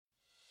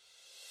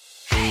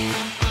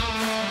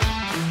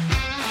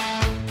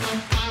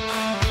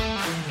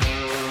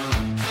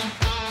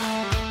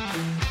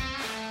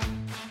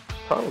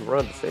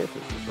Ron DeSantis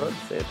is Ron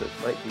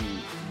DeSantis might be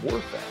more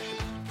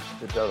fascist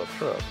than Donald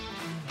Trump,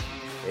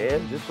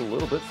 and just a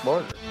little bit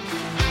smarter.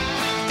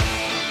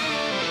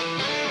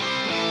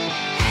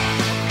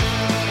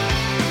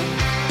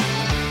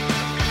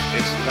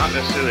 It's not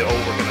necessarily, we're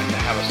going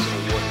to have a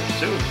civil war here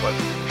soon, but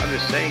I'm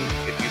just saying,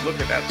 if you look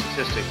at that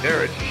statistic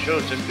there, it just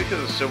shows just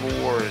because the Civil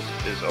War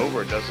is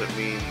over doesn't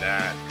mean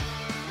that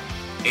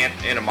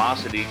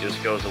animosity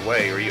just goes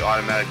away, or you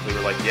automatically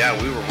were like, yeah,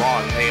 we were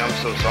wrong. Hey, I'm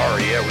so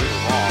sorry. Yeah, we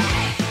were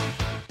wrong.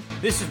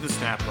 This is the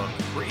Snap Hook,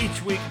 where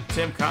each week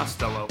Tim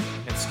Costello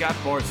and Scott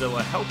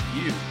Barzilla help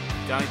you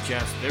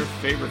digest their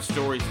favorite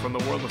stories from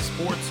the world of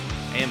sports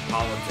and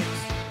politics.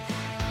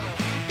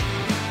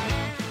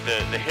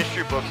 The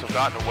history books have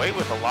gotten away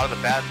with a lot of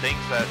the bad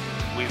things that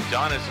we've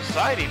done as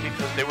society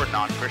because they were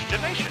non-Christian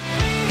nations.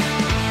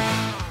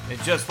 And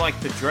just like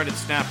the dreaded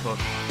Snap Hook,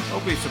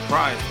 don't be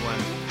surprised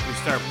when we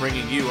start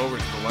bringing you over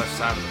to the left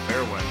side of the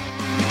fairway.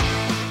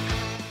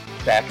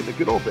 Back in the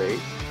good old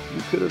days, you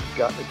could have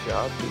gotten a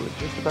job doing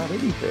just about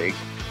anything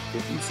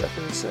if you sat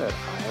there and said,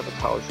 I have a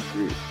college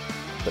degree.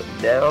 But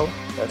now,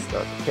 that's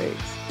not the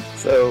case.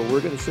 So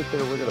we're going to sit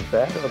there, we're going to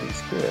bag on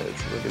these kids.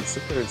 We're going to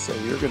sit there and say,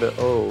 you're going to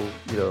owe,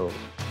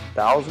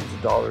 thousands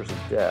of dollars in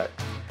debt.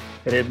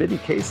 And in many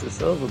cases,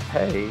 some of them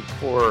pay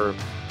for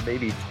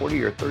maybe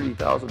 $20,000 or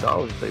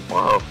 $30,000 if they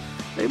borrow.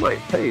 They might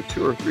pay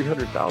 $200,000 or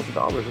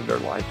 $300,000 in their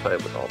lifetime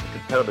with all the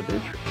compounded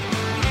interest.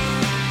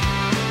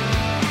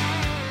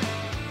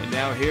 And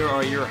now here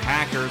are your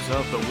hackers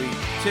of the week,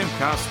 Tim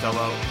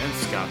Costello and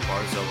Scott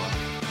Barzilla.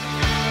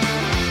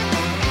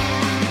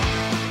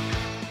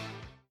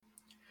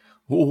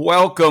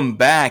 Welcome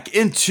back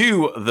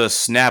into the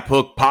Snap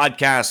Hook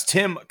podcast.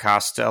 Tim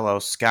Costello,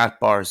 Scott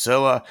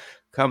Barzilla,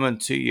 coming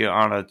to you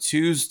on a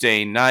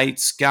Tuesday night.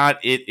 Scott,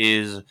 it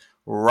is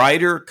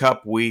Ryder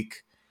Cup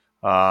week.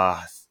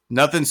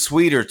 Nothing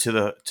sweeter to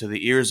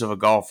the ears of a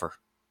golfer.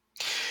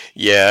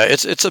 Yeah,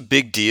 it's a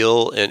big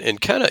deal, and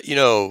kind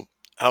of,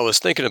 I was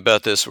thinking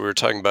about this. We were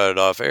talking about it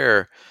off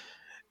air.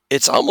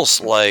 It's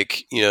almost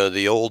like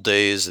the old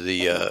days of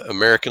the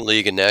American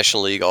League and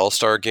National League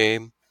All-Star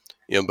game.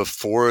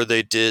 Before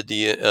they did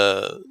the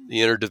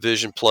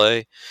interdivision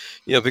play,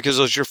 because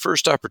it was your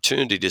first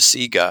opportunity to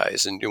see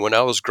guys. And when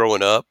I was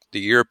growing up,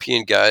 the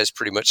European guys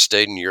pretty much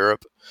stayed in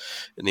Europe,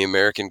 and the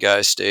American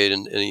guys stayed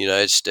in the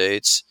United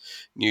States.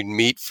 You'd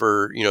meet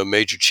for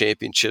major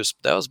championships.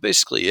 But that was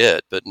basically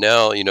it. But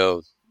now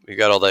we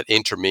got all that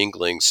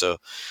intermingling. So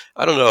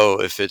I don't know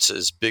if it's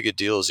as big a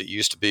deal as it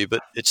used to be,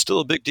 but it's still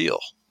a big deal.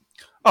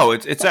 Oh,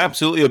 it's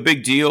absolutely a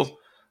big deal.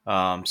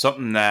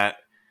 Something that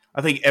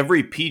I think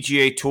every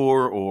PGA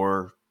Tour,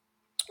 or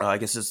I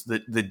guess it's the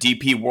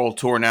DP World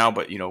Tour now,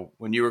 but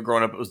when you were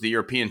growing up, it was the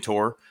European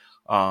Tour.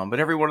 But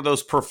every one of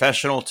those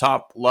professional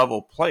top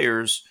level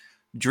players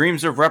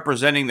dreams of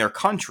representing their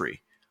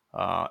country.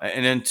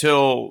 And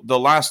until the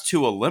last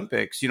two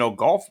Olympics,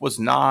 golf was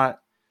not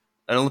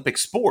an Olympic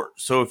sport.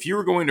 So if you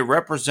were going to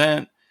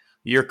represent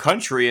your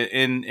country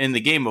in the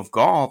game of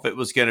golf, it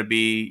was going to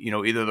be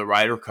either the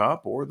Ryder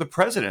Cup or the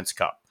President's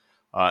Cup.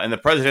 And the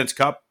President's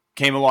Cup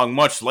came along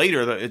much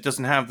later. It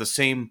doesn't have the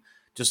same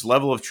just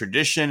level of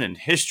tradition and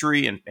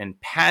history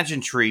and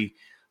pageantry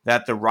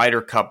that the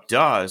Ryder Cup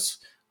does.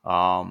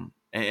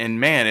 And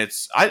man,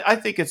 I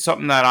think it's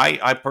something that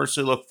I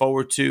personally look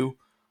forward to.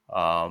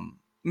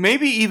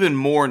 Maybe even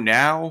more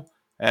now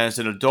as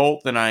an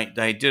adult than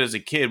I did as a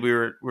kid. We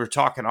were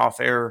talking off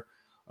air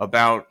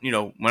about,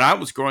 when I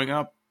was growing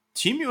up,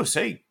 Team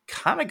USA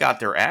kind of got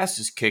their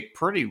asses kicked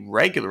pretty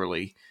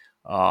regularly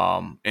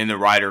in the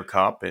Ryder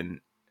Cup,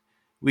 and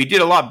we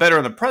did a lot better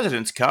in the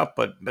President's Cup,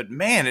 but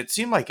man, it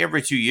seemed like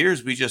every 2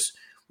 years we just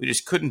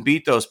couldn't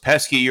beat those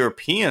pesky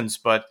Europeans.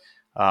 But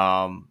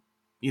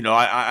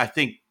I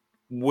think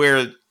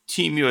where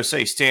Team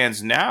USA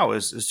stands now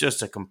is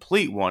just a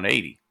complete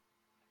 180.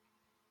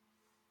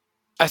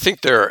 I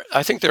think there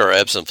are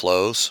ebbs and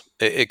flows.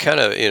 It kind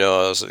of,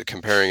 I was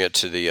comparing it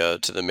to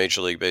the Major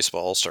League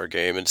Baseball All-Star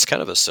Game, and it's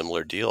kind of a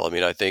similar deal. I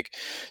mean, I think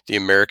the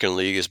American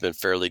League has been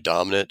fairly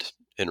dominant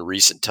in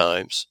recent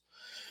times.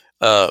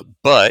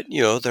 But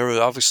there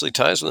were obviously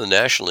times when the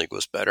National League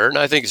was better. And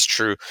I think it's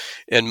true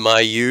in my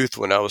youth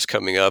when I was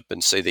coming up in,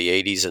 say, the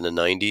 80s and the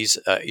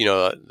 90s,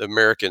 the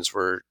Americans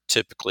were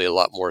typically a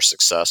lot more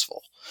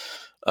successful.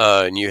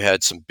 And you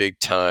had some big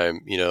time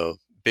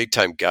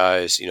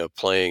guys,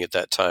 playing at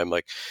that time,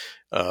 like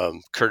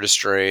Curtis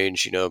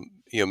Strange,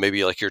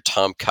 maybe like your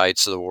Tom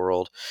Kites of the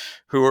world,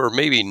 who are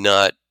maybe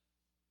not,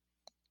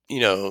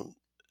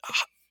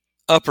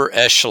 upper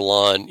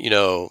echelon,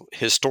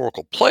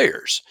 historical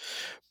players.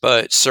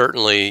 But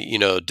certainly,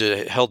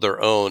 held their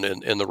own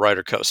in the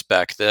Ryder Cups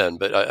back then.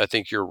 But I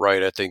think you're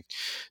right. I think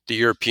the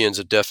Europeans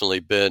have definitely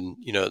been,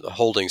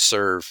 holding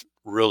serve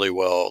really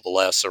well the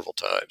last several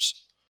times.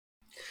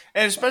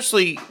 And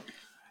especially,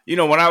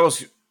 when I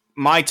was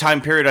my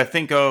time period, I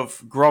think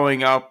of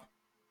growing up,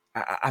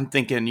 I'm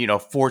thinking,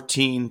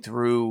 14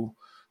 through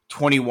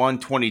 21,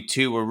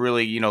 22 were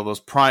really,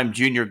 those prime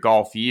junior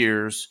golf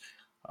years.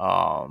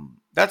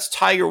 That's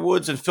Tiger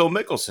Woods and Phil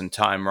Mickelson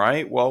time,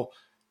 right? Well,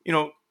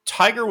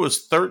 Tiger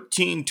was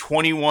 13,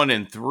 21,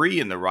 and 3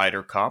 in the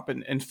Ryder Cup,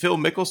 and Phil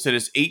Mickelson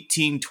is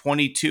 18,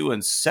 22,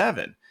 and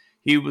 7.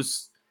 He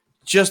was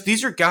just,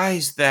 these are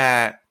guys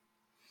that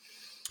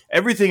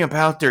everything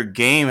about their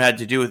game had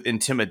to do with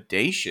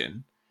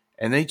intimidation,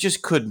 and they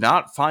just could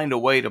not find a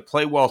way to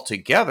play well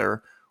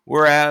together.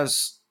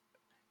 Whereas,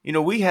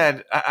 we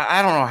had,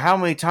 I don't know how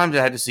many times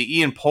I had to see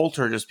Ian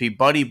Poulter just be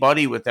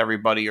buddy with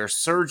everybody, or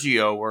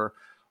Sergio, or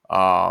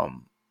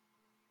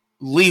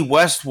Lee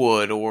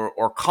Westwood,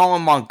 or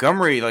Colin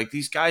Montgomery. Like,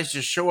 these guys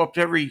just show up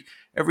every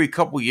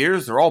couple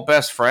years. They're all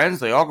best friends.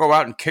 They all go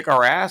out and kick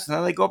our ass, and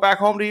then they go back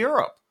home to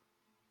Europe.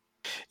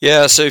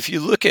 Yeah, so if you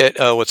look at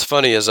what's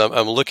funny is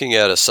I'm looking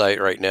at a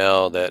site right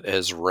now that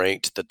has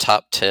ranked the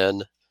top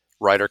 10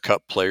 Ryder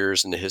Cup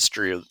players in the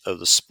history of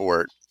the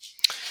sport.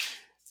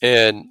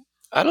 And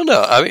I don't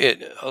know. I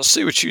mean, I'll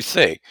see what you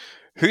think.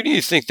 Who do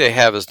you think they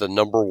have as the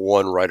number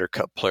one Ryder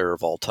Cup player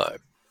of all time?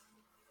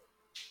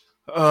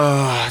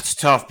 It's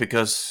tough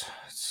because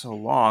it's so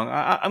long.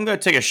 I'm going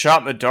to take a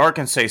shot in the dark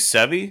and say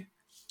Seve.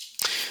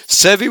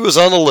 Seve was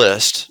on the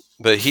list,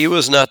 but he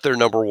was not their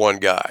number one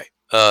guy.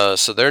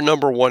 So their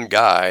number one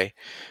guy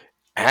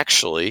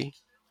actually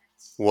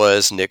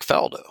was Nick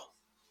Faldo.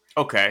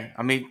 Okay.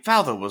 I mean,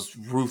 Faldo was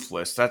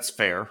ruthless. That's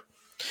fair.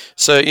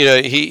 So,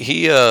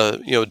 he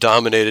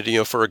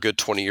dominated, for a good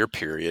 20-year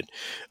period.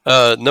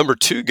 Number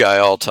two guy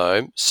all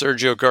time,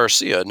 Sergio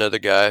Garcia, another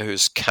guy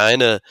who's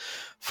kind of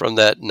from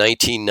that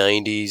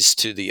 1990s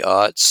to the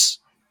aughts,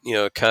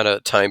 kind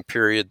of time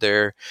period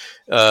there.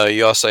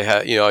 You also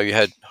had, you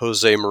had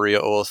Jose Maria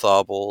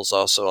Olazabal is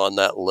also on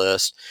that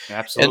list.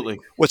 Absolutely.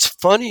 And what's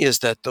funny is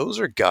that those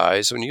are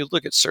guys, when you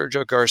look at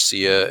Sergio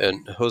Garcia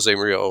and Jose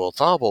Maria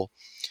Olazabal,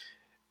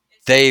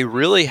 they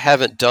really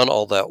haven't done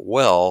all that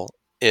well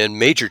in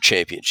major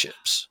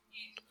championships.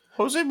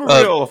 Jose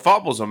Maria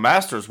Olazabal is a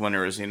Masters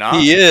winner, is he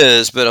not? He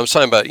is, but I'm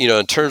talking about,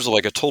 in terms of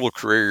like a total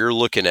career, you're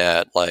looking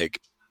at like,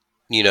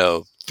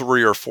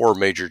 3 or 4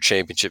 major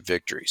championship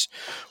victories.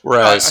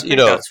 Whereas, I think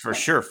that's for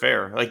sure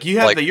fair. Like, you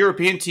had the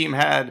European team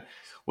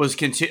was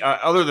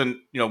other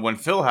than, when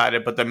Phil had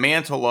it, but the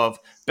mantle of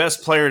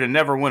best player to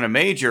never win a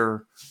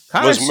major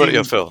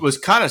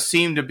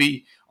seemed to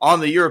be on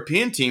the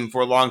European team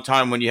for a long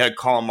time, when you had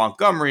Colin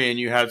Montgomery and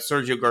you had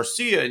Sergio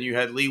Garcia and you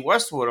had Lee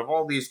Westwood. Of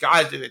all these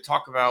guys that they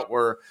talk about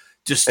were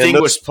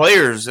distinguished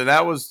players, and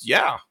that was,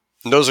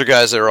 those are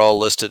guys that are all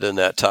listed in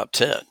that top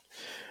 10.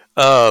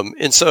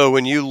 And so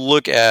when you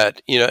look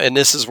at, and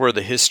this is where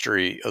the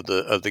history of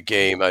the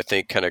game, I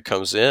think, kind of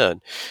comes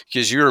in,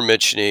 because you were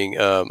mentioning,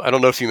 I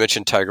don't know if you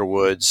mentioned Tiger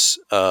Woods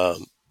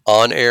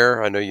on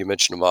air. I know you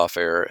mentioned him off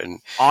air. And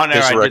on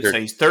air, I did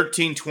say he's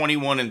 13,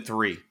 21, and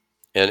 3.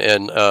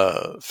 And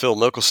Phil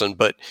Mickelson,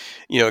 but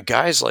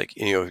guys like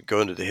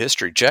go into the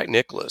history. Jack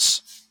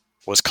Nicklaus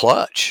was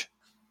clutch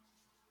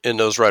in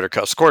those Ryder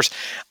Cups. Of course,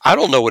 I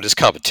don't know what his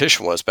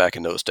competition was back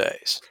in those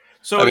days.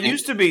 So it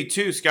used to be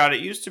too, Scott.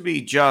 It used to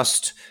be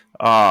just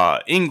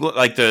England,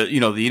 like the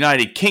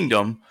United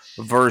Kingdom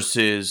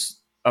versus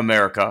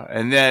America,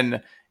 and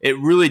then it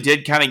really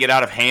did kind of get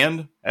out of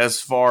hand as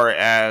far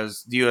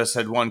as the U.S.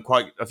 had won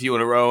quite a few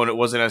in a row, and it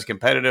wasn't as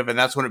competitive, and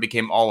that's when it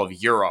became all of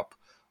Europe.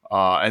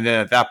 And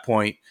then at that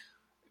point,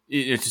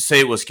 to say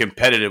it was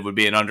competitive would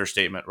be an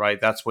understatement, right?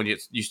 That's when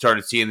you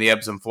started seeing the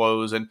ebbs and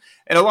flows, and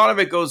a lot of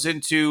it goes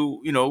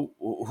into,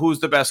 who's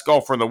the best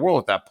golfer in the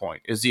world at that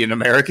point? Is he an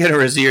American or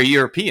is he a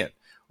European?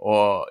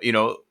 Or,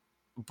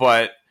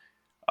 but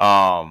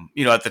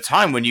at the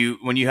time when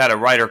you had a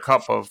Ryder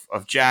Cup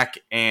of Jack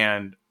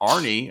and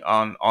Arnie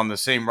on the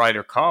same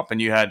Ryder Cup, and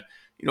you had,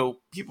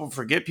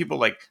 people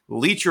like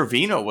Lee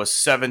Trevino was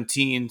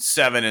 17,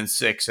 7, and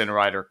 6 in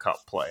Ryder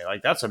Cup play.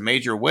 Like, that's a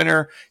major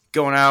winner,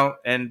 going out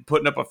and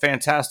putting up a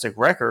fantastic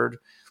record.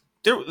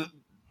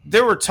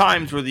 There were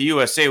times where the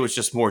USA was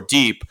just more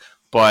deep,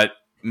 but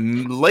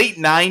late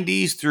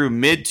 90s through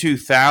mid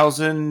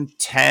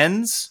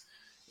 2010s,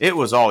 it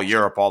was all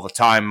Europe all the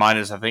time,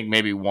 minus I think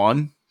maybe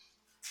one.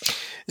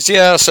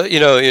 Yeah, so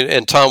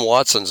and Tom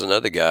Watson's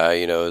another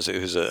guy,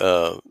 who's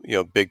a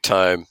big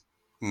time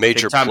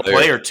major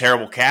player,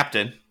 terrible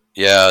captain.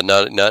 Yeah,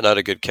 not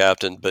a good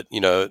captain, but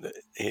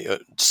he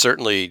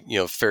certainly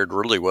fared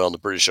really well in the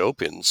British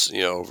Opens,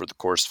 over the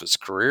course of his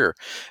career.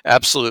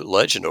 Absolute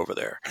legend over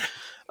there.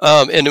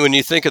 And when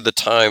you think of the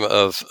time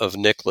of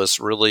Nicklaus,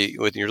 really,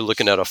 when you're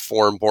looking at a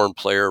foreign-born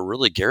player,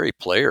 really Gary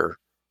Player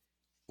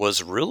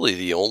was really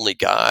the only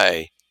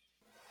guy,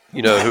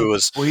 who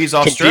was well, he's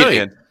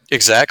Australian. Competing.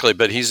 Exactly,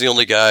 but he's the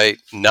only guy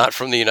not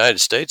from the United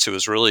States who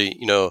was really,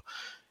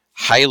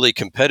 highly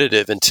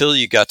competitive until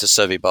you got to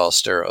Seve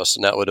Ballesteros,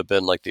 and that would have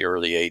been like the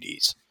early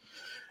 80s.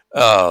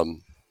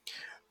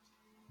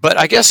 But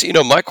I guess,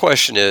 my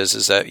question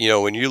is that,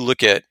 when you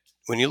look at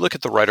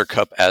the Ryder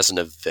Cup as an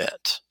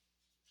event,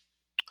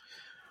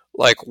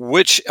 like,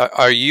 which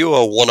are you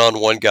a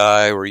one-on-one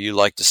guy where you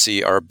like to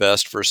see our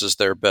best versus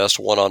their best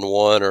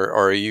one-on-one, or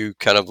are you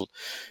kind of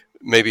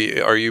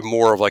are you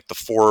more of like the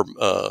four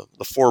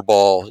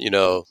ball,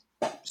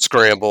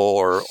 scramble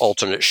or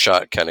alternate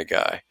shot kind of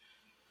guy?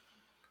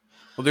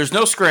 Well, there's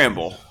no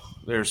scramble.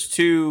 There's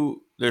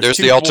two There's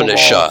two the full alternate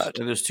balls shot.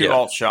 and there's two Yeah.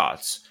 alt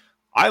shots.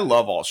 I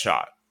love alt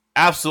shot.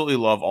 Absolutely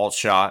love alt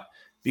shot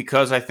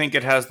because I think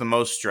it has the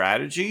most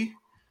strategy.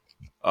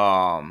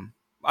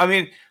 I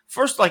mean,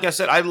 first, like I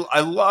said, I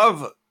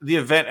love the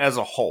event as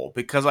a whole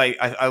because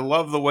I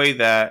love the way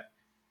that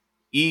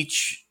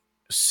each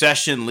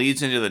session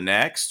leads into the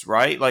next,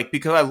 right? Like,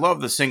 because I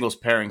love the singles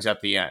pairings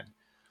at the end.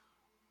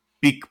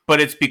 But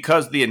it's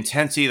because the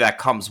intensity that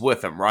comes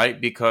with them, right?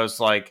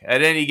 Because, like,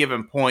 at any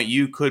given point,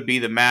 you could be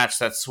the match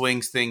that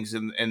swings things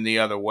in the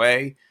other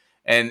way.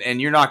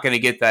 And you're not going to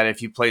get that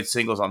if you played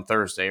singles on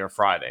Thursday or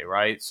Friday,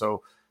 right?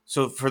 So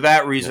for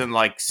that reason,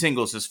 like,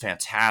 singles is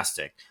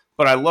fantastic.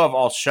 But I love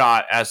All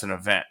Shot as an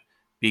event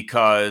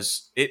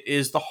because it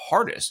is the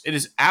hardest. It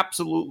is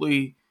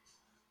absolutely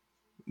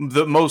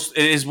the most.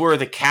 It is where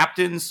the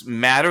captains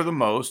matter the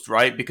most,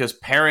 right? Because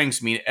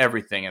pairings mean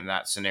everything in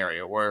that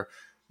scenario where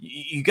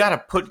you got to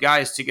put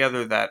guys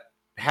together that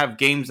have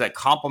games that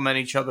complement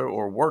each other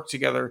or work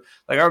together.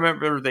 Like I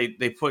remember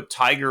they put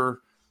Tiger.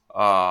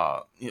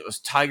 It was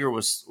Tiger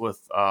was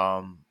with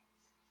it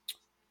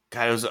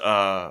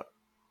was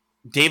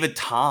David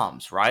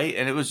Toms, right?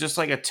 And it was just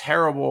like a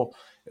terrible.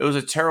 It was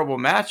a terrible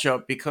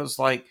matchup because,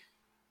 like,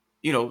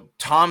 you know,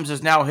 Toms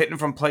is now hitting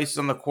from places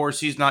on the course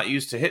he's not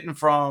used to hitting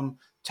from.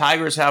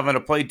 Tiger's having to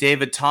play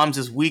David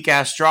Toms' weak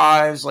ass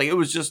drives. Like, it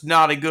was just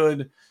not a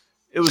good.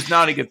 It was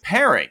not a good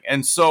pairing,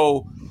 and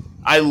so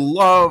I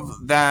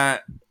love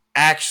that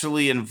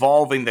actually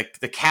involving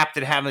the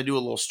captain having to do a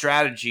little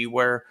strategy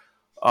where,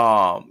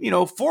 you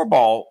know, four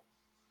ball.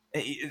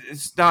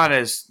 It's not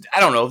as, I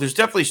don't know. There's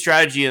definitely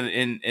strategy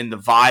in the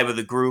vibe of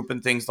the group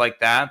and things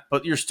like that,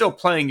 but you're still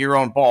playing your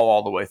own ball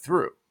all the way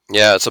through.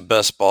 Yeah, it's a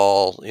best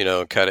ball, you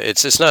know, kind of.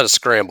 It's not a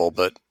scramble,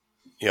 but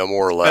you know,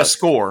 more or less. Best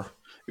score.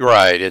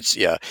 Right. It's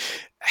yeah.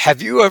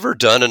 Have you ever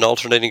done an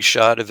alternating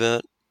shot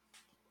event?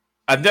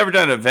 I've never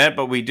done an event,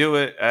 but we do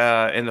it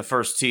in the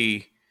first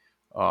tee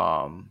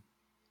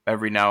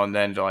every now and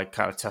then to, like,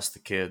 kind of test the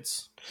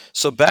kids.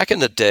 So back in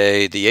the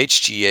day, the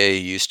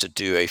HGA used to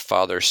do a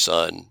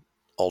father-son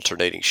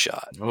alternating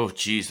shot. Oh,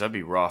 geez, that'd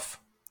be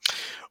rough.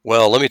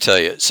 Well, let me tell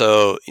you.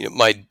 So, you know,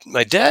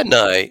 my dad and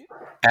I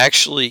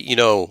actually, you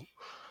know,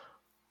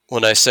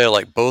 when I say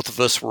like both of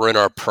us were in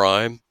our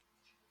prime,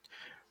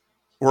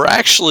 we're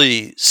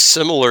actually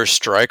similar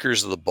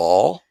strikers of the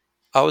ball,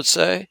 I would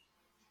say.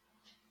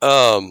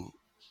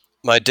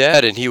 My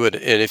dad, and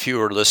if you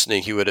were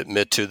listening, he would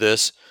admit to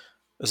this,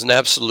 was an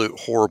absolute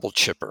horrible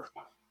chipper.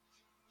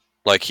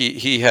 Like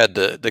he had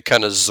the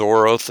kind of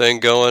Zorro thing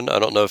going. I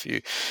don't know if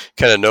you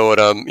kind of know what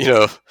I'm, you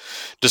know,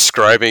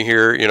 describing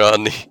here, you know,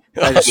 on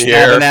the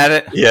air. At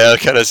it. Yeah,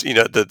 kind of, you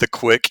know, the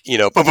quick, you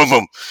know, boom,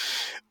 boom,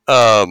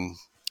 boom.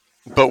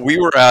 But we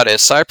were out at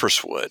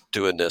Cypress Wood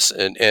doing this,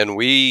 and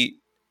we,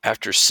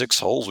 after 6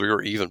 holes, we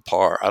were even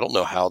par. I don't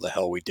know how the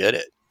hell we did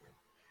it.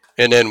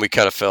 And then we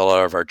kind of fell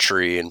out of our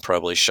tree and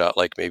probably shot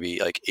like maybe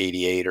like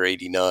 88 or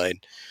 89.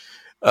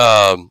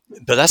 But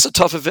that's a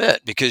tough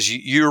event because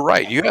you're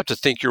right. You have to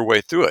think your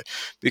way through it.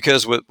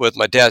 Because with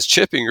my dad's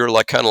chipping, you're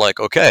like kind of like,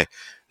 okay,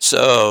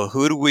 so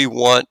who do we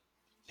want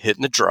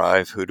hitting the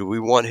drive? Who do we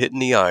want hitting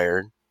the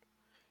iron?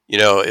 You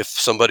know, if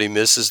somebody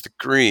misses the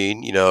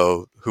green, you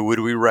know, who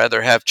would we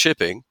rather have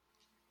chipping?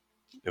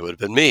 It would have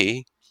been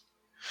me.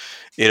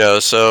 You know,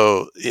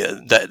 so yeah,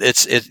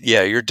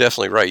 yeah, you're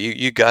definitely right.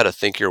 You got to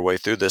think your way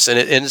through this, and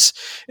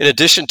it's in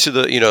addition to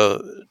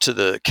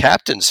the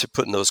captains who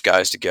putting those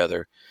guys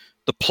together,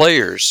 the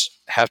players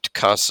have to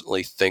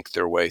constantly think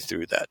their way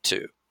through that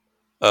too.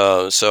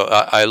 So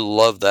I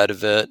love that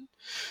event.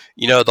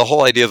 You know, the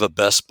whole idea of a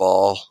best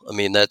ball. I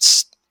mean,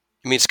 it's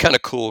kind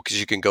of cool because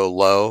you can go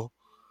low,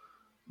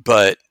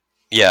 but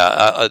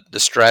yeah, the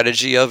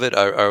strategy of it,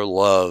 I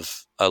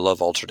love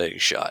alternating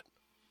shot.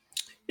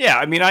 Yeah,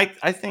 I mean, I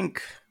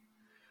think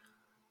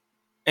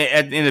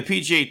in the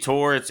PGA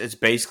Tour, it's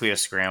basically a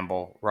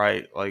scramble,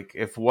 right? Like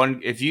if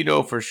you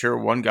know for sure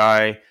one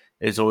guy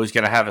is always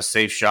going to have a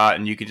safe shot,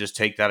 and you can just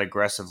take that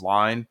aggressive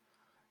line.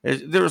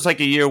 There was like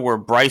a year where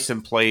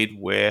Bryson played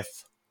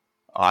with,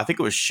 I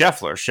think it was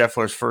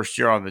Scheffler's first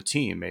year on the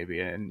team, maybe,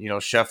 and you know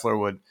Scheffler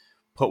would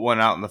put one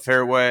out in the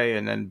fairway,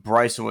 and then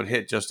Bryson would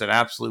hit just an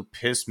absolute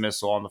piss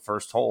missile on the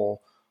first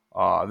hole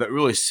that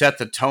really set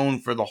the tone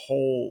for the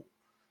whole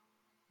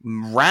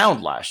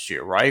round last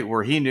year, right?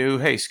 Where he knew,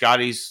 hey,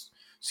 Scotty's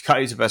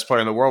the best player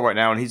in the world right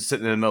now, and he's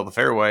sitting in the middle of the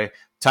fairway.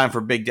 Time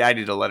for Big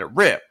Daddy to let it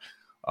rip.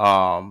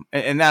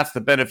 And that's the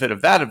benefit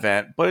of that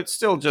event, but it's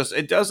still just,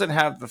 it doesn't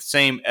have the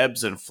same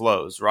ebbs and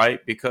flows,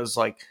 right? Because,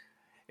 like,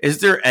 is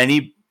there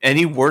any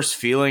worse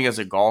feeling as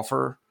a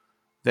golfer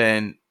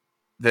than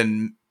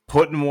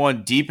putting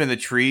one deep in the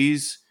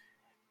trees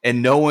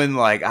and knowing,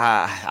 like,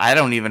 I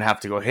don't even have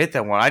to go hit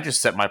that one. I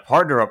just set my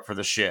partner up for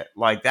the shit.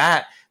 Like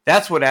that.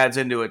 That's what adds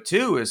into it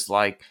too. Is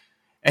like,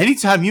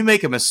 anytime you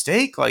make a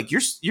mistake, like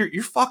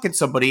you're fucking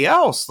somebody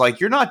else. Like,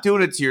 you're not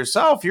doing it to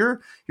yourself. You're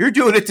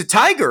doing it to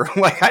Tiger.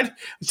 Like,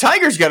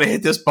 Tiger's got to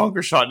hit this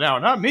bunker shot now,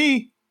 not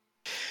me.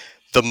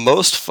 The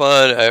most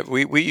fun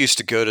we used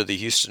to go to the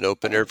Houston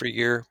Open every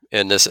year,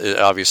 and this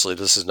obviously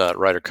this is not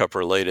Ryder Cup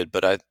related,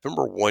 but I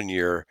remember one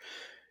year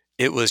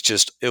it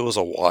was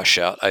a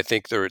washout. I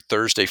think there were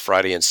Thursday,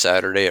 Friday, and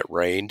Saturday it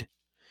rained,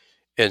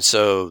 and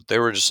so they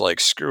were just like,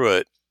 screw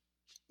it,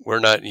 we're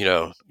not,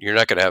 you're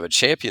not going to have a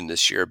champion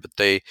this year. But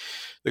the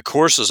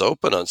course is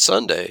open on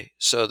Sunday,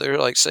 so they're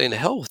like saying, the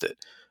hell with it,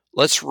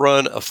 let's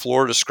run a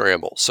Florida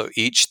scramble. So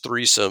each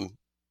threesome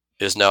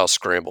is now a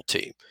scramble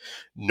team,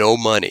 no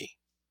money.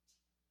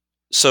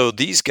 So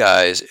these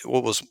guys,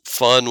 what was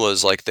fun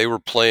was like they were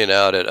playing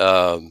out at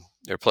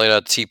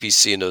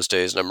TPC in those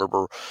days, and I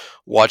remember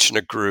watching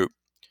a group.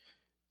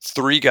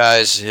 Three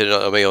guys hit.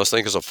 I mean, I was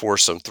thinking it was a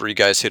foursome. Three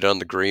guys hit on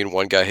the green.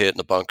 One guy hit in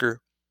the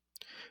bunker.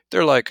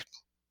 They're like,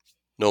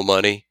 no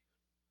money.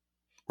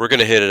 We're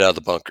going to hit it out of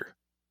the bunker.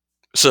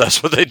 So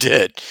that's what they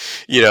did.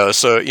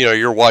 So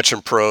you're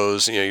watching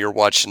pros. You're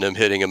watching them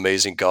hitting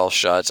amazing golf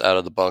shots out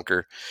of the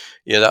bunker.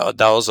 That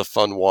was a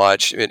fun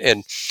watch.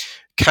 And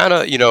kind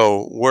of,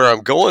 where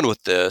I'm going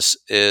with this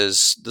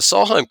is the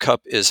Solheim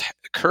Cup is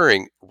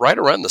occurring right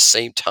around the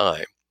same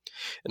time.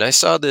 And I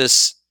saw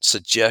this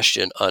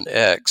suggestion on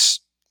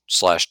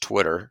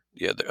X/Twitter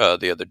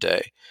the other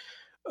day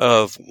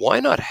of why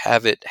not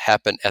have it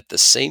happen at the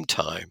same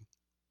time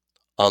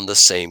on the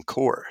same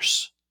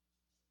course.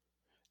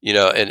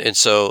 And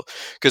so,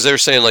 because they're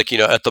saying like,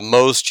 at the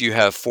most you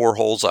have 4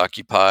 holes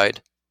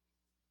occupied,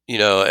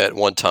 at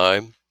one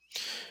time,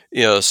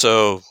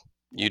 so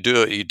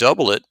you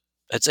double it,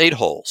 that's 8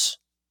 holes.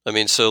 I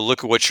mean, so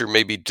look at what you're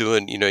maybe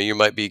doing. You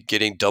might be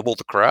getting double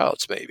the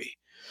crowds maybe.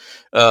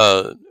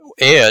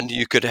 And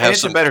you could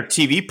have a better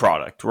TV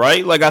product,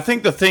 right? Like, I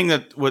think the thing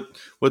that with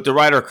the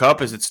Ryder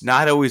Cup is it's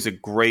not always a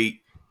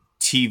great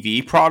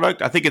TV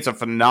product. I think it's a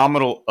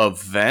phenomenal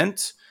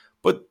event,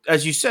 but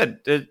as you said,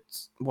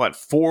 it's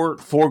four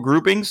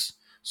groupings,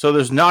 so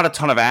there's not a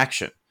ton of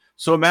action.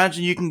 So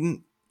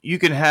imagine you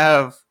can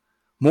have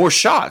more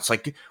shots.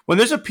 Like when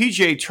there's a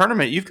PGA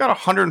tournament, you've got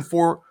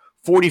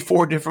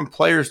 144 different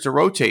players to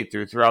rotate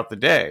throughout the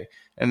day,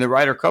 and the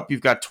Ryder Cup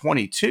you've got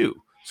 22.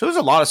 So there's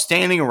a lot of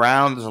standing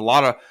around. There's a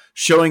lot of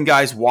showing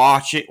guys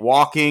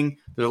walking.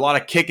 There's a lot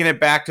of kicking it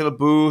back to the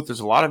booth.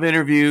 There's a lot of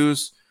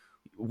interviews.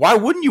 Why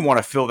wouldn't you want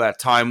to fill that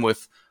time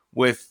with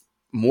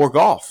more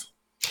golf?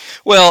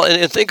 Well,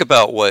 and think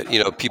about what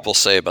people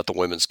say about the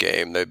women's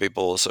game.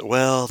 People say,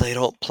 well, they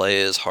don't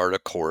play as hard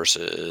of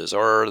courses,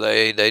 or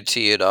they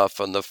tee it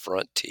off on the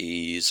front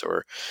tees,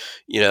 or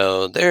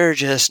they're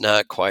just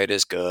not quite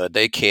as good.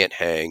 They can't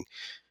hang.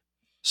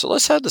 So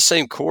let's have the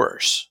same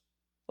course.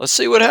 Let's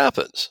see what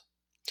happens.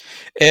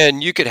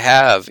 And you could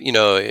have,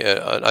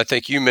 I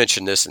think you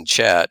mentioned this in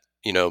chat,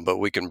 but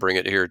we can bring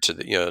it here to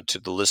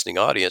the listening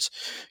audience.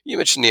 You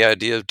mentioned the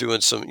idea of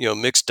doing some,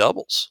 mixed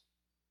doubles.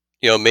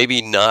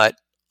 Maybe not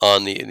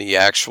on the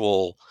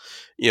actual,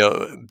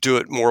 do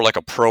it more like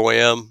a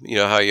pro-am,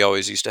 how you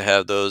always used to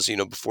have those,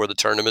 before the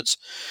tournaments.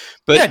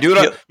 But yeah, do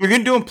it. You're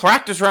going to do them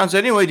practice rounds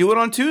anyway. Do it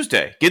on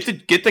Tuesday. Get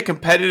the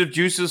competitive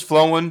juices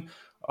flowing.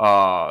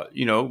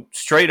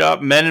 Straight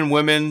up men and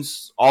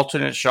women's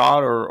alternate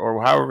shot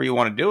or however you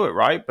want to do it,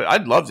 right? But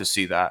I'd love to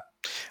see that.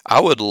 I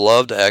would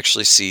love to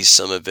actually see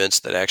some events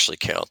that actually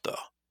count, though.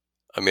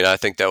 I mean, I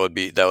think that would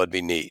be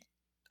neat.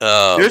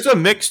 There's a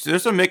mixed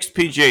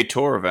PGA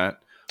Tour event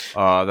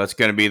that's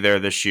going to be there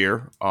this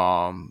year.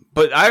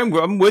 But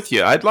I'm with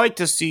you. I'd like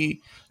to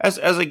see as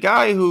a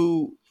guy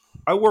who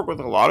I work with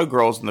a lot of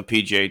girls in the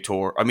PGA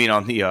Tour. I mean,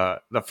 on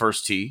the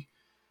first tee,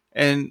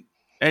 and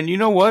you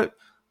know what?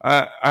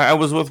 I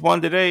was with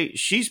one today.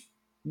 She's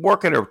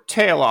working her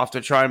tail off to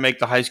try and make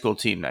the high school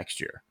team next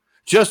year,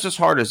 just as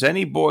hard as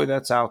any boy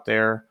that's out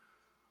there,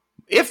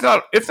 if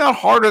not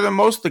harder than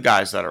most of the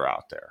guys that are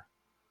out there.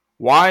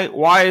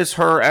 Why is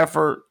her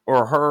effort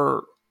or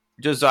her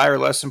desire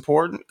less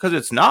important? Because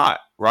it's not,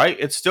 right?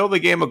 It's still the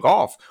game of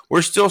golf.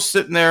 We're still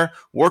sitting there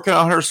working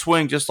on her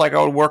swing just like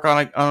I would work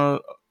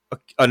on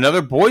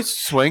another boy's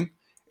swing.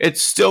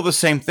 It's still the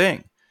same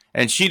thing,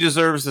 and she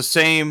deserves the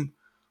same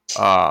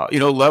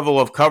level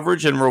of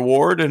coverage and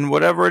reward and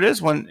whatever it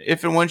is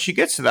if and when she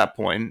gets to that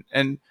point.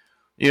 And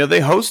they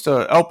host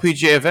a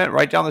LPGA event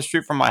right down the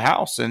street from my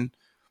house, and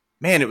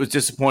man, it was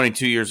disappointing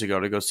 2 years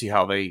ago to go see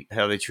how they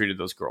treated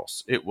those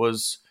girls.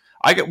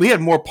 We had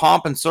more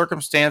pomp and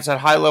circumstance at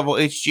high level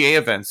HGA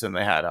events than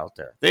they had out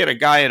there. They had a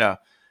guy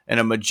in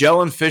a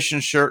Magellan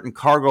fishing shirt and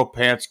cargo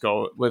pants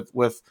go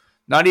with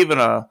not even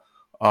a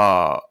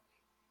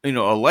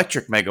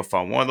electric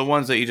megaphone, one of the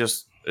ones that you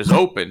just is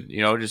open,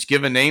 just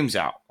giving names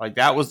out. Like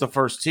that was the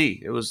first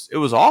tee. It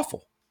was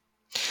awful.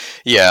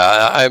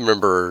 Yeah, I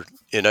remember,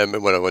 when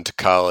I went to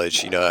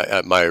college,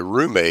 my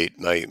roommate,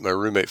 my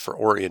roommate for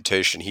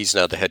orientation, he's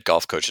now the head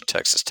golf coach at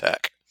Texas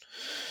Tech.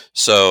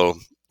 So,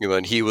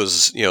 and he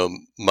was,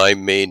 my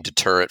main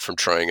deterrent from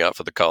trying out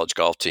for the college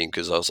golf team,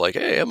 because I was like,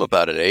 hey, I'm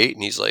about an 8,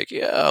 and he's like,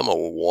 yeah, I'm a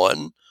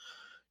 1.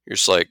 You're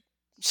just like,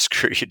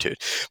 screw you,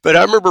 dude. But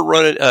I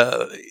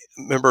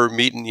remember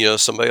meeting,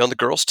 somebody on the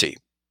girls' team.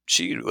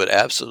 She would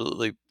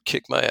absolutely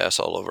kick my ass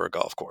all over a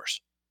golf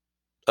course.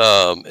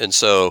 And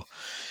so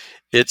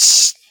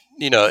it's,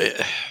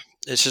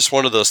 it's just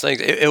one of those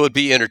things. It would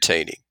be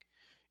entertaining.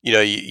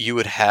 You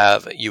would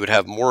have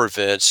more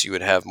events, you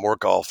would have more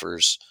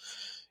golfers,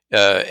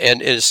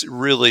 and it's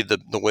really the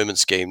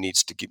women's game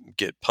needs to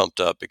get pumped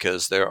up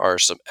because there are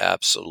some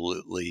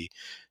absolutely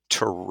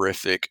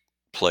terrific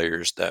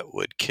players that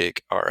would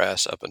kick our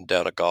ass up and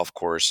down a golf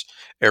course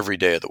every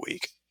day of the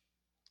week.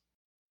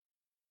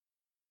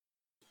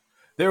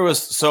 There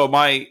was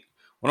one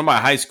of my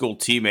high school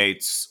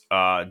teammates,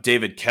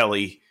 David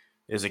Kelly,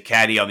 is a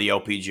caddy on the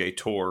LPGA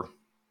tour,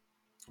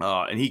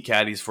 and he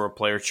caddies for a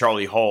player,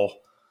 Charlie Hull.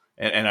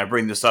 And I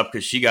bring this up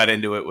because she got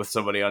into it with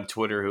somebody on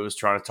Twitter who was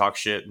trying to talk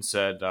shit and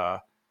said,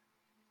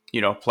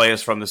 play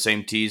us from the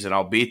same tees and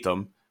I'll beat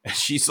them. And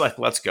she's like,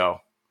 let's go.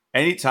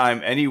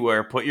 Anytime,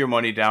 anywhere, put your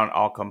money down,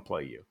 I'll come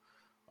play you.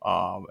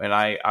 And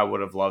I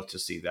would have loved to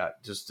see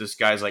that. Just this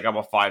guy's like, I'm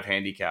a 5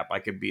 handicap. I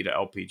could beat an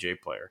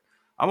LPGA player.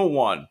 I'm a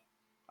 1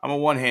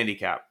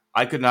 handicap.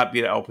 I could not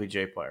beat an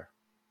LPGA player.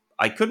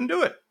 I couldn't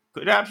do it.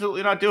 Could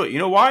absolutely not do it. You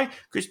know why?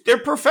 Because they're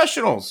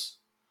professionals.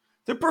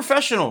 They're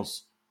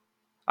professionals.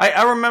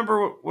 I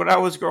remember when I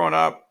was growing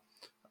up,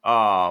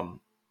 I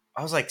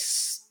was like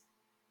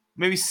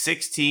maybe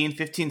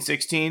 15,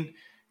 16.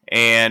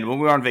 And when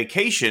we were on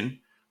vacation,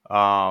 we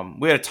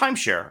had a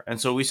timeshare.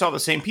 And so we saw the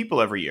same people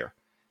every year.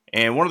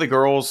 And one of the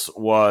girls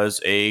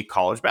was a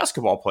college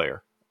basketball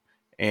player.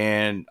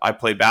 And I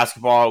played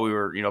basketball. We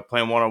were,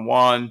 playing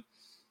one-on-one.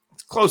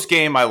 It's a close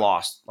game. I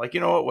lost. Like,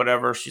 you know what,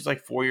 whatever. She's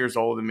like 4 years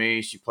older than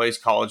me. She plays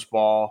college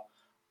ball.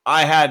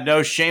 I had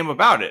no shame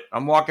about it.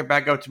 I'm walking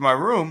back up to my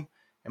room,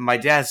 and my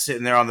dad's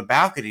sitting there on the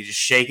balcony just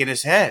shaking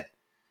his head.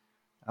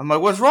 I'm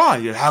like, what's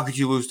wrong? How could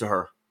you lose to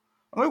her?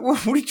 I'm like,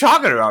 what are you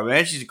talking about,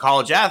 man? She's a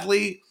college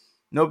athlete.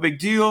 No big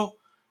deal.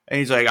 And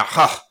he's like,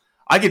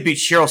 I could beat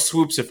Cheryl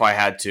Swoops if I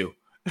had to.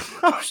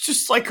 I was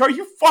just like, are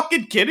you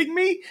fucking kidding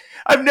me?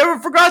 I've never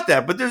forgot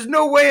that. But there's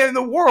no way in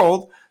the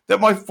world that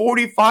my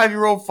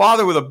 45-year-old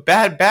father with a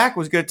bad back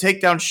was going to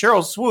take down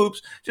Cheryl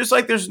Swoops, just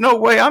like there's no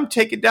way I'm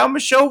taking down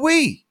Michelle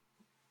Wee.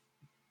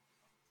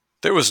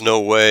 There was no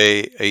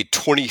way a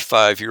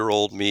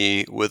 25-year-old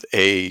me with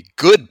a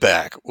good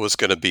back was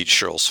going to beat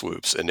Cheryl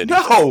Swoops in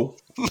anything. No.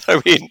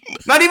 I mean,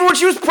 not even when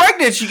she was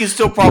pregnant, she could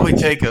still probably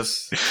take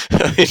us.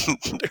 I mean,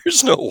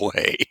 there's no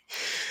way.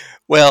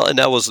 Well, and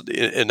that was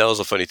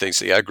a funny thing.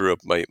 See, I grew up.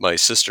 My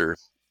sister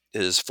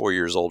is 4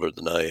 years older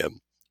than I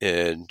am,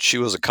 and she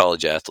was a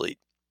college athlete.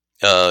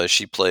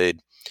 She played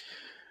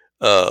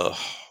college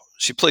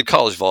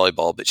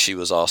volleyball, but she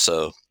was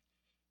also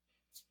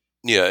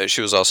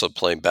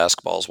playing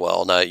basketball as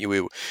well. Now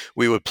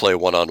we would play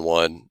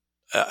one-on-one.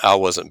 I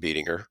wasn't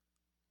beating her.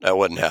 That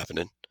wasn't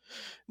happening.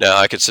 Now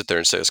I could sit there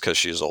and say it's because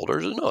she's older.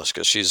 No, it's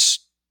because she's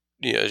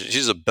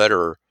a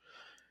better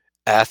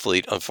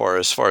athlete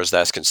as far as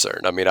that's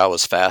concerned. I mean, I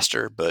was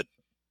faster, but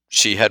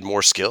she had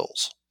more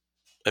skills.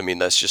 I mean,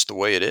 that's just the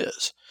way it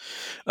is.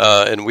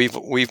 And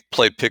we've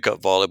played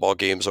pickup volleyball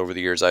games over the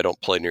years. I don't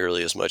play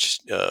nearly as much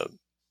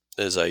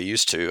as I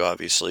used to,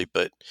 obviously.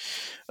 But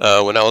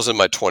when I was in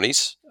my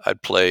 20s,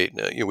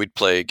 we'd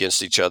play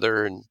against each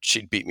other, and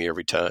she'd beat me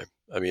every time.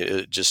 I mean,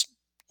 it just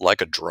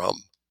like a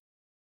drum.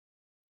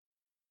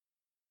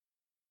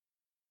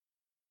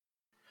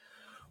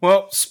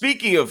 Well,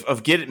 speaking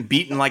of getting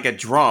beaten like a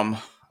drum,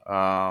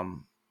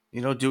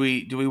 do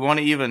we want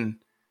to even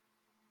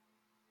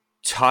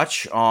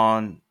touch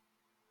on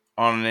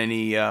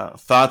any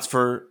thoughts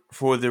for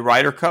the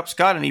Ryder Cup,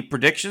 Scott? Any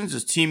predictions?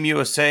 Does Team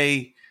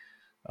USA,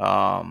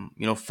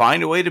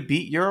 find a way to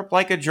beat Europe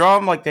like a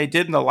drum, like they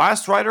did in the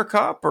last Ryder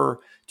Cup, or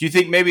do you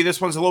think maybe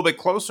this one's a little bit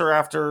closer?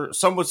 After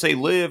some would say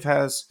Liv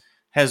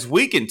has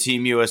weakened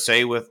Team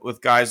USA with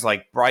guys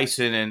like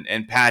Bryson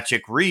and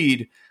Patrick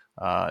Reed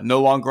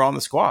no longer on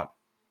the squad.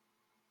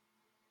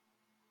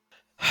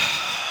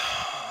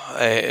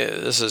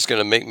 This is going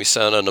to make me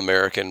sound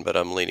un-American, but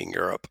I'm leaning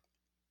Europe.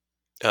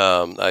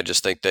 I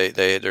just think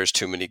there's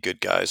too many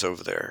good guys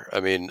over there. I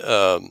mean,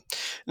 and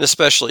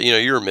especially,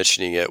 you were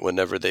mentioning it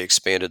whenever they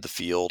expanded the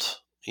field,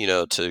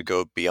 to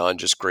go beyond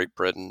just Great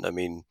Britain. I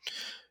mean,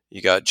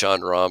 you got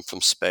John Rahm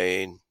from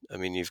Spain. I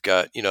mean, you've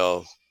got, you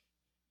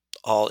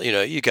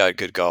got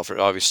good golfers.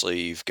 Obviously,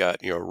 you've got,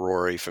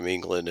 Rory from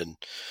England,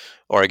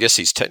 or I guess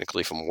he's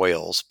technically from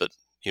Wales, but,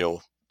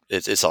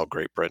 it's all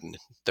Great Britain.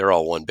 They're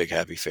all one big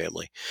happy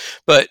family.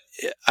 But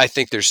I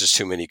think there's just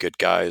too many good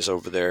guys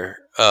over there.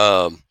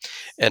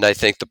 And I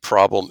think the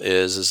problem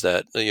is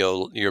that,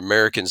 your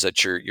Americans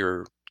that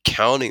you're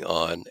counting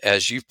on,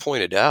 as you've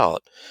pointed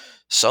out,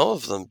 some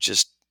of them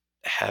just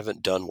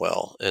haven't done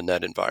well in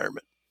that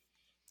environment.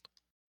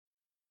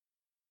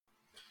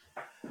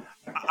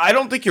 I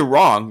don't think you're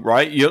wrong,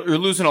 right? You're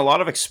losing a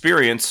lot of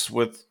experience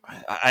with.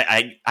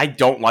 I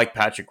don't like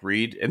Patrick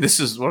Reed, and this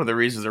is one of the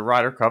reasons the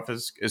Ryder Cup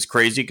is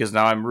crazy, because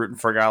now I'm rooting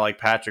for a guy like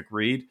Patrick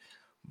Reed.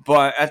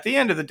 But at the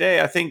end of the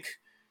day, I think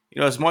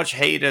as much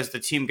hate as the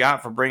team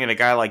got for bringing a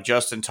guy like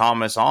Justin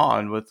Thomas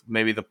on with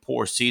maybe the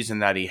poor season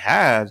that he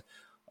had,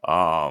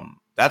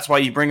 that's why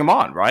you bring him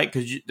on, right?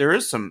 Because there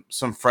is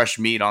some fresh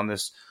meat on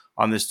this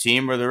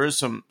team, or there is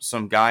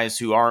some guys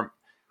who aren't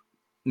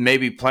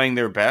maybe playing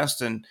their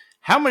best, and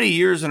how many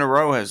years in a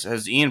row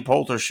has Ian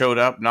Poulter showed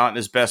up not in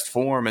his best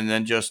form and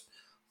then just,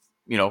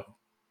 you know,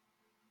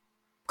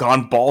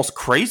 gone balls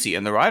crazy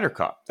in the Ryder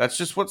Cup? That's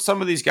just what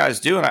some of these guys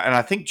do. And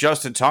I think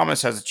Justin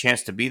Thomas has a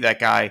chance to be that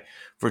guy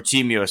for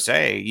Team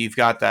USA. You've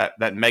got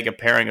that mega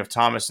pairing of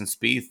Thomas and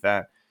Spieth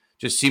that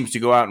just seems to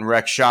go out and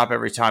wreck shop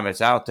every time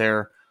it's out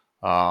there.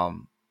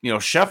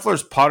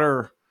 Scheffler's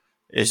putter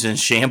is in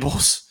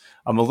shambles.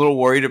 I'm a little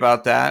worried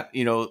about that.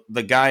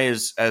 The guy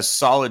is as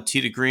solid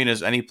tee to green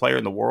as any player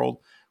in the world,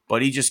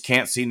 but he just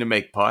can't seem to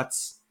make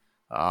putts.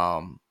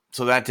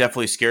 So that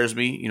definitely scares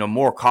me.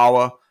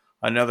 Morikawa,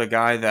 another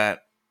guy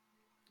that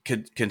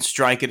can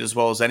strike it as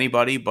well as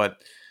anybody,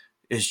 but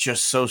is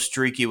just so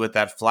streaky with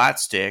that flat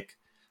stick.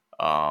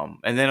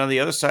 And then on the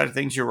other side of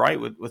things, you're right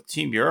with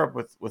Team Europe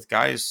with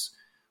guys.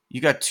 You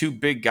got two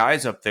big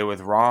guys up there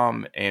with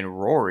Rahm and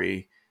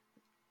Rory.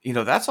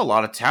 That's a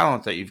lot of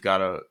talent that you've got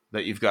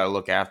to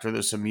look after.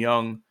 There's some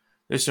young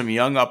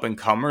up and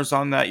comers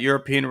on that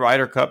European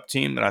Ryder Cup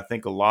team that I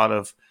think a lot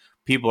of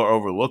people are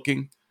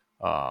overlooking.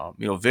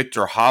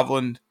 Victor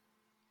Hovland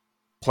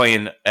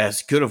playing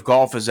as good of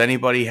golf as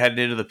anybody heading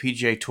into the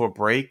PGA Tour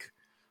break.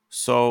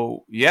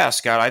 So yeah,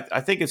 Scott,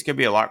 I think it's going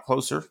to be a lot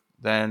closer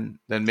than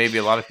maybe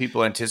a lot of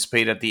people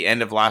anticipate at the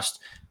end of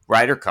last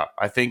Ryder Cup.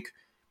 I think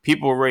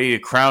people were ready to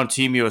crown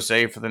Team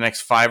USA for the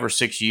next 5 or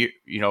 6 year,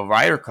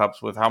 Ryder Cups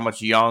with how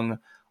much young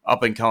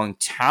up and coming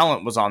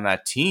talent was on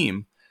that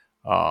team.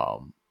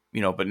 But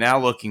now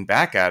looking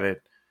back at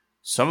it,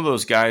 some of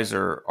those guys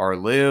are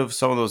live.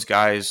 Some of those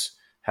guys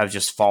have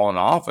just fallen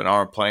off and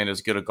aren't playing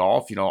as good a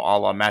golf, a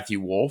la Matthew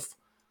Wolff.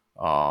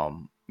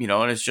 And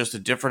it's just a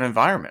different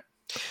environment.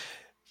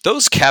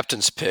 Those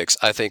captains' picks,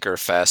 I think, are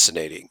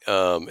fascinating,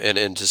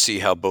 and to see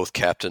how both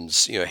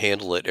captains,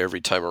 handle it every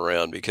time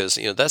around, because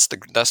that's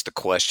the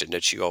question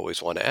that you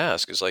always want to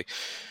ask is like,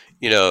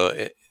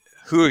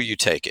 who are you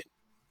taking?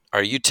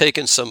 Are you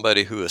taking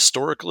somebody who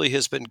historically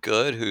has been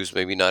good, who's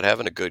maybe not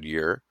having a good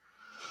year,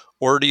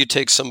 or do you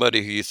take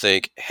somebody who you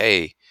think,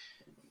 hey,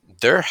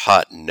 they're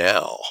hot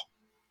now?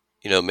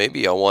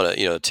 Maybe I want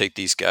to, take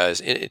these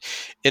guys, and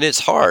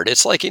it's hard.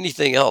 It's like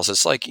anything else.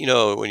 It's like,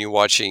 when you're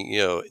watching,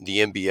 the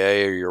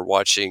NBA or you're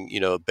watching,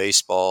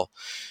 baseball,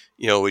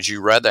 would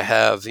you rather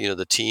have,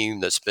 the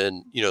team that's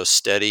been,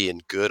 steady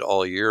and good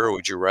all year, or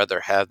would you rather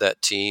have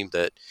that team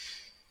that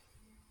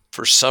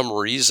for some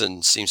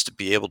reason seems to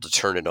be able to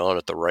turn it on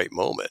at the right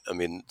moment? I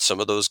mean, some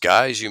of those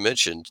guys you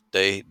mentioned,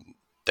 they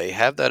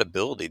have that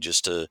ability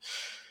just to,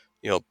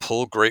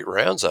 pull great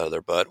rounds out of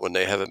their butt when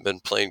they haven't been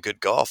playing good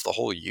golf the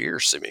whole year,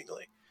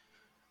 seemingly.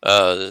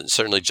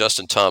 Certainly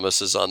Justin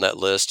Thomas is on that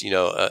list.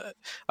 I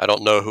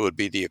don't know who would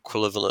be the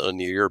equivalent on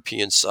the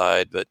European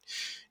side, but,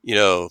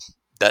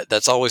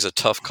 that's always a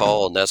tough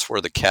call, and that's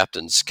where the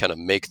captains kind of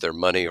make their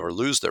money or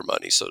lose their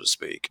money, so to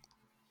speak.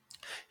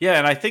 Yeah,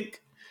 and I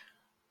think,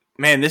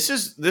 man, this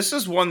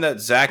is one that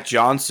Zach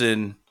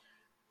Johnson,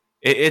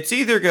 it's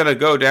either going to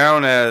go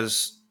down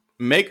as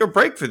make or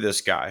break for this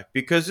guy,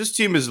 because this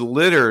team is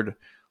littered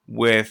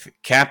with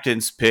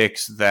captain's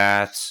picks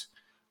that,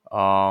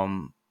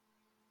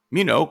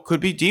 could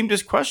be deemed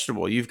as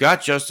questionable. You've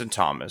got Justin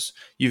Thomas.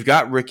 You've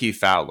got Ricky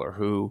Fowler,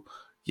 who,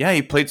 yeah,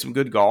 he played some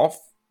good golf,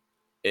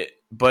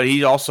 but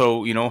he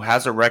also,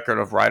 has a record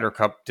of Ryder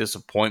Cup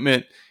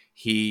disappointment.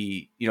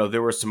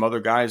 There were some other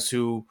guys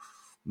who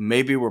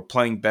maybe were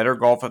playing better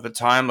golf at the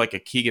time, like a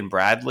Keegan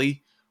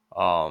Bradley.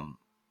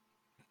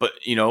 But,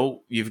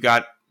 you've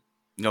got,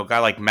 a guy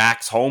like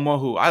Max Homa,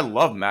 who I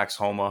love Max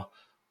Homa.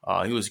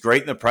 He was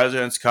great in the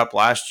President's Cup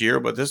last year,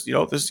 but this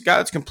is a guy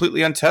that's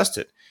completely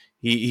untested.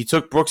 He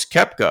took Brooks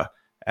Koepka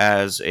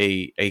as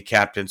a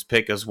captain's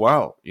pick as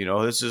well.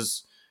 This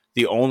is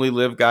the only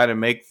live guy to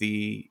make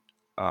the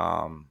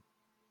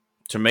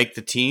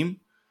team.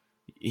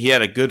 He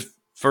had a good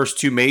first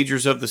 2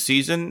 majors of the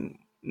season,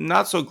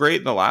 not so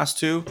great in the last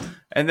 2.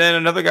 And then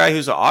another guy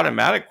who's an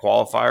automatic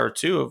qualifier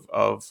too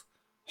of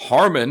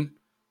Harmon.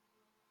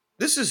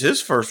 This is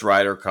his first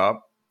Ryder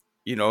Cup.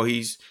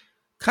 He's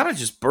kind of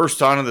just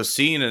burst onto the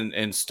scene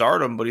and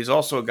stardom, but he's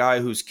also a guy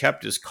who's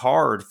kept his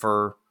card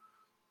for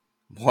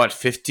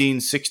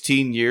 15,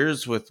 16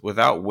 years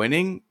without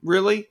winning,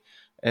 really.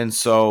 And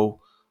so,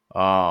 you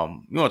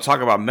want to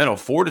talk about mental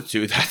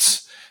fortitude.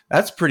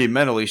 That's pretty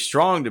mentally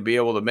strong to be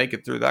able to make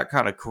it through that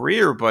kind of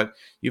career, but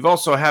you've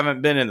also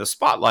haven't been in the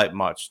spotlight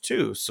much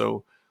too.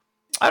 So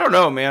I don't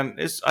know, man.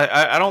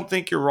 I don't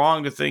think you're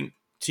wrong to think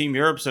Team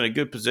Europe's in a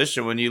good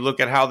position when you look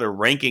at how they're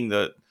ranking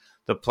the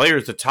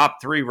players. The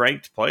top 3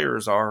 ranked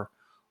players are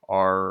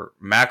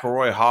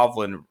McIlroy,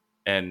 Hovland,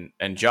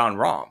 and John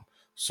Rahm.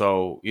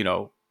 So,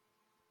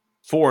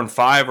 4 and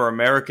 5 are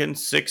American,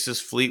 6 is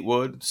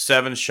Fleetwood,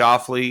 7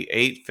 Schauffele,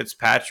 8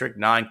 Fitzpatrick,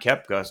 9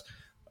 Koepka.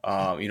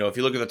 If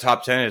you look at the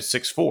top 10, it's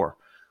 6-4.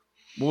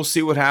 We'll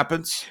see what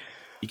happens.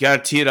 You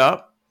got to tee it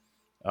up.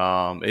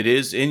 It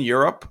is in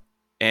Europe,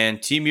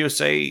 and Team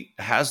USA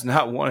has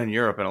not won in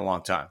Europe in a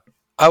long time.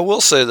 I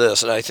will say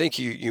this, and I think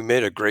you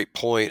made a great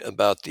point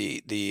about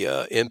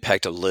the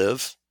impact of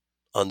LIV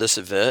on this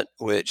event,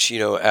 which,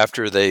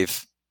 after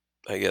they've,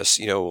 I guess,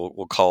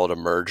 we'll call it a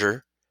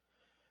merger.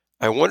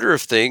 I wonder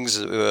if things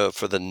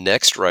for the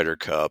next Ryder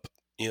Cup,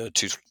 to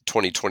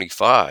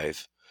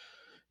 2025,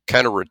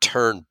 kind of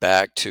return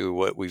back to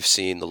what we've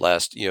seen the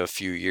last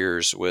few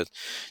years with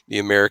the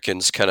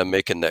Americans kind of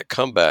making that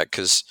comeback.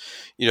 Because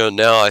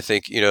now I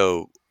think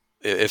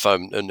if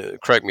I'm and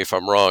correct me if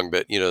I'm wrong,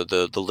 but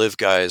the live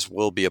guys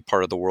will be a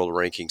part of the world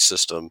ranking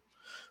system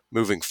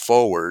moving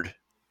forward.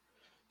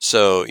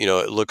 So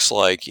it looks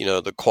like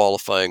the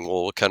qualifying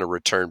will kind of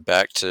return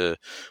back to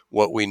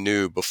what we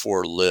knew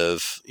before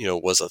live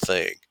was a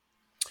thing.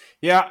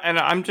 Yeah, and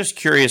I'm just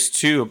curious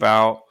too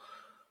about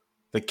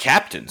the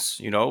captains,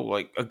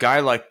 like a guy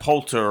like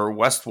Poulter or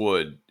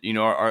Westwood,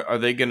 are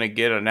they going to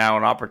get now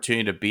an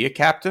opportunity to be a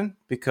captain?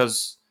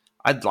 Because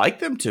I'd like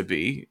them to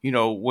be.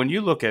 When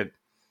you look at,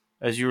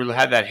 as you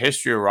had that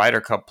history of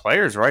Ryder Cup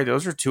players, right?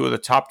 Those are two of the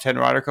top 10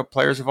 Ryder Cup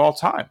players of all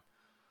time.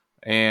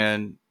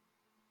 And,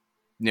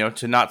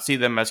 to not see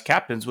them as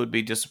captains would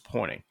be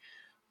disappointing.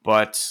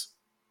 But,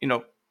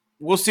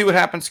 we'll see what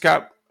happens,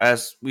 Scott.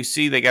 As we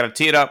see, they got to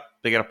tee it up.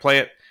 They got to play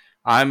it.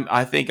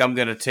 I think I'm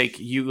going to take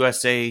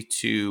USA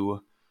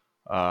to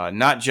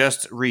not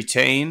just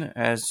retain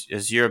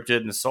as Europe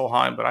did in the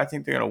Solheim, but I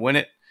think they're going to win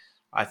it.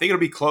 I think it'll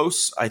be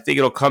close. I think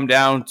it'll come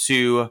down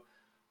to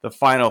the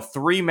final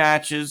 3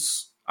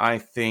 matches. I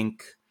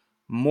think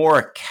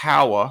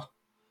Morikawa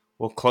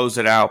will close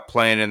it out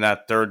playing in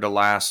that third to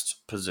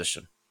last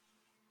position.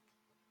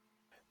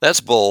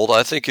 That's bold.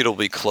 I think it'll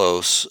be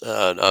close.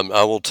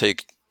 I will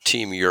take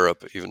Team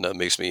Europe, even though that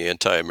makes me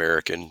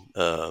anti-American.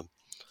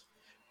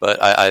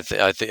 But I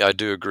think I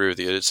do agree with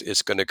you.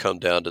 It's going to come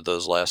down to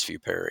those last few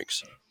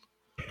pairings.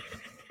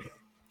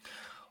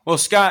 Well,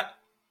 Scott,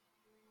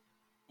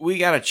 we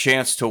got a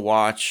chance to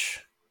watch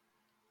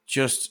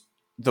just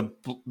the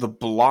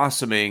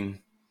blossoming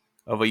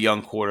of a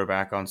young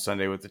quarterback on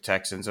Sunday with the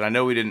Texans, and I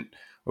know we didn't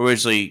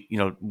originally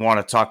want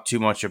to talk too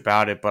much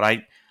about it, but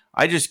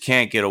I just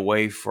can't get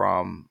away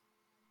from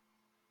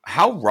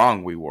how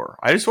wrong we were.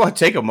 I just want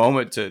to take a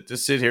moment to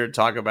sit here and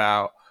talk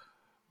about.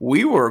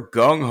 We were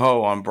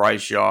gung-ho on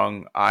Bryce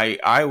Young.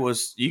 I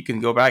was. You can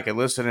go back and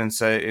listen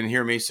and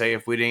hear me say,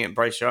 if we didn't get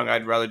Bryce Young,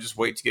 I'd rather just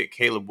wait to get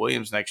Caleb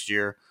Williams next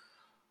year.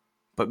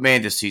 But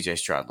man, does CJ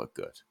Stroud look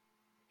good.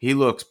 He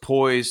looks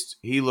poised.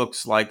 He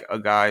looks like a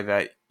guy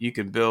that you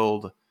can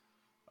build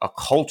a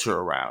culture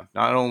around.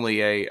 Not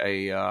only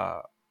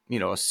a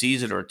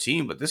season or a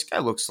team, but this guy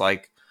looks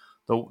like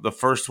the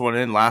first one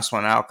in, last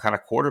one out kind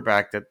of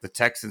quarterback that the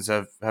Texans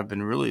have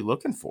been really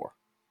looking for.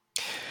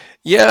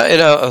 Yeah,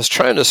 and I was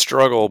trying to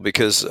struggle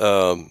because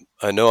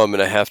I know I'm going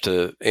to have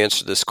to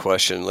answer this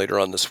question later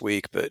on this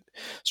week, but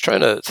I was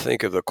trying to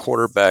think of a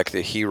quarterback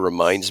that he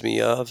reminds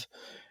me of.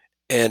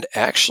 And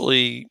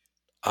actually,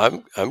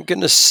 I'm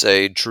going to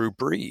say Drew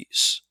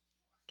Brees.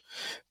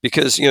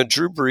 Because,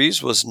 Drew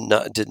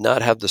Brees did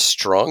not have the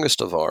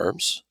strongest of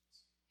arms.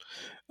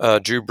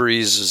 Drew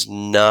Brees is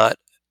not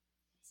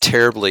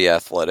terribly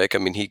athletic. I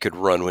mean, he could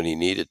run when he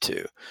needed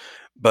to.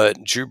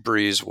 But Drew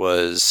Brees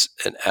was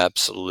an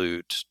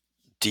absolute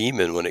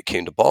demon when it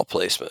came to ball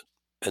placement.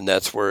 And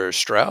that's where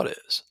Stroud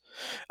is.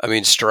 I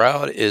mean,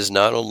 Stroud is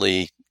not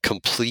only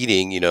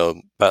completing,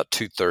 about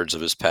 2/3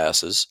 of his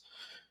passes,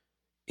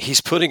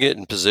 he's putting it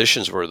in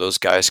positions where those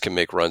guys can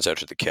make runs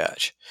after the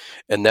catch.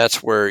 And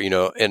that's where,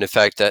 and in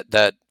fact,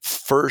 that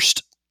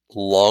first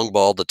long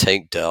ball to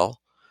Tank Dell,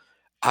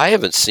 I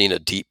haven't seen a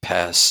deep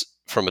pass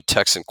from a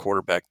Texan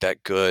quarterback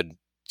that good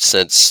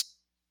since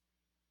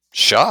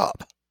Schaub.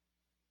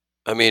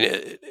 I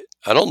mean,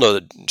 I don't know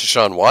that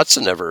Deshaun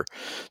Watson ever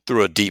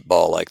threw a deep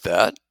ball like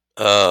that.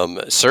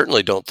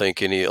 Certainly don't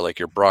think any like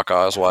your Brock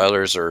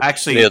Osweilers or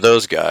any of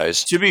those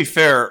guys. To be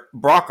fair,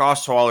 Brock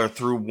Osweiler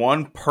threw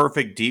one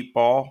perfect deep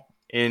ball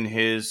in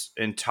his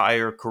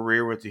entire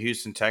career with the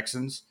Houston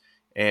Texans,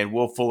 and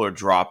Will Fuller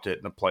dropped it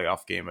in the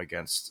playoff game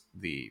against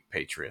the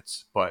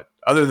Patriots. But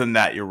other than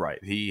that, you're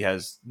right. He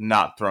has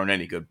not thrown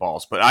any good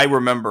balls. But I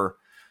remember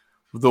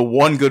the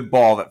one good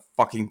ball that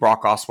fucking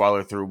Brock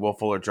Osweiler threw, Will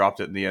Fuller dropped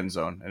it in the end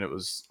zone, and it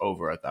was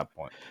over at that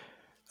point.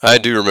 I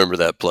do remember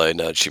that play.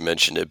 Now that you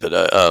mentioned it, but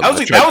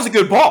that was a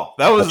good ball.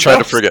 I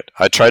tried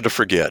to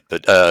forget,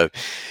 but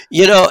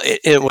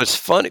it was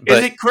funny. But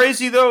is it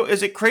crazy though?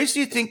 Is it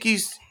crazy to think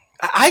he's?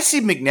 I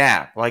see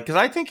McNabb because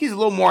I think he's a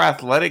little more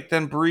athletic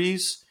than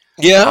Brees.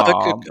 Yeah,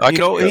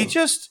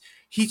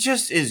 he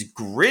just is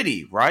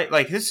gritty, right?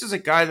 Like this is a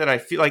guy that I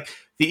feel like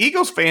the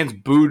Eagles fans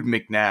booed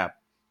McNabb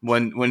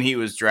when he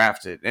was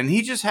drafted, and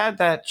he just had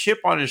that chip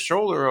on his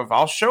shoulder of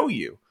 "I'll show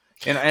you."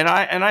 And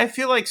I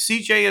feel like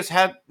CJ has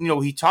had,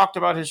 he talked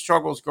about his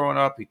struggles growing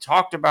up. He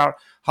talked about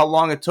how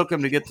long it took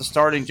him to get the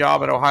starting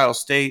job at Ohio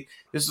State.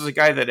 This is a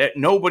guy that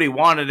nobody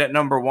wanted at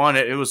number one.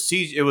 It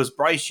was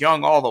Bryce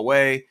Young all the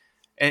way,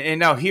 and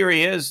now here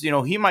he is.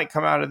 He might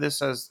come out of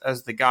this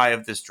as the guy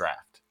of this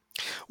draft.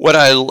 What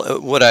I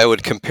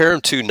would compare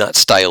him to, not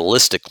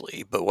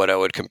stylistically, but what I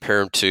would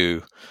compare him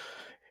to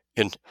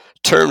in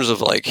terms of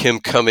like him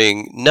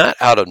coming not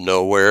out of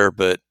nowhere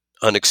but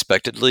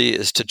unexpectedly,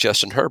 is to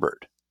Justin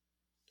Herbert.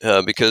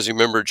 Because you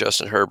remember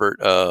Justin Herbert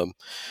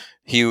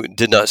He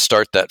did not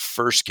start that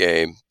first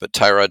game, but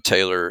Tyrod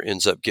Taylor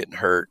ends up getting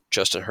hurt.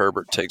 Justin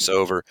Herbert takes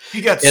over.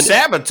 He got And-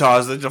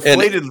 sabotaged, the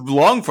deflated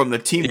lung from the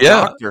team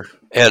doctor.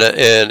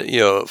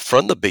 And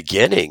from the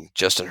beginning,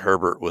 Justin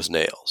Herbert was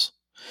nails.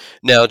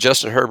 Now,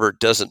 Justin Herbert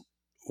doesn't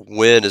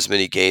win as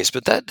many games,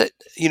 but that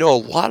a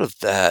lot of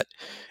that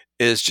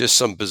is just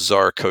some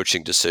bizarre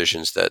coaching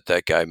decisions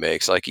that guy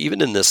makes. Like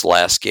even in this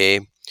last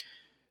game,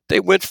 they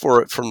went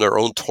for it from their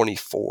own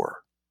 24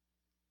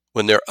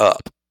 when they're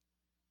up.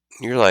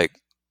 You're like,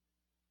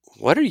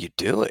 what are you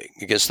doing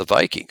against the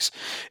Vikings?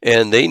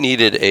 And they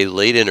needed a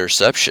late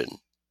interception,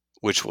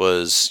 which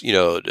was,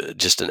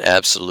 just an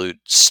absolute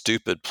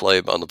stupid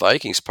play on the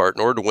Vikings' part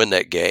in order to win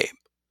that game.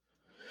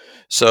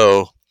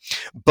 So,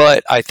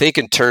 but I think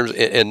in terms,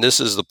 and this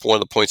is one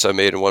of the points I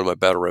made in one of my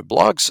Battle Red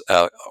Blogs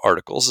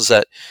articles, is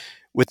that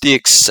with the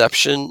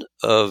exception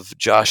of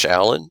Josh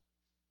Allen,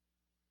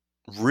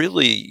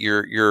 really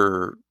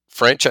your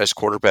franchise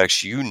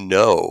quarterbacks,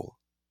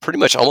 pretty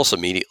much almost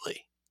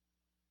immediately.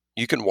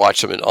 You can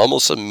watch them and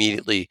almost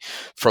immediately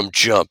from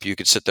jump, you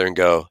could sit there and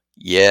go,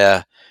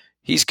 yeah,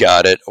 he's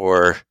got it,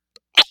 or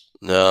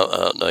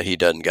no, he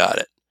doesn't got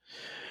it.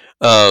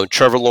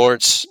 Trevor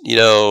Lawrence,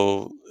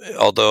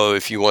 although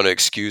if you want to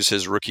excuse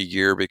his rookie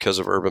year because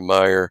of Urban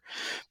Meyer,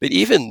 but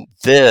even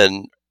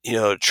then,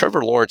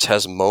 Trevor Lawrence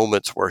has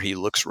moments where he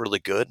looks really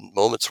good and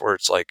moments where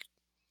it's like,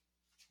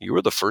 you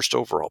were the first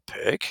overall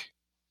pick?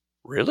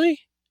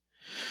 Really?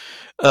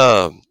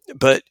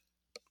 But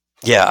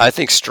yeah, I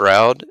think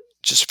Stroud,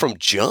 just from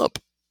jump,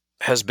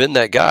 has been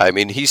that guy. I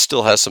mean, he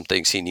still has some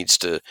things he needs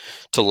to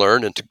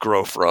learn and to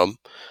grow from,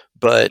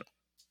 but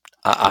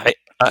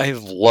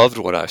I've loved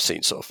what I've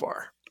seen so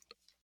far.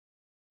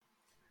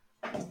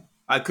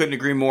 I couldn't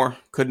agree more.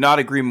 Could not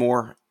agree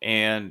more.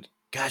 And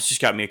gosh,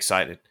 just got me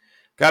excited.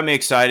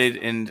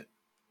 And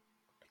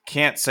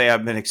can't say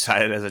I've been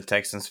excited as a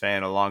Texans fan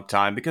in a long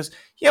time because,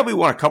 yeah, we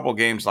won a couple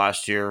games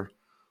last year,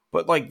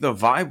 but like the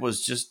vibe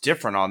was just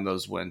different on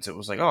those wins. It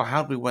was like, oh,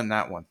 how'd we win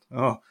that one?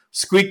 Oh,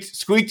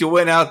 squeaked a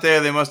win out there.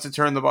 They must have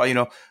turned the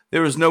ball.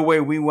 There was no way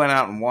we went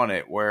out and won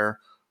it where,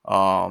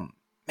 man,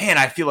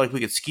 I feel like we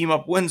could scheme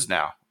up wins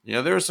now.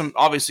 There were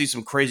obviously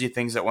some crazy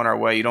things that went our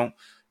way. You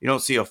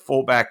don't see a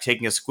fullback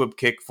taking a squib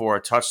kick for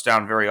a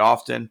touchdown very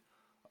often.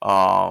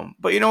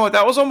 But you know what?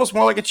 That was almost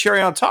more like a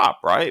cherry on top,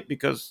 right?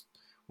 Because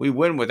we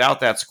win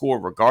without that score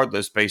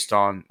regardless based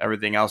on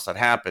everything else that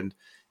happened.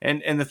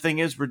 And the thing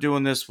is, we're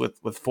doing this with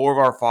 4 of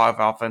our 5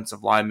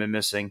 offensive linemen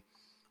missing.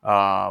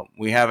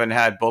 We haven't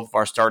had both of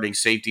our starting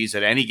safeties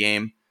at any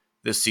game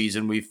this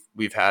season.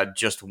 We've had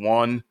just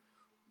one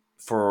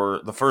for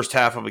the first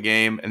half of a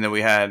game, and then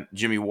we had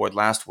Jimmy Ward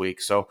last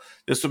week. So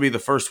this will be the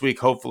first week,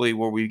 hopefully,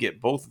 where we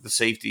get both of the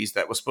safeties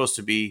that was supposed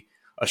to be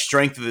a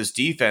strength of this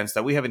defense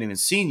that we haven't even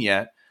seen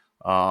yet.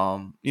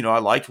 I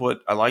liked what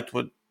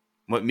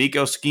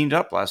Miko schemed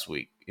up last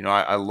week.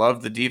 I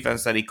loved the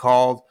defense that he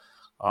called.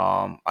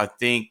 I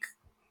think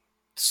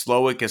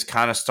Slowick is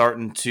kind of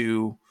starting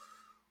to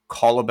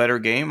call a better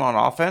game on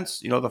offense.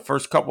 The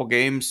first couple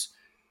games,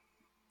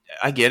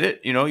 I get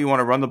it. You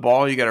want to run the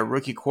ball. You got a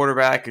rookie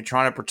quarterback. You're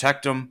trying to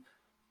protect him.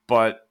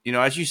 But,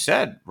 as you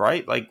said,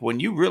 right? Like when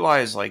you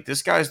realize like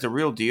this guy's the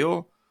real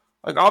deal,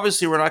 like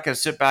obviously we're not going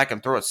to sit back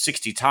and throw it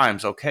 60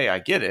 times. Okay, I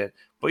get it.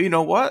 But you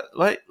know what?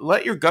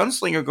 Let your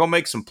gunslinger go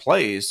make some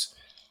plays.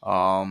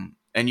 And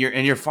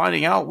you're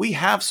finding out we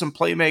have some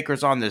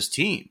playmakers on this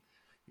team.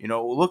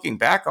 Looking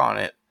back on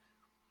it,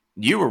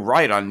 you were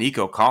right on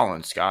Nico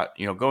Collins, Scott.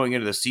 Going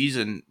into the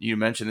season, you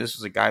mentioned this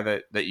was a guy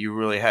that you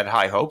really had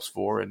high hopes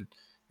for, and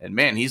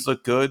man, he's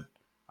looked good.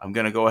 I'm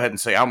going to go ahead and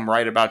say I'm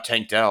right about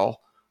Tank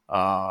Dell.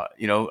 I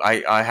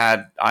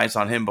had eyes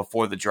on him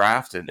before the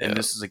draft, and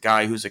this is a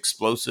guy who's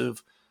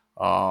explosive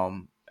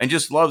and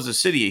just loves the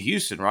city of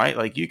Houston, right?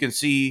 Like you can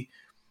see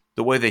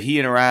the way that he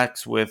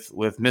interacts with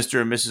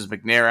Mr. and Mrs.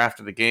 McNair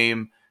after the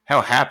game,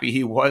 how happy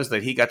he was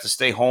that he got to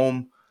stay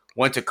home,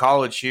 went to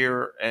college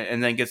here,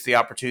 and then gets the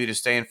opportunity to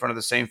stay in front of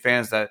the same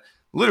fans that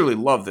literally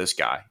love this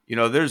guy.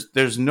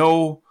 There's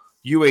no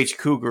UH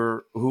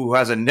Cougar who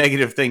has a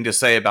negative thing to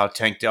say about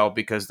Tank Dell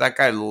because that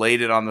guy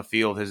laid it on the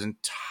field his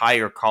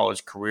entire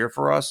college career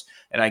for us,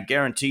 and I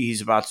guarantee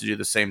he's about to do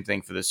the same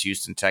thing for this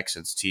Houston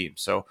Texans team.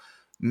 So,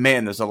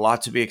 man, there's a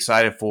lot to be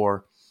excited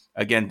for.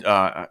 Again,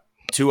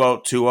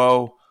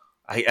 2-0.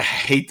 I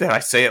hate that I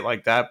say it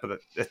like that, but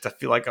I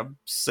feel like I'm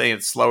saying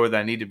it slower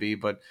than I need to be,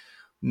 but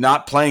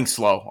not playing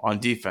slow on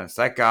defense.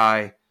 That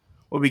guy,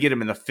 we get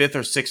him in the 5th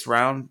or 6th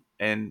round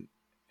and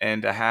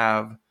to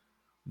have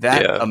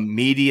that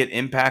immediate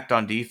impact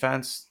on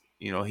defense,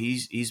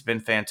 he's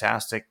been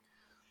fantastic.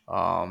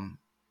 I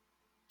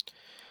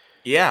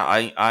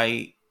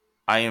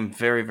am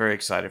very, very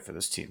excited for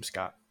this team,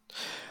 Scott.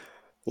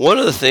 One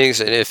of the things,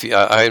 and if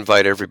I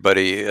invite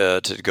everybody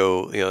to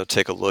go,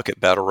 take a look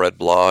at Battle Red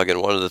Blog,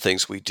 and one of the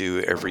things we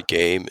do every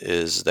game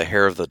is the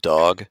Hair of the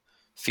Dog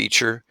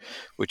feature,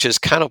 which is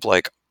kind of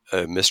like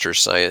a Mr.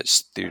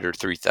 Science Theater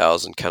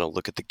 3000 kind of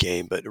look at the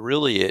game, but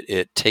really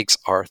it takes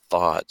our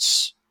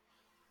thoughts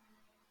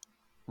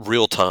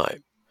real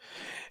time.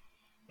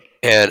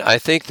 And I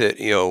think that,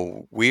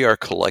 we are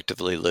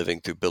collectively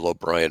living through Bill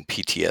O'Brien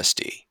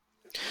PTSD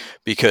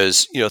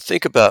because,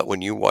 think about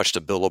when you watched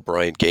a Bill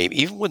O'Brien game,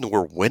 even when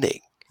we're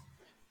winning,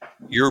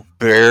 you're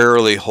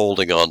barely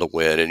holding on to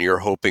win and you're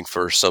hoping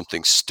for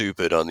something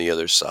stupid on the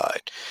other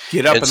side.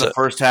 Get up And in so, the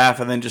first half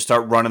and then just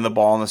start running the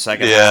ball in the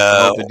second half and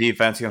yeah, hope the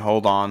defense can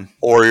hold on.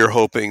 or you're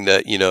hoping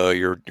that,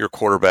 your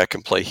quarterback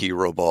can play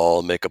hero ball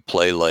and make a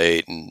play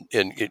late. I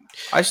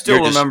You're still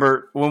just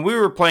remember when we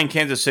were playing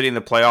Kansas City in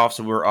the playoffs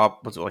and we were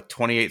up, was it like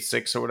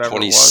 28-6 or whatever it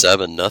was?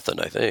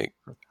 27-0, I think.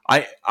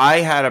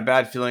 I had a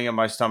bad feeling in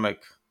my stomach.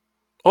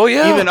 Oh,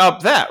 yeah. Even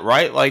up that,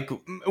 right? Like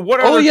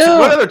what Oh, other yeah.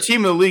 what other team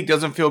in the league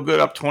doesn't feel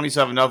good up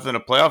 27-0 in a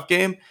playoff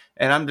game?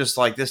 And I'm just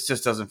like, this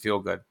just doesn't feel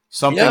good.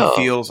 Something Yeah.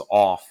 feels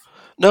off.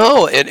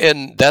 No,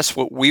 and that's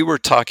what we were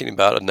talking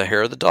about in the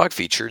Hair of the Dog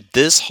feature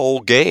this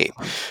whole game,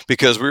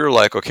 because we were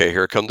like, okay,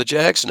 here come the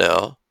Jags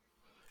now,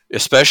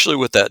 especially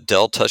with that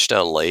Dell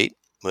touchdown late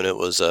when it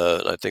was,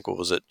 I think, what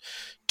was it,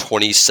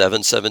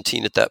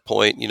 27-17 at that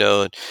point,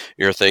 and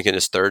you're thinking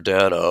it's third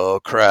down. Oh,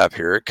 crap,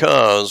 here it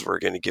comes. We're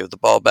going to give the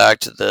ball back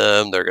to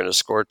them. They're going to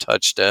score a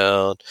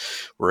touchdown.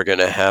 We're going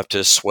to have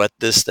to sweat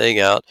this thing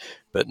out.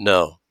 But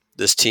no,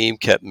 this team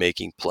kept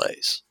making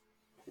plays.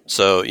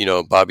 So,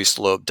 Bobby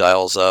Slope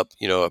dials up,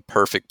 a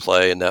perfect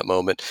play in that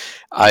moment.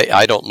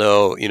 I don't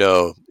know,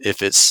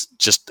 if it's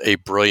just a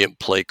brilliant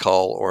play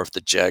call or if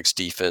the Jags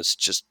defense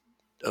just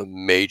a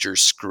major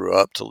screw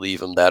up to leave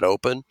them that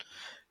open.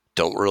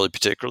 Don't really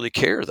particularly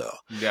care, though.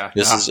 Yeah.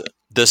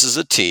 This is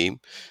a team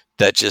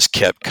that just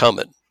kept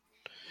coming.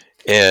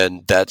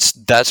 And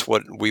that's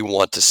what we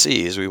want to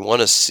see, is we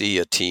want to see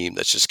a team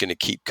that's just going to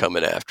keep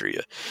coming after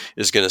you,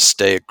 is going to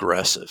stay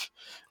aggressive,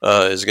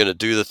 is going to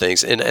do the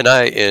things. And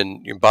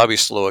Bobby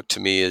Slowick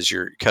to me is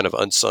your kind of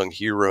unsung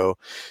hero,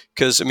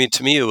 because to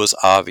me it was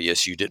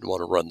obvious you didn't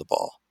want to run the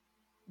ball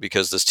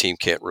because this team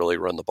can't really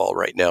run the ball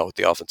right now with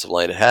the offensive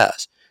line it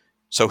has.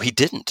 So he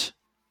didn't.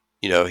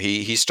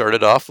 He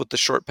started off with the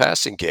short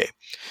passing game.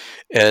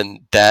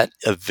 And that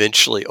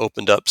eventually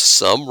opened up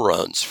some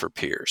runs for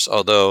Pierce.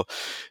 Although,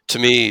 to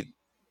me,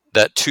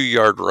 that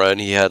 2-yard run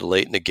he had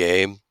late in the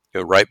game,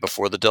 right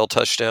before the Dell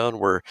touchdown,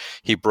 where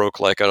he broke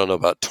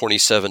about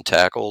 27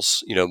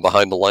 tackles,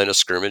 behind the line of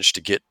scrimmage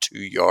to get 2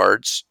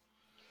 yards.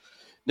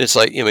 It's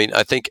like,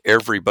 I think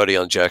everybody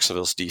on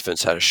Jacksonville's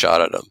defense had a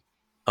shot at him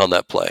on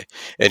that play,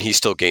 and he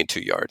still gained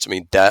 2 yards.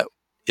 That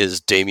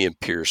is Dameon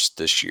Pierce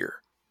this year.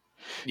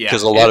 Yeah.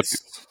 Because a lot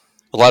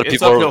of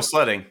people uphill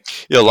sledding.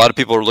 A lot of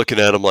people are looking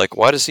at him like,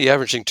 why is he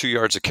averaging 2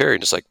 yards a carry?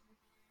 And it's like,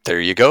 there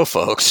you go,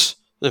 folks.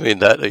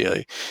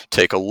 That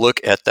take a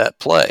look at that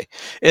play,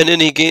 and then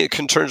he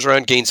turns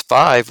around, gains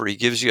 5, where he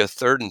gives you a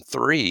 3rd and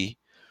 3,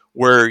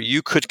 where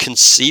you could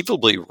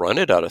conceivably run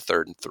it out of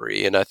 3rd and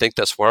 3. And I think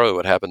that's probably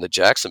what happened to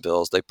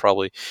Jacksonville, is they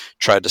probably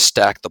tried to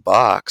stack the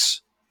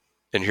box,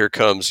 and here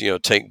comes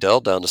Tank Dell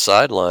down the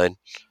sideline,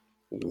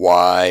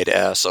 wide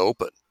ass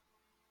open.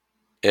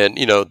 And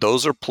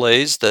those are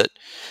plays that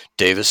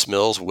Davis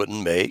Mills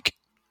wouldn't make.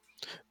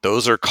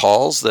 Those are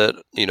calls that,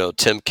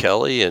 Tim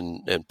Kelly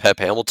and Pep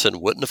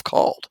Hamilton wouldn't have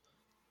called.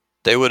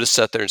 They would have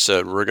sat there and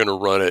said, we're going to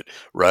run it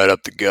right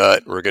up the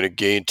gut. We're going to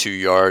gain 2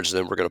 yards, and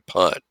then we're going to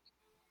punt.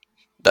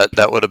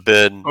 That would have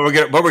been...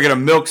 But we're going to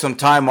milk some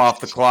time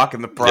off the clock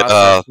in the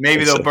process.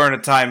 Maybe they'll burn a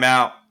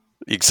timeout.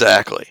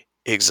 Exactly.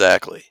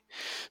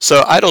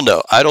 So I don't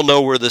know. I don't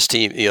know where this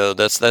team,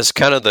 that's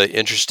kind of the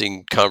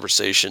interesting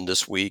conversation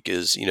this week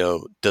is,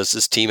 does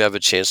this team have a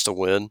chance to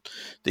win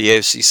the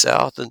AFC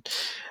South? And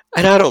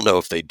I don't know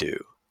if they do.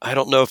 I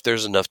don't know if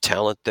there's enough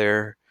talent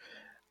there.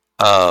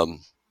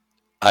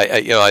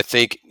 I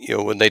think,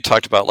 when they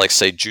talked about, like,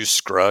 say, Juice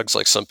Scruggs,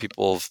 like, some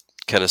people have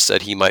kind of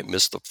said he might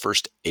miss the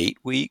first 8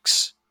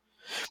 weeks.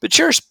 But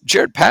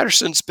Jared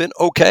Patterson's been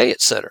okay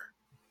at center.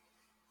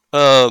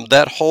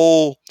 That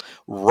whole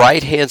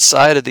right-hand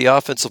side of the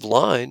offensive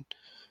line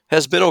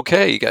has been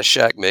okay. You got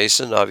Shaq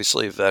Mason,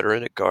 obviously a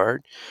veteran at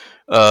guard.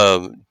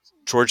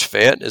 George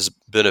Fant has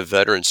been a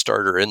veteran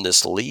starter in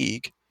this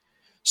league.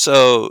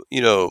 So,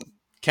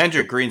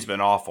 Kendrick Green's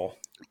been awful.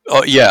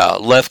 Oh, yeah,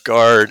 left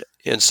guard.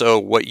 And so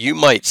what you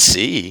might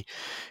see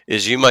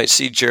is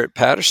Jarrett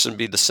Patterson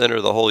be the center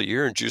of the whole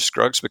year, and Juice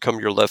Scruggs become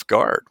your left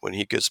guard when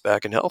he gets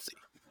back and healthy.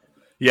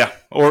 Yeah,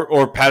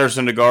 or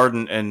Patterson to guard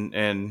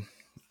and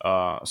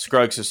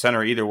Scruggs to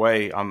center. Either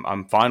way,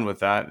 I'm fine with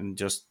that. And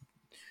just,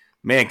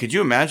 man, could you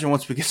imagine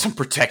once we get some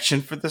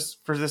protection for this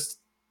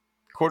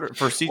quarter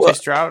for CJ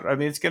Stroud?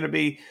 It's going to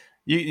be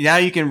now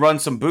you can run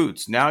some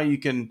boots. Now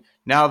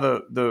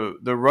the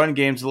run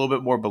game's a little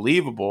bit more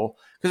believable,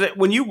 because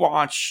when you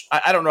watch,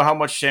 I don't know how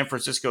much San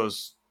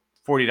Francisco's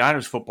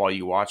 49ers football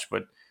you watch,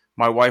 but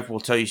my wife will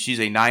tell you she's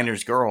a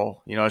Niners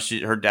girl.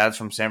 Her dad's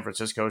from San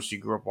Francisco. She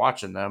grew up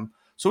watching them.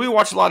 So we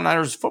watch a lot of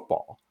Niners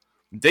football.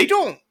 They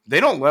don't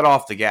let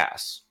off the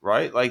gas,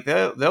 right? Like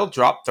they'll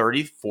drop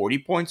 30, 40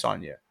 points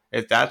on you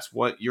if that's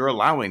what you're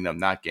allowing them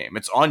that game.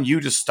 It's on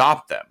you to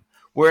stop them.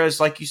 Whereas,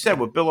 like you said,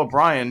 with Bill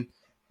O'Brien,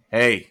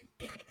 hey,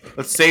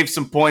 let's save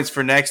some points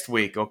for next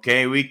week,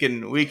 okay? We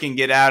can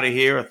get out of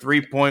here. A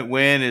 3-point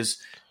win is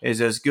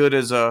as good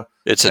as a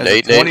It's an as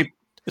a 8-8. 20.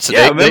 It's an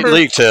Yeah, 8-8 remember,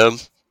 league, Tim.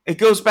 it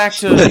goes back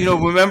to,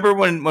 remember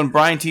when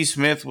Brian T.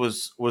 Smith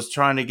was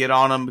trying to get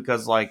on him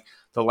because like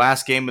the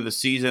last game of the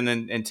season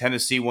in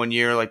Tennessee one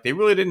year, like they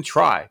really didn't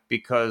try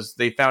because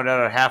they found out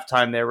at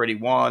halftime they already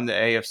won the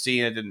AFC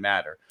and it didn't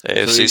matter. So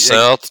AFC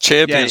South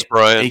champions,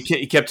 Brian.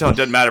 He kept telling,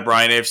 doesn't matter,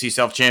 Brian. AFC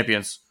South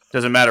champions,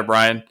 doesn't matter,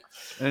 Brian.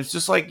 And it's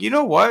just like, you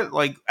know what?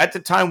 Like at the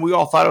time, we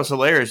all thought it was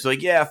hilarious.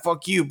 Like, yeah,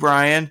 fuck you,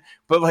 Brian.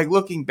 But like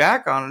looking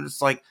back on it,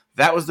 it's like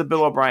that was the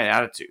Bill O'Brien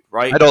attitude,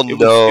 right? I don't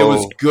know. It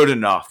was good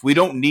enough. We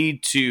don't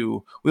need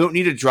to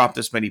drop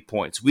this many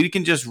points. We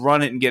can just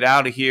run it and get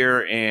out of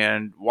here.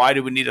 And why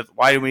do we need to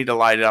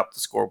light up the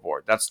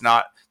scoreboard? That's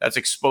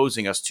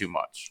exposing us too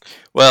much.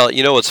 Well,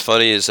 you know what's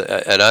funny is,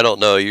 and I don't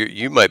know,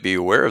 you might be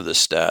aware of this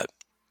stat.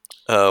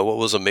 What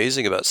was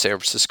amazing about San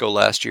Francisco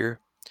last year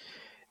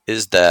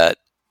is that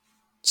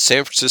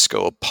San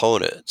Francisco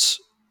opponents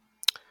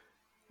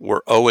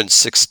were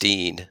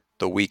 0-16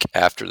 the week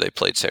after they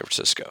played San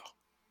Francisco.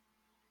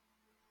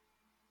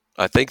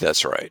 I think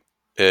that's right.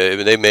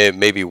 They may have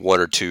maybe one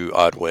or two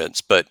odd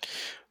wins, but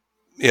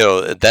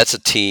that's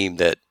a team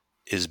that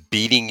is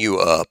beating you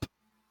up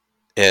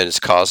and is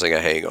causing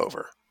a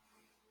hangover.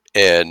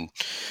 And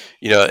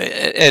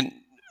and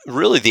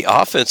really the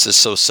offense is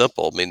so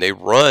simple. I mean, they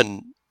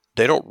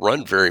don't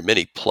run very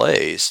many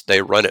plays.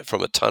 They run it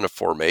from a ton of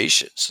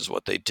formations is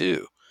what they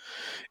do.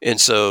 And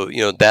so,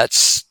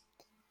 that's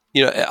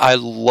I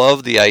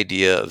love the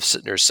idea of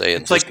sitting there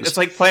saying it's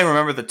like playing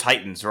Remember the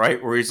Titans,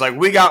 right? Where he's like,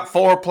 we got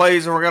 4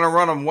 plays and we're going to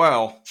run them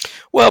well.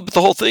 Well, but the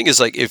whole thing is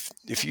like if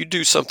you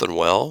do something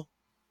well,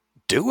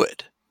 do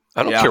it.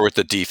 I don't care what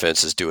the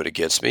defense is doing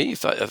against me.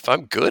 If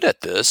I'm good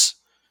at this,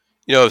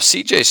 if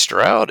CJ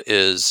Stroud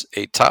is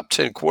a top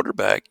 10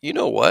 quarterback, you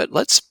know what?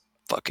 Let's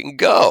fucking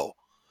go.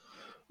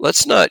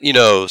 Let's not,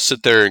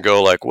 sit there and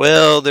go like,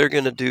 well, they're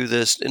going to do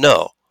this.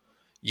 No,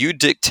 you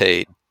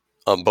dictate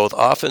on both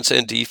offense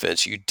and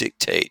defense. You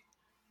dictate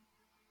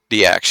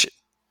the action.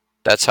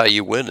 That's how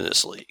you win in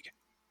this league.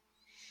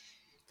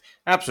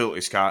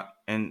 Absolutely, Scott.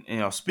 And,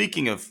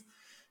 speaking of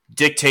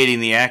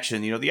dictating the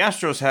action, the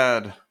Astros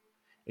had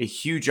a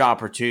huge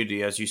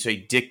opportunity, as you say,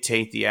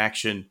 dictate the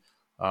action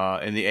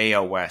in the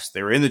AL West.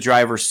 They were in the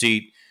driver's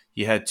seat.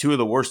 You had 2 of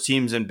the worst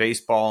teams in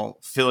baseball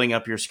filling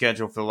up your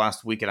schedule for the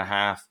last week and a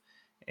half.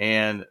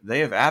 And they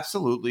have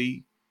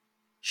absolutely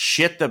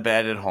shit the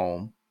bed at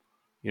home.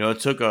 It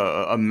took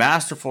a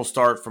masterful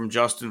start from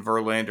Justin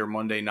Verlander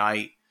Monday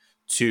night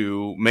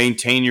to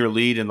maintain your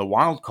lead in the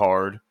wild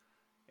card.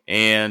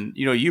 And,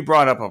 you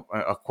brought up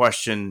a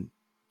question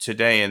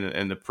today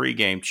in the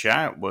pregame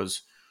chat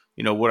was,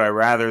 would I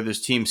rather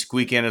this team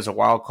squeak in as a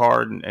wild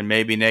card and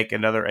maybe make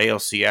another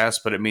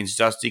ALCS, but it means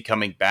Dusty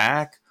coming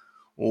back?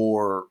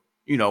 Or,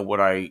 would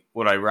I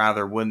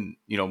rather win,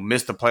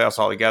 miss the playoffs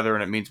altogether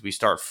and it means we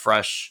start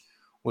fresh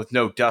with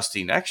no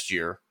Dusty next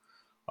year?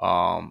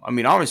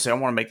 Obviously I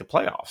want to make the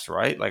playoffs,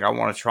 right? Like I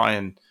want to try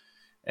and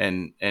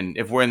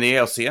if we're in the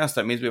ALCS,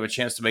 that means we have a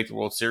chance to make the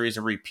World Series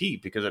and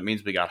repeat because it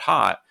means we got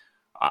hot.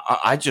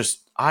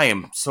 I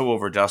am so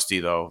over Dusty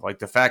though. Like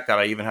the fact that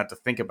I even had to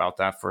think about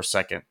that for a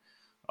second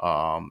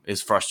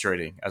is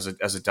frustrating as a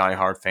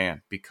diehard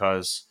fan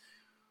because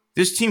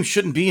this team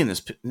shouldn't be in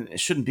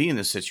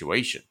this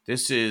situation.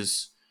 It's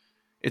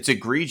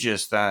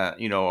egregious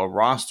that a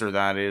roster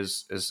that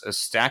is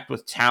stacked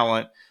with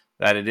talent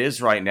that it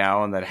is right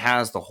now and that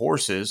has the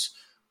horses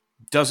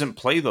doesn't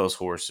play those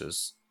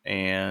horses.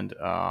 And,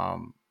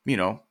 and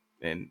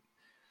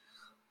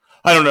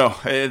I don't know.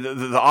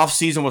 The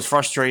offseason was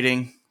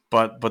frustrating,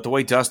 but the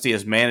way Dusty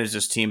has managed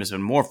this team has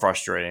been more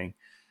frustrating.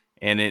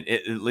 And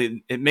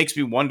it makes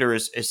me wonder,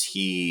 is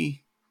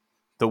he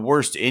the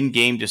worst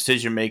in-game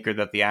decision maker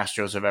that the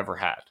Astros have ever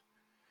had?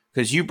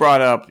 Because you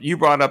brought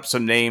up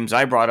some names.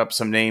 I brought up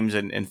some names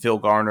in Phil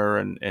Garner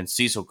and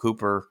Cecil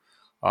Cooper.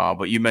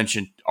 But you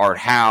mentioned Art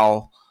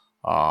Howe.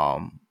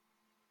 I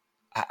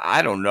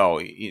don't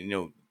know.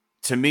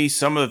 To me,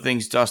 some of the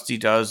things Dusty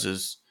does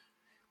is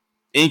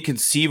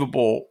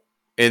inconceivable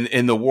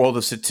in the world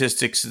of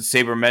statistics and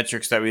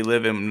sabermetrics that we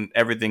live in.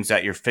 Everything's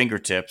at your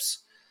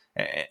fingertips.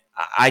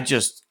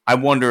 I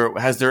wonder,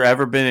 has there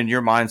ever been in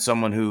your mind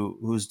someone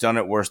who's done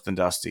it worse than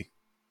Dusty?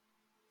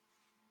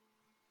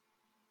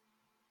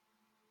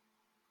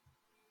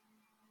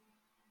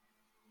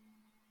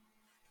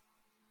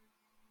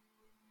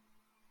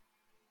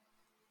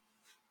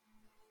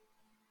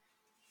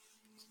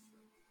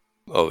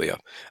 Oh yeah,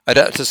 I'd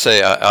have to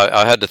say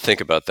I had to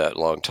think about that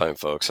long time,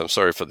 folks. I'm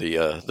sorry for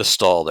the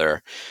stall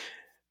there.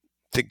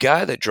 The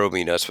guy that drove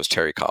me nuts was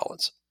Terry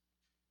Collins.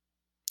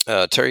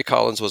 Terry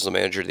Collins was the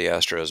manager of the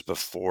Astros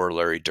before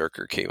Larry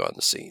Dierker came on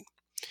the scene,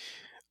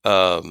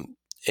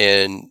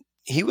 and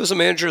he was a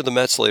manager of the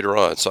Mets later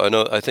on.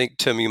 So I think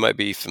Tim, you might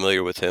be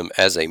familiar with him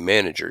as a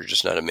manager,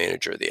 just not a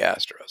manager of the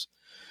Astros.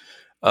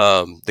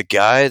 The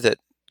guy that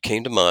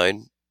came to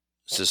mind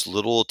is this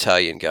little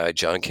Italian guy,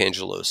 John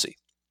Cangelosi.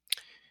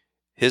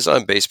 His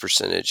on-base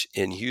percentage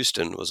in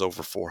Houston was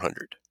over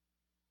 400.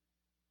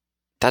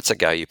 That's a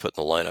guy you put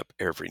in the lineup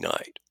every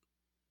night.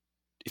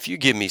 If you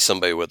give me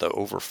somebody with a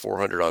over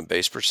 400 on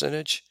base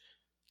percentage,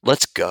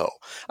 let's go.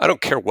 I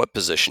don't care what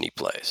position he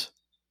plays.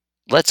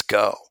 Let's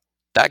go.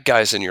 That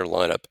guy's in your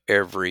lineup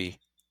every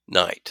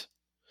night.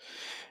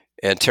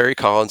 And Terry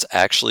Collins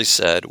actually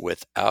said,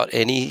 without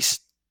any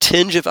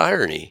tinge of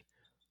irony,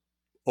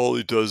 all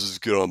he does is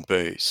get on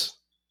base.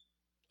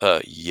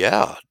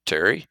 Yeah,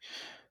 Terry,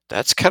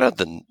 that's kind of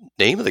the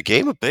name of the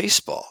game of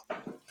baseball.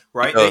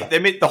 Right? They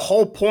made the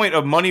whole point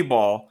of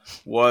Moneyball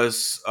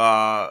was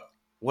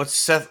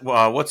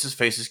what's his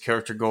face's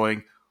character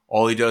going?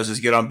 All he does is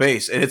get on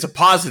base, and it's a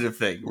positive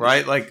thing,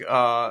 right? Like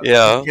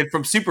the kid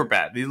from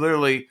Superbad, he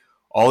literally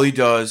all he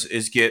does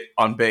is get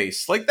on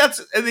base. Like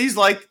and he's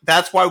like,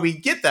 that's why we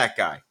get that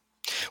guy.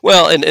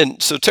 Well,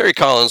 and so Terry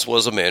Collins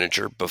was a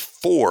manager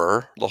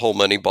before the whole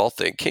Moneyball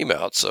thing came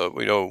out. So,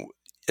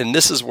 and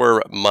this is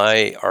where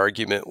my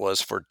argument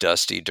was for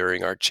Dusty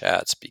during our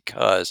chats,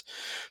 because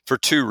for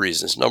two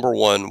reasons. Number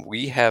one,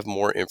 we have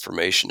more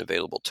information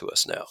available to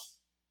us now,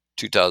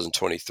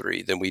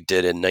 2023, than we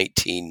did in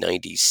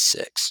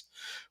 1996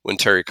 when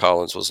Terry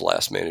Collins was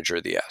last manager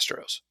of the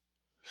Astros.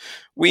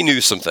 We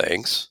knew some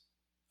things.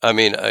 I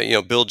mean,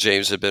 Bill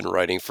James had been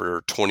writing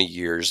for 20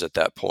 years at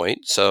that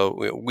point,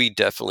 so we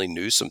definitely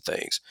knew some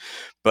things.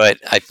 But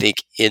I think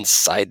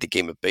inside the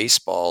game of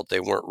baseball, they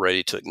weren't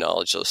ready to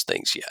acknowledge those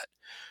things yet.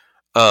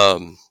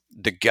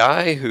 The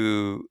guy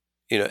who,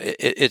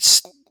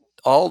 it's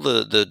all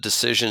the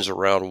decisions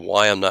around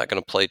why I'm not going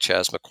to play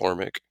Chas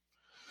McCormick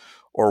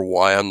or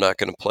why I'm not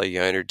going to play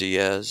Yainer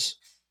Diaz.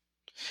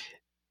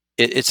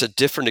 It's a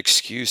different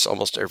excuse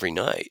almost every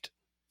night.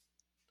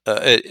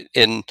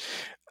 And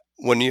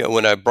when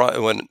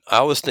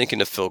I was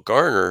thinking of Phil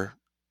Garner,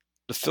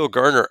 the Phil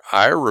Garner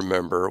I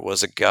remember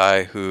was a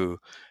guy who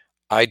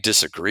I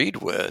disagreed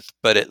with,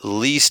 but at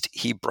least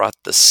he brought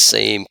the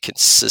same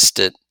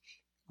consistent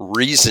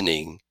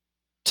reasoning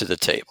to the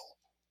table.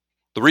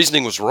 The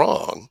reasoning was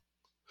wrong,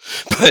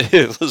 but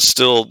it was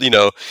still,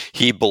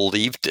 he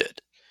believed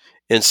it.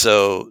 And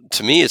so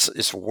to me,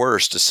 it's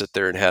worse to sit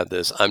there and have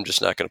this, I'm just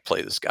not going to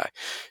play this guy.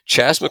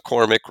 Chas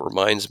McCormick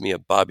reminds me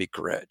of Bobby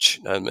Grich.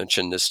 I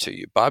mentioned this to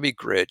you. Bobby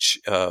Grich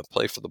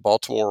played for the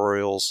Baltimore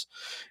Orioles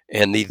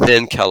and the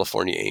then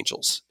California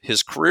Angels.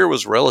 His career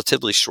was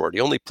relatively short. He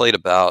only played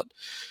about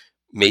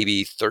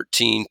maybe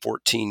 13,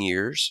 14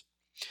 years.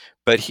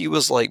 But he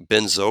was like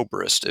Ben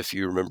Zobrist, if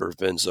you remember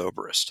Ben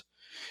Zobrist.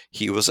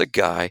 He was a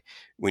guy,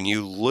 when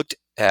you looked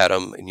at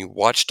him and you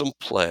watched him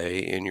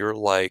play and you're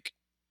like,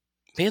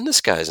 man,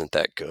 this guy isn't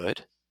that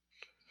good.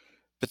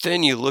 But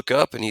then you look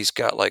up and he's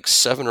got like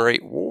 7 or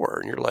 8 WAR,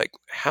 and you're like,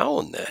 how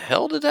in the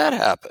hell did that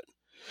happen?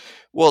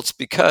 Well, it's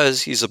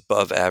because he's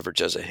above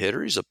average as a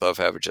hitter. He's above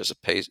average as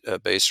a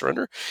base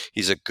runner.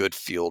 He's a good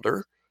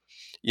fielder.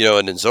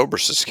 And in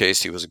Zobrist's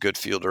case, he was a good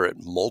fielder at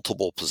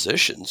multiple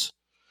positions.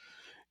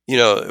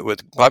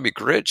 With Bobby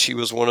Grich, he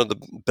was one of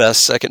the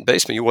best second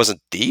basemen. He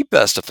wasn't the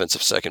best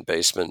offensive second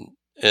baseman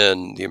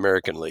in the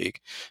American League.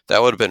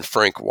 That would have been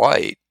Frank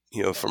White,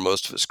 for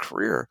most of his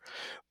career,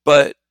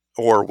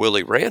 or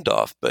Willie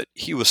Randolph, but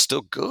he was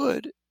still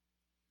good.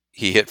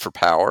 He hit for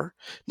power,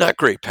 not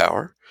great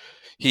power.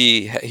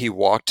 He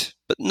walked,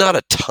 but not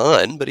a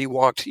ton, but he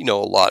walked, a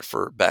lot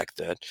for back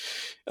then.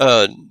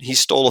 He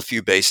stole a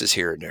few bases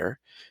here and there.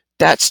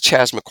 That's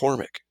Chas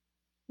McCormick.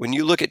 When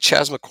you look at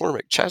Chas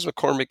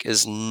McCormick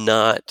is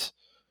not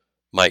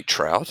Mike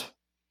Trout.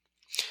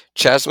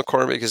 Chas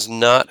McCormick is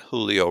not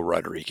Julio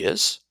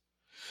Rodriguez.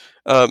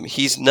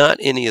 He's not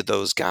any of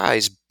those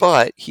guys,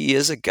 but he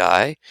is a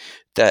guy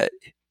that,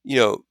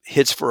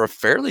 hits for a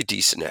fairly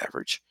decent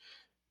average,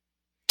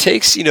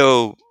 takes,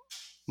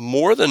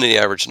 more than the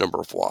average number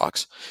of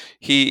walks.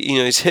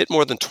 He's hit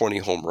more than 20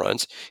 home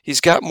runs. He's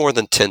got more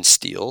than 10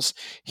 steals.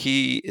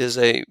 He is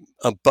a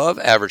above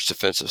average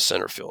defensive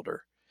center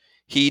fielder.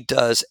 He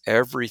does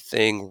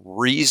everything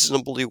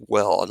reasonably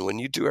well. And when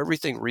you do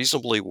everything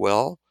reasonably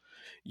well,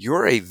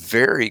 you're a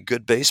very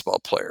good baseball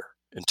player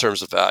in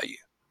terms of value.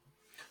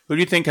 Who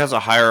do you think has a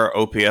higher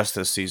OPS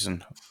this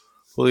season?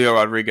 Julio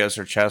Rodriguez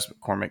or Chas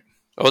McCormick?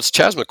 Oh, it's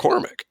Chas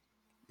McCormick.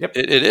 Yep.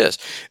 It is.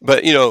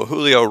 But,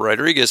 Julio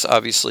Rodriguez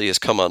obviously has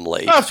come on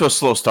late. Got off to a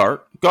slow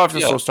start.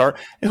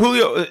 And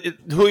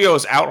Julio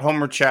is out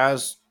homer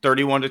Chas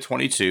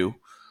 31-22.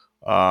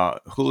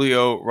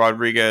 Julio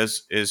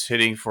Rodriguez is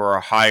hitting for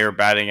a higher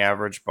batting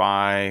average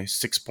by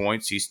 6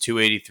 points. He's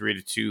 283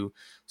 to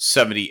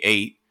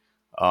 278.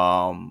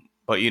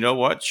 But you know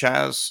what?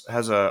 Chas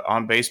has a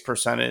on-base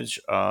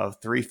percentage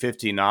of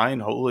 359.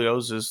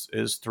 Julio's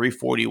is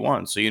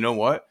 341. So you know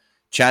what?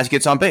 Chas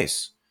gets on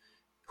base.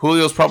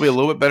 Julio's probably a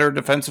little bit better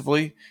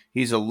defensively.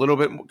 He's got a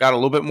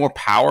little bit more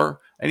power,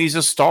 and he's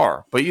a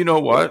star. But you know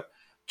what?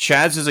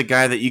 Chas is a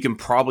guy that you can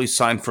probably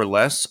sign for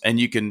less, and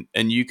you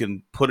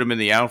can put him in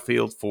the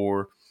outfield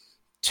for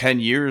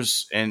 10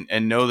 years and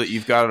know that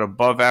you've got an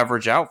above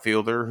average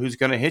outfielder who's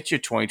going to hit you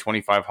 20,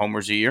 25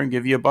 homers a year and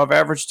give you above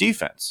average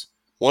defense.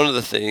 One of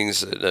the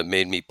things that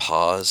made me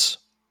pause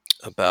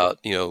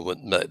about,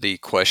 the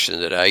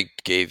question that I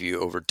gave you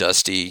over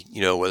Dusty,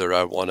 whether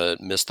I want to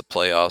miss the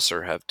playoffs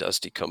or have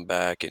Dusty come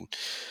back. And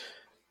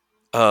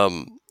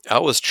I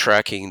was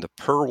tracking the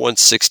per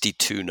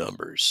 162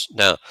 numbers.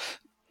 Now,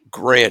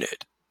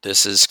 granted,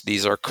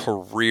 these are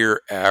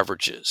career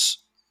averages.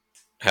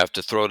 Have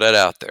to throw that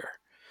out there.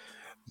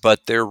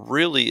 But there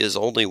really is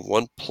only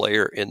one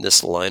player in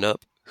this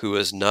lineup who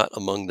is not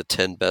among the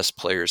 10 best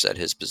players at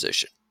his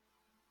position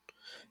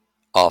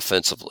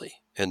offensively,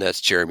 and that's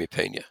Jeremy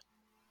Pena.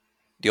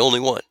 The only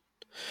one.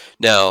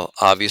 Now,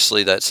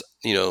 obviously, that's,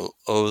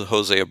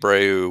 Jose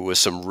Abreu with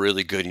some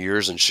really good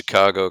years in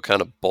Chicago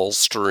kind of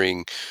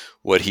bolstering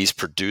what he's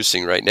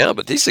producing right now.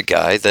 But he's a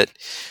guy that,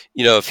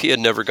 if he had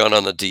never gone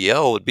on the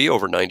DL, would be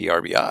over 90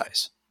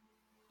 RBIs.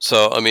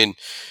 So, I mean,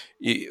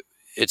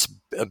 it's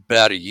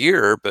about a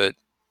year, but,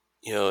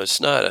 it's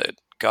not a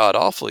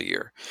god-awful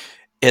year.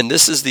 And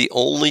this is the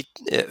only,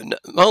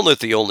 not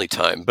the only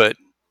time, but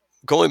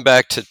going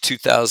back to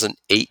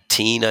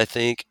 2018, I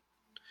think,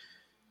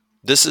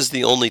 this is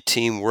the only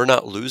team we're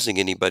not losing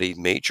anybody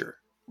major.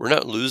 We're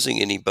not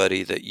losing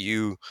anybody that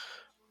you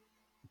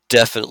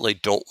definitely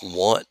don't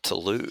want to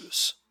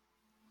lose.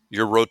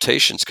 Your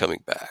rotation's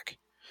coming back.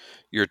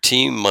 Your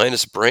team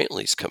minus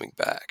Brantley's coming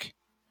back.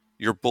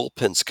 Your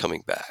bullpen's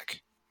coming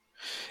back.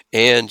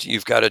 And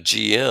you've got a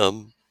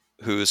GM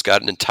who's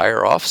got an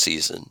entire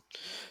offseason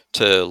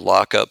to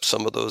lock up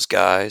some of those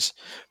guys,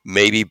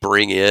 maybe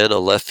bring in a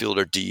left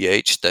fielder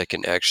DH that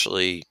can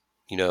actually,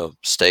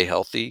 stay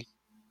healthy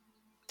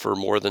for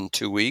more than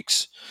 2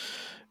 weeks.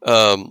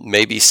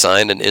 Maybe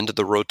sign an into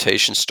the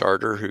rotation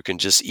starter who can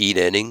just eat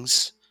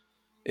innings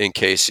in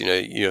case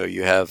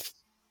you have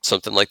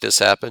something like this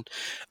happen.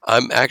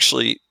 I'm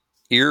actually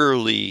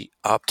eerily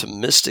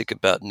optimistic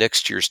about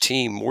next year's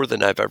team more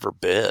than I've ever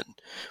been,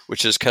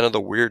 which is kind of the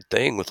weird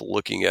thing with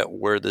looking at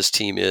where this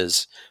team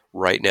is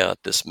right now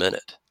at this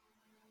minute.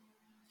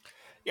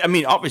 Yeah, I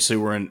mean, obviously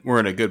we're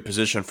in a good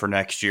position for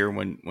next year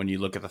when you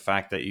look at the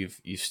fact that you've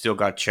still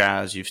got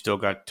Chaz, you've still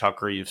got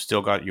Tucker, you've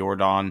still got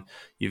Jordan,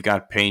 you've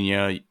got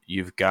Pena,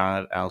 you've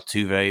got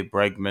Altuve,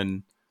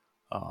 Bregman,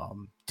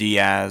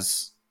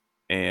 Diaz,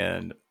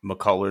 and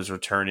McCullers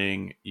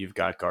returning. You've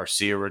got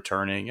Garcia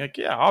returning. Like,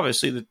 yeah,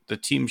 obviously the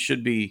team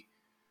should be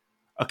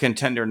a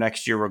contender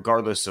next year,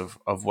 regardless of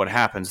what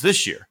happens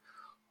this year.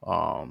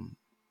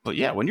 But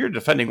yeah, when you're a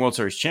defending World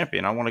Series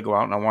champion, I want to go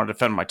out and I want to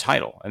defend my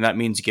title, and that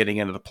means getting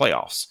into the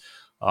playoffs.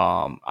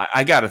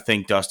 I got to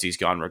think Dusty's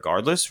gone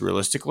regardless,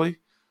 realistically.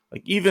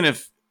 Like, even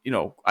if,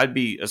 I'd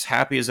be as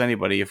happy as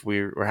anybody if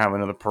we were having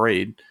another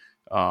parade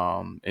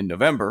in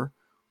November.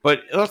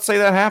 But let's say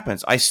that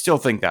happens. I still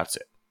think that's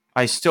it.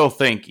 I still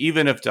think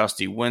even if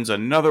Dusty wins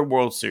another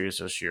World Series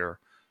this year,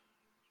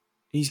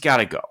 he's got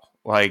to go.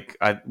 Like,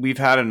 we've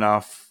had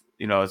enough.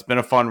 It's been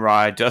a fun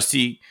ride.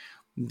 Dusty,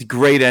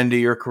 great end of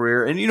your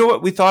career. And you know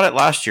what? We thought it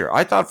last year.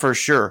 I thought for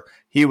sure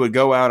he would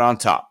go out on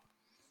top.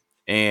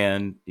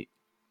 And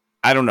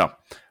I don't know.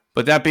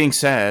 But that being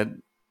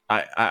said,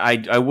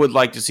 I would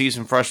like to see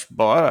some fresh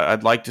blood.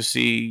 I'd like to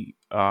see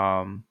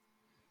some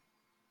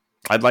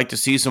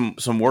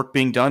work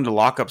being done to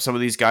lock up some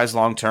of these guys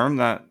long term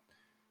that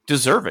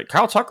deserve it.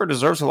 Kyle Tucker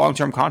deserves a long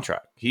term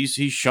contract. He's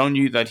shown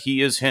you that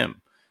he is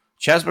him.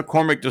 Chas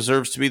McCormick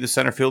deserves to be the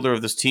center fielder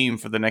of this team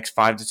for the next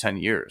 5 to 10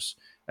 years,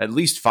 at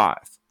least 5.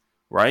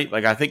 Right?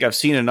 Like, I think I've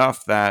seen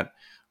enough that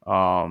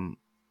don't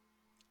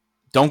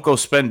go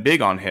spend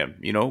big on him.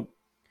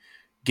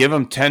 Give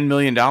him $10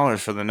 million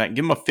for the next.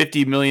 Give him a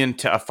 $50 million,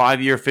 a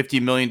 5-year,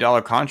 $50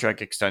 million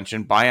contract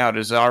extension. Buy out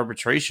his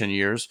arbitration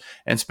years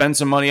and spend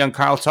some money on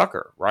Kyle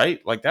Tucker. Right?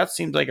 Like, that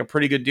seems like a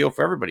pretty good deal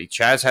for everybody.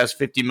 Chaz has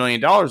 $50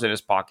 million in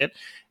his pocket,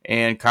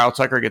 and Kyle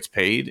Tucker gets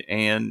paid,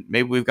 and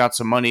maybe we've got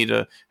some money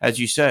to, as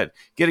you said,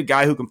 get a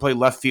guy who can play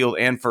left field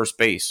and first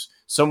base.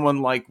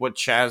 Someone like what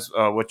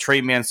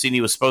Trey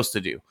Mancini was supposed to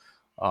do.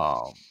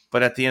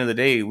 But at the end of the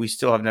day, we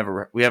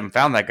haven't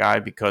found that guy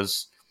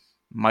because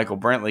Michael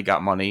Brantley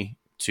got money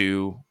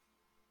to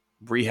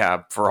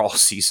rehab for all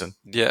season.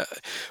 Yeah.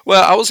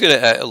 Well, I was going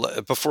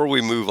to, before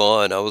we move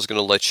on, I was going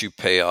to let you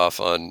pay off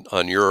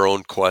on your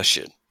own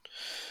question.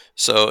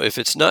 So if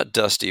it's not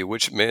Dusty,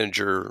 which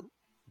manager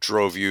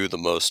drove you the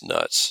most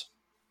nuts?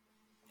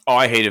 Oh,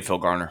 I hated Phil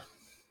Garner.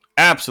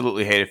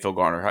 Absolutely hated Phil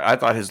Garner. I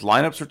thought his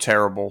lineups were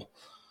terrible.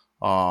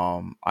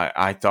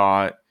 I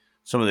thought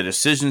some of the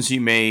decisions he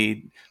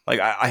made,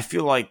 like, I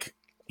feel like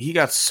he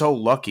got so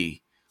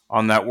lucky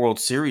on that World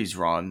Series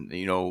run.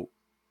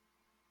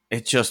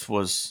 It just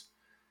was,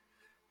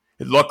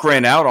 luck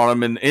ran out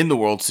on him in the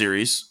World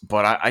Series.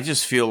 But I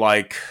just feel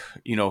like,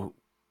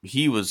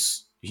 he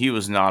was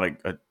not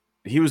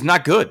he was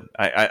not good.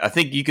 I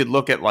think you could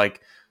look at,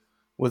 like,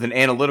 with an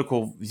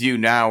analytical view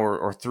now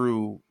or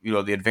through,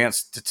 the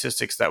advanced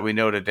statistics that we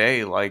know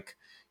today, like,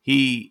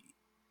 his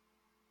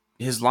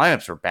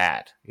lineups were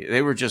bad.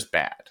 They were just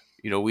bad.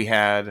 We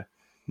had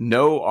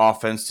no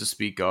offense to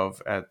speak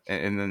of,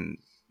 and then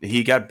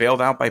he got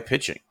bailed out by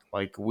pitching.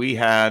 Like, we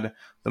had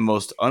the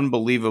most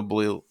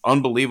unbelievable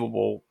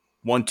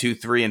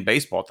 1-2-3 in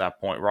baseball at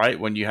that point, right?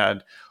 When you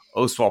had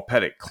Oswald,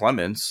 Pettit,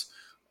 Clemens,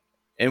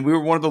 and we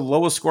were one of the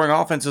lowest scoring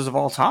offenses of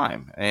all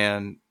time.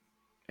 And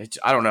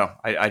I don't know.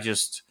 I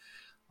just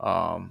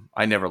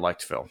I never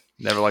liked Phil.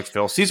 Never liked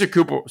Phil.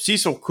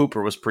 Cecil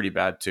Cooper was pretty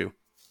bad too.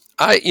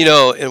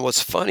 And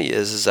what's funny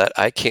is that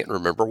I can't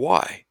remember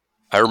why.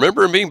 I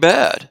remember him being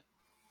bad.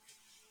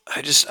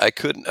 I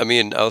couldn't. I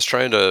mean, I was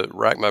trying to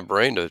rack my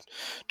brain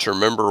to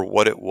remember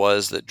what it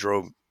was that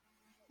drove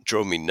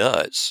me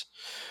nuts.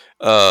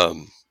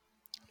 And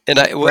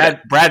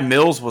Brad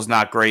Mills was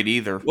not great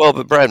either. Well,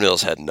 but Brad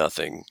Mills had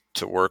nothing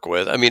to work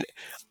with. I mean,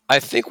 I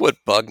think what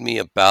bugged me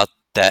about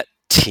that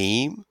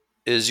team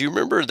is, you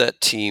remember that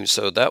team.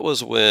 So that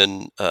was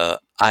when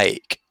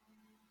Ike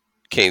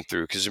came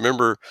through, because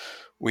remember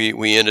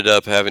we ended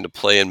up having to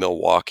play in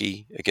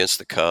Milwaukee against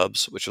the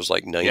Cubs, which was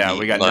like 90 Yeah,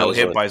 we got miles no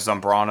hit away. by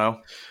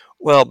Zambrano.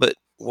 Well, but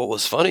what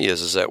was funny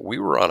is that we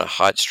were on a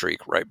hot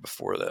streak right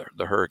before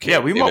the hurricane. Yeah,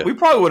 we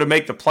probably would have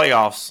made the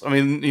playoffs. I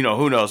mean,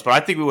 who knows? But I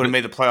think we would have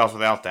made the playoffs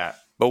without that.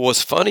 But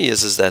what's funny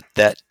is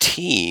that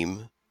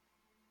team,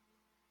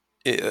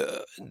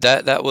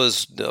 that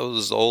was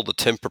the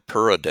Tim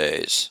Purpura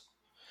days,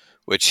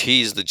 which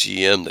he's the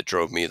GM that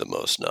drove me the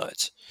most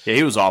nuts. Yeah,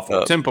 he was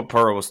awful. Tim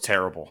Purpura was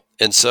terrible.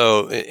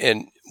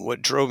 And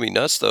what drove me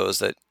nuts, though, is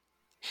that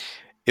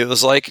it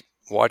was like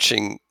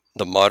watching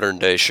the modern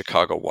day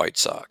Chicago White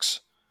Sox.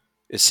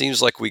 It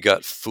seems like we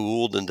got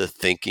fooled into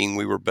thinking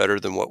we were better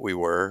than what we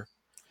were.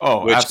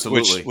 Oh,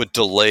 absolutely. Which would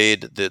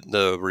delayed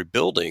the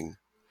rebuilding.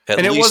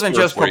 And it wasn't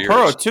just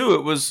Purpura too.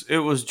 It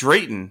was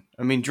Drayton.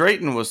 I mean,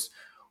 Drayton was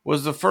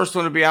the first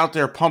one to be out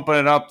there pumping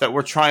it up that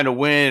we're trying to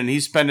win, and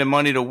he's spending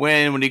money to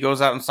win when he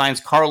goes out and signs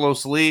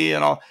Carlos Lee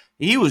and all.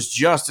 He was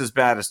just as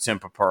bad as Tim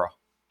Purpura.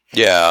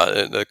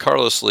 Yeah, the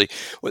Carlos Lee.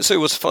 So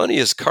what's funny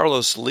is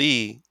Carlos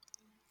Lee,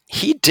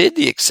 he did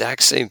the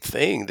exact same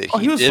thing that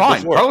he was did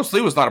fine. before. Carlos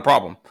Lee was not a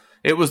problem.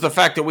 It was the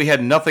fact that we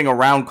had nothing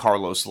around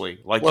Carlos Lee.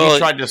 Like, he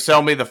tried to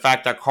sell me the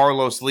fact that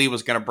Carlos Lee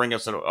was going to bring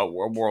us a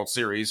World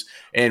Series,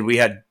 and we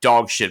had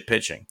dog shit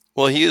pitching.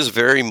 Well, he is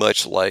very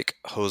much like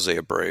Jose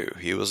Abreu.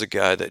 He was a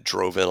guy that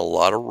drove in a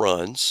lot of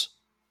runs.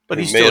 But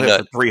he still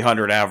hit for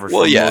 300 average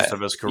for most of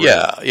his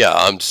career. Yeah,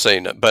 I'm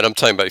saying that. But I'm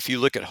talking about, if you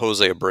look at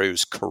Jose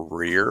Abreu's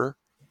career,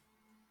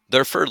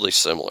 they're fairly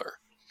similar.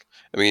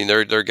 I mean,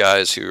 they're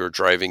guys who are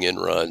driving in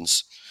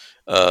runs.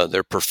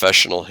 They're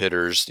professional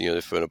hitters, if you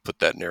want to put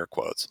that in air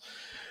quotes.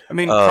 I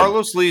mean,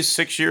 Carlos Lee's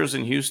 6 years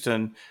in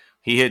Houston,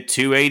 he hit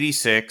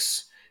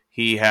 286.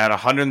 He had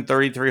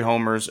 133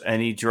 homers,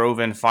 and he drove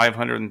in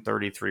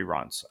 533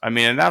 runs. I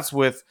mean, and that's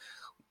with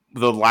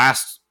the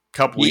last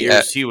couple of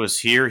years he was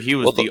here. He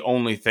was the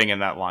only thing in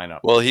that lineup.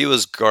 Well, he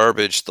was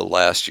garbage the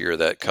last year of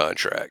that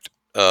contract.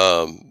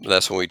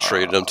 That's when we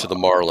traded him to the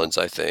Marlins,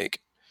 I think.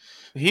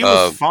 He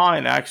was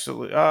fine,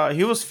 actually.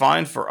 He was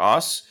fine for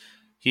us.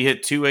 He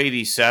hit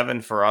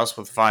 287 for us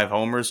with 5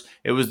 homers.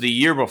 It was the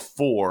year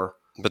before.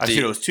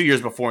 It was 2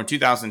 years before. In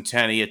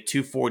 2010, he hit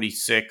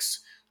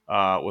 246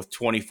 with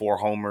 24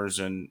 homers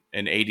and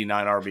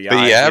 89 RBIs.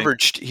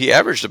 But he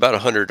averaged about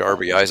 100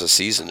 RBIs a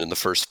season in the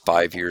first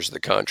 5 years of the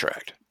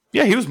contract.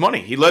 Yeah, he was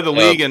money. He led the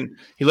league in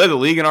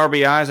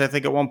RBIs. I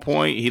think at one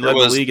point he led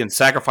the league in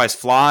sacrifice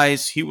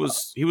flies. He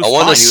was. I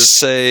want to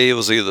say it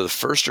was either the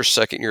first or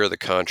second year of the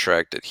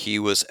contract that he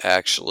was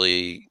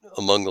actually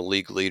among the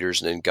league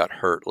leaders, and then got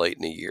hurt late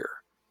in the year.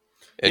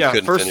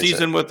 First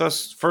season with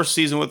us,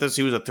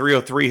 he was a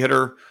 303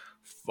 hitter,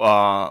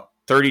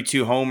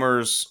 32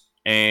 homers,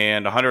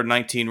 and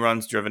 119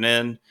 runs driven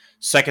in.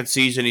 Second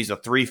season, he's a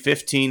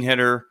 315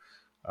 hitter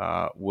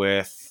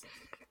with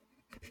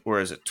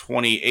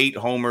 28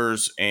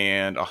 homers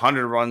and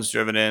 100 runs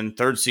driven in.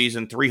 Third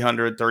season,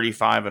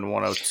 335 and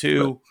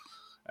 102.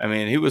 I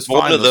mean, he was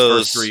fine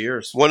those first 3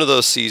 years. One of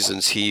those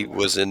seasons, he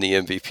was in the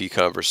MVP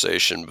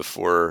conversation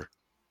before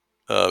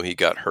he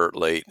got hurt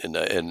late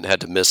and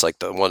had to miss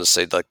the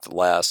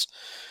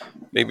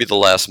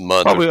last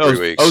month, probably or 3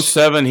 weeks.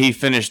 07, he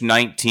finished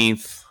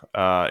 19th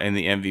in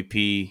the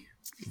MVP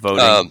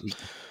voting.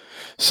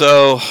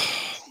 So,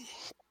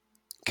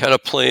 kind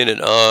of playing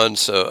it on.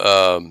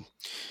 So,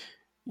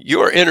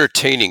 your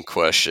entertaining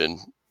question,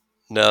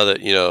 now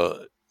that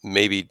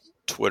maybe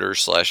Twitter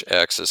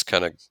 /X is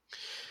kind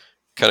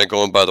of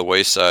going by the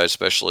wayside,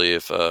 especially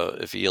if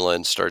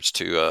Elon starts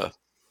to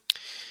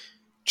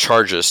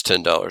charge us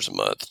 $10 a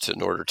month in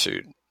order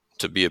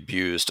to be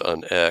abused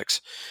on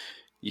X.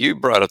 You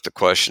brought up the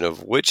question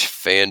of which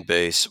fan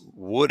base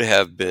would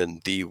have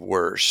been the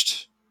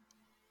worst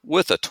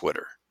with a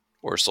Twitter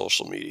or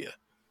social media.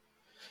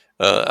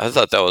 I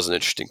thought that was an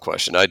interesting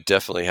question. I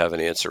definitely have an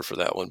answer for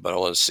that one, but I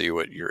want to see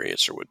what your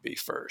answer would be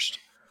first.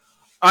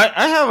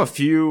 I have a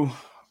few.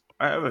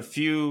 I have a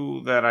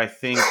few that I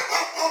think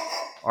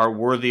are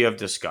worthy of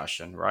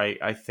discussion. Right?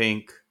 I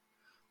think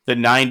the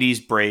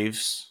 '90s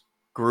Braves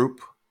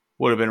group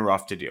would have been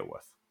rough to deal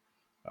with.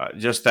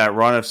 Just that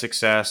run of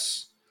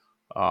success.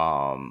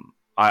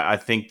 I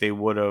think they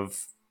would have,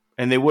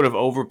 and they would have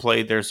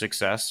overplayed their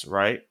success.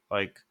 Right?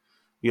 Like,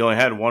 we only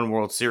had one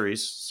World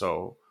Series,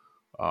 so.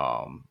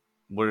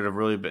 Would it have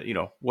really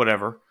been,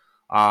 whatever.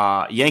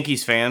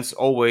 Yankees fans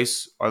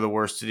always are the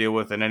worst to deal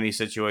with in any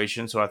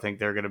situation, so I think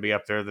they're going to be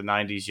up there, the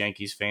 90s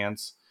Yankees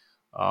fans.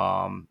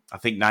 I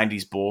think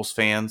 90s Bulls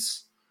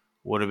fans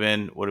would have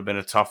been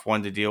a tough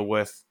one to deal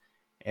with,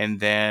 and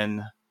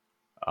then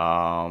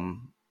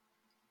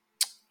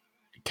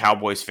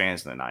Cowboys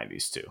fans in the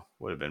 '90s too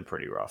would have been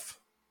pretty rough.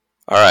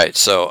 All right,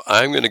 so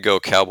I'm going to go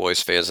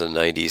Cowboys fans in the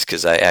 '90s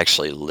because I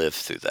actually lived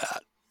through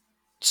that.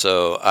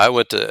 So I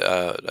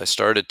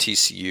started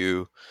TCU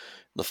in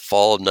the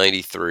fall of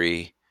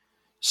 '93.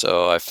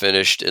 So I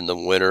finished in the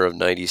winter of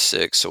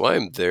 '96. So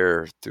I'm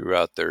there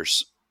throughout their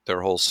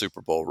whole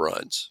Super Bowl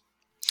runs.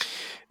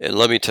 And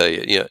let me tell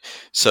you,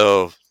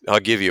 so I'll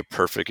give you a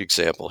perfect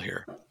example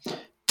here.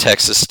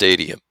 Texas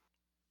Stadium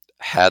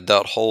had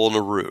that hole in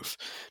the roof.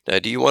 Now,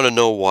 do you want to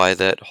know why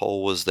that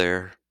hole was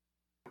there?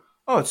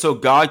 Oh, so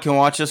God can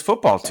watch his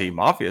football team,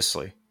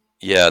 obviously.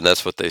 Yeah, and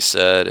that's what they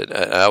said. And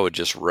I would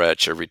just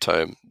retch every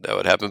time that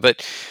would happen.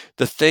 But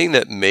the thing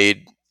that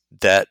made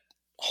that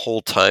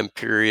whole time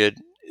period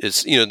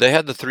is, they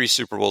had the 3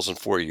 Super Bowls in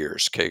 4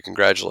 years. Okay,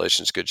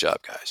 congratulations. Good job,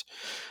 guys.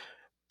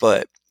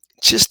 But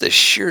just the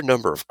sheer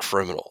number of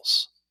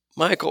criminals.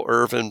 Michael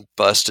Irvin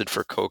busted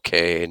for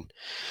cocaine.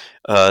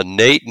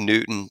 Nate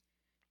Newton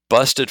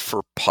busted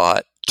for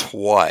pot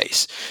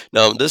twice.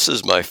 Now, this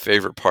is my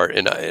favorite part,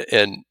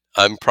 and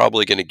I'm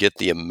probably going to get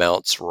the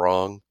amounts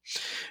wrong,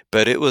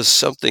 but it was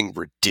something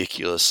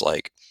ridiculous,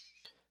 like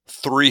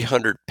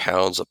 300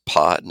 pounds of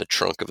pot in the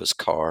trunk of his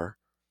car.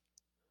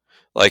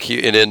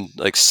 And then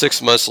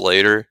 6 months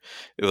later,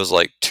 it was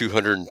like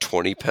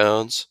 220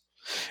 pounds.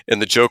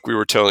 And the joke we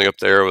were telling up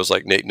there was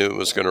like Nate Newton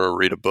was going to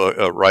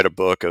write a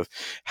book of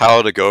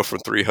how to go from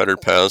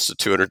 300 pounds to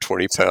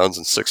 220 pounds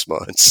in 6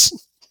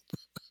 months.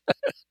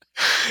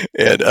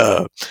 And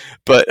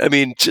but I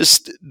mean,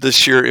 just the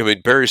sheer. I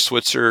mean, Barry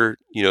Switzer,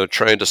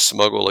 trying to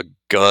smuggle a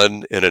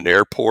gun in an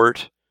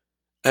airport.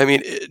 I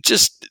mean,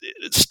 just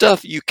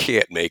stuff you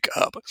can't make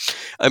up.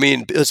 I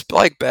mean, it's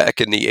like back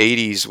in the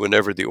 '80s,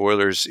 whenever the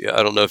Oilers.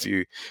 I don't know if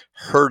you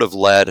heard of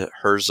Lad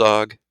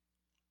Herzog,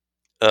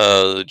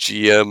 the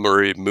GM,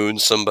 or he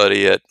mooned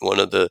somebody at one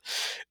of the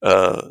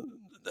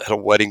at a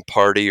wedding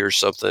party or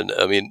something.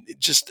 I mean,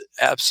 just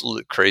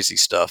absolute crazy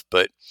stuff.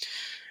 But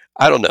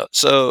I don't know.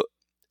 So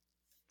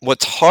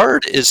what's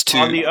hard is to...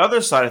 On the other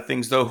side of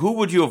things, though, who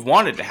would you have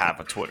wanted to have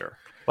a Twitter?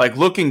 Like,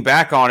 looking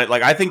back on it,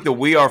 I think the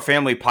We Are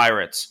Family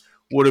Pirates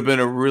would have been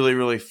a really,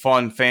 really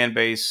fun fan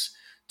base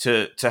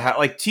to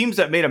have, teams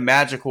that made a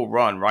magical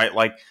run, right?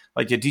 Like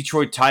the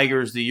Detroit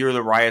Tigers, the year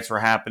the riots were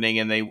happening,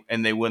 and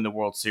they win the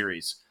World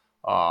Series,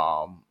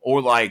 or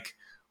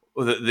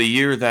the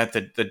year that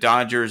the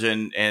Dodgers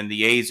and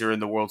the A's are in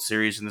the World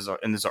Series, and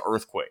there's an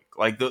earthquake.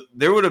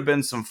 There would have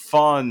been some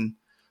fun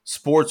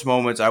sports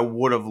moments I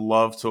would have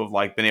loved to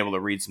have been able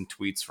to read some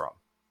tweets from.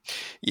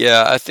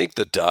 Yeah, I think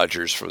the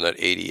Dodgers from that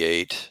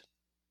 '88.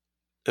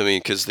 I mean,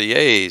 because the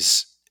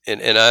A's,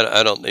 and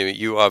I don't. I mean,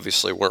 you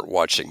obviously weren't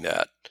watching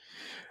that,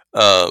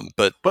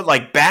 but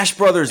Bash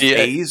Brothers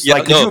A's,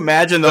 could no, you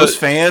imagine those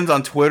fans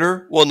on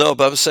Twitter? Well, no,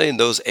 but I'm saying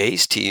those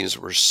A's teams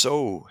were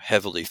so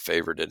heavily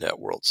favored in that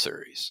World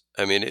Series.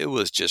 I mean, it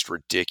was just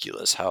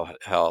ridiculous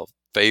how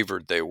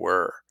favored they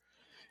were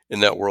in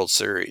that World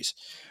Series,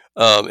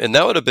 and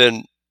that would have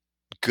been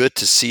good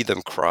to see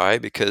them cry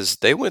because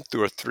they went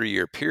through a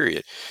 3-year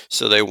period.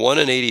 So they won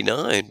in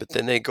 '89, but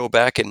then they go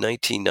back in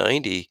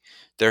 1990.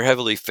 They're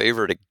heavily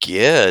favored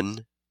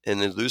again, and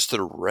they lose to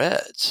the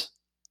Reds.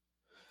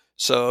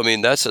 So, I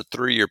mean, that's a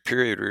 3-year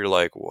period where you're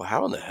like, well,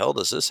 how in the hell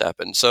does this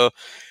happen? So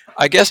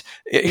I guess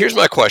here's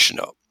my question,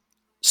 though.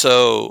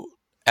 So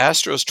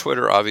Astros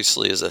Twitter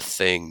obviously is a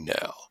thing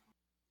now.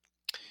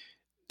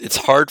 It's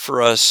hard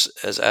for us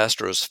as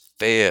Astros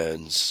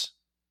fans,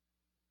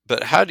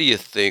 but how do you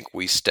think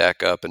we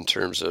stack up in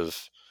terms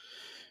of,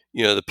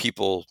 the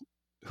people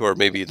who are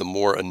maybe the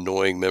more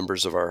annoying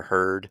members of our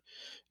herd?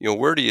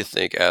 Where do you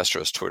think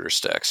Astros Twitter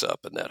stacks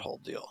up in that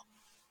whole deal?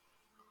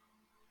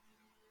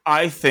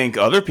 I think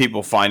other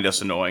people find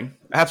us annoying.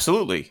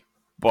 Absolutely.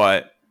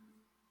 But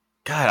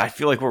God, I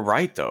feel like we're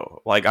right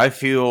though. I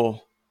feel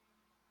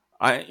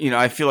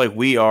like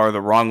we are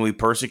the wrongly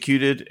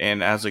persecuted,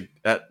 and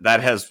that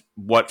has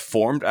what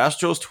formed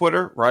Astros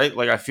Twitter, right?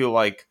 I feel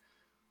like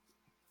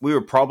we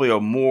were probably a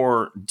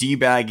more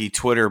debaggy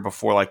Twitter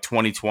before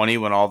 2020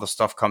 when all the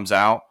stuff comes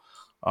out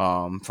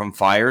from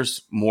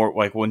fires. More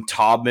when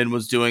Taubman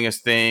was doing his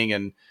thing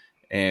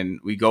and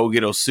we go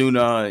get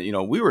Osuna.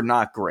 We were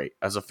not great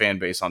as a fan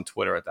base on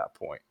Twitter at that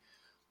point.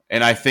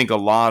 And I think a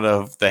lot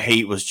of the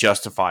hate was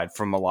justified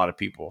from a lot of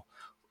people.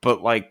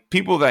 But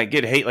people that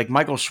get hate, like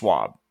Michael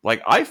Schwab,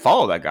 I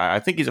follow that guy. I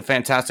think he's a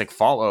fantastic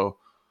follow.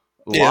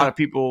 A lot of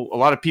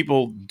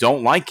people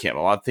don't like him.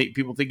 A lot of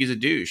people think he's a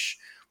douche.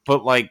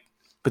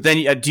 But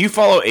then, do you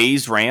follow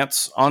A's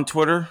Rants on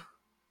Twitter?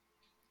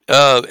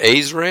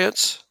 A's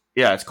Rants?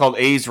 Yeah, it's called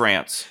A's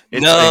Rants.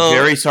 It's a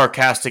very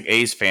sarcastic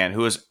A's fan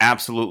who is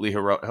absolutely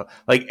heroic.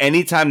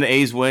 Anytime the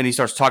A's win, he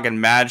starts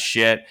talking mad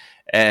shit,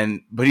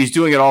 but he's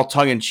doing it all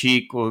tongue in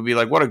cheek. We'll be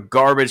like, "What a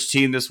garbage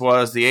team this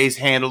was! The A's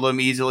handled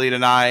them easily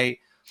tonight."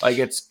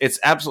 It's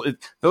absolutely.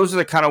 Those are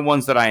the kind of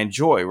ones that I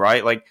enjoy,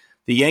 right?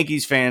 The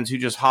Yankees fans who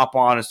just hop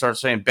on and start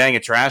saying "bang a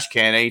trash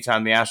can"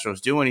 anytime the Astros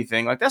do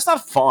anything. That's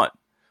not fun.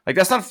 Like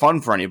that's not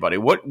fun for anybody.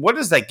 What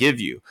does that give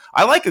you?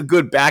 I like a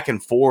good back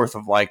and forth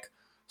of like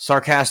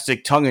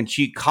sarcastic tongue in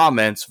cheek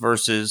comments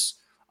versus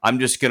I'm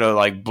just gonna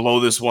like blow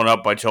this one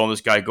up by telling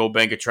this guy go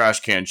bank a trash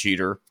can,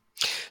 cheater.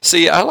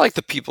 See, I like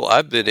the people.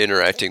 I've been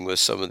interacting with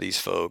some of these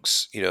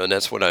folks, and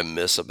that's what I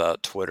miss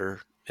about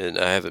Twitter. And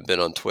I haven't been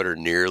on Twitter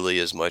nearly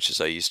as much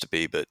as I used to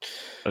be, but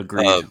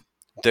Agreed.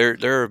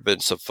 there have been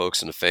some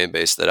folks in the fan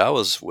base that I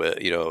was with,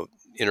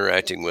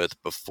 interacting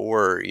with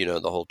before, the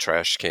whole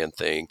trash can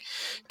thing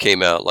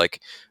came out.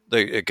 Like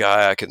a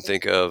guy I can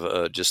think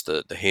of, just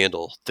the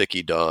handle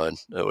Thicky Don,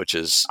 which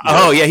is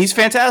yeah, he's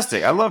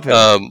fantastic. I love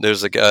him.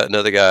 There's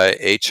another guy,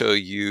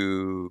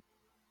 HOU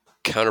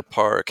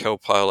counterpart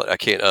co-pilot. I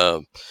can't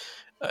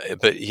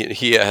but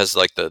he has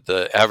like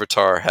the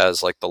avatar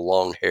has like the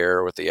long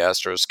hair with the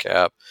Astros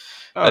cap.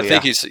 I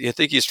think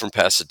he's from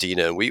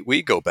Pasadena, and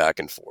we go back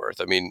and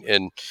forth. I mean,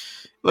 and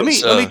let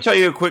me tell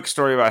you a quick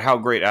story about how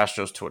great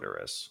Astros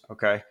Twitter is.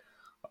 Okay,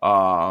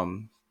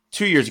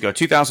 2 years ago,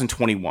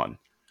 2021,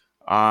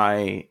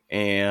 I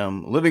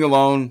am living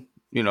alone.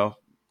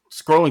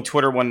 Scrolling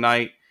Twitter one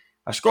night.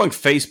 I'm scrolling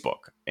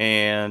Facebook,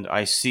 and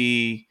I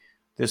see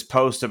this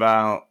post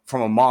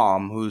from a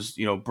mom who's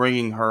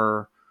bringing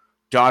her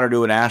daughter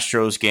to an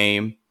Astros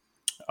game,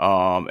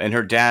 and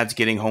her dad's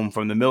getting home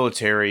from the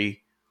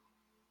military.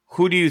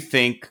 Who do you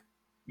think,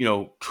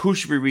 who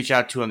should we reach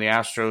out to on the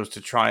Astros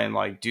to try and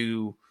like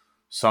do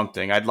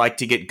something? I'd like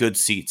to get good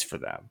seats for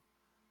them.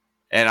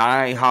 And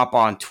I hop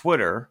on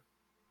Twitter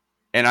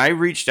and I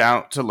reached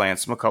out to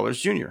Lance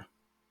McCullers Jr.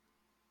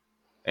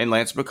 And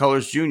Lance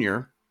McCullers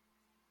Jr.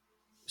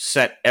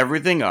 set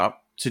everything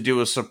up to do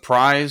a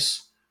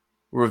surprise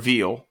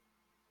reveal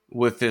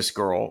with this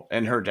girl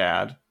and her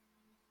dad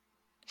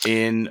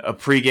in a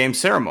pregame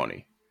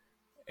ceremony.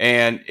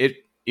 And it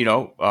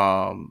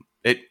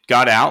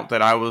got out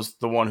that I was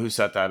the one who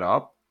set that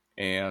up.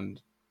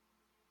 And,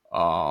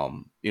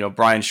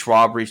 Brian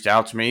Schwab reached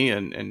out to me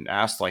and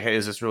asked like, hey,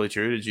 is this really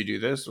true? Did you do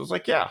this? I was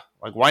like, yeah,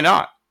 like, why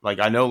not? Like,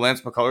 I know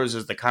Lance McCullers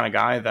is the kind of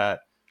guy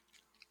that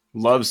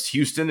loves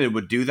Houston and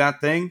would do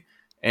that thing.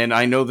 And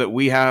I know that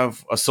we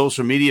have a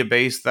social media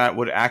base that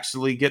would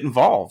actually get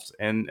involved.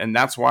 And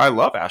that's why I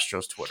love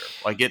Astros Twitter.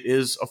 Like, it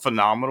is a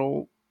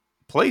phenomenal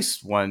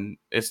place when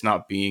it's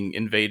not being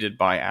invaded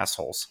by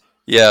assholes.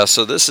 Yeah,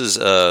 so this is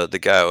the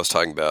guy I was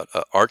talking about,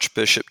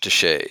 Archbishop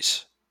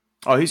Deshays.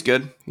 Oh, he's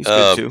good. He's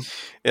good too.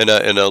 And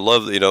I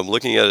love, I'm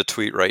looking at a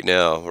tweet right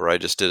now where I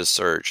just did a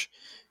search.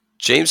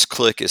 James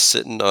Click is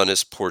sitting on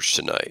his porch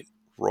tonight,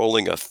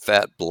 rolling a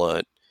fat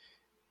blunt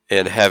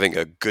and having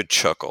a good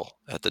chuckle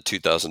at the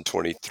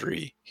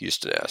 2023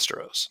 Houston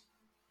Astros.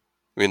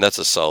 I mean, that's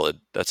a solid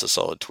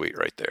tweet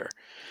right there.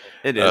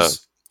 It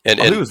is.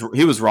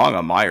 He was wrong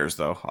on Myers,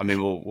 though. I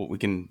mean, we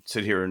can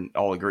sit here and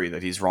all agree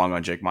that he's wrong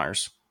on Jake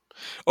Myers.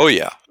 Oh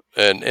yeah,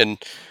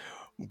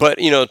 but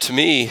to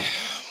me,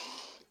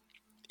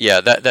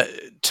 yeah, that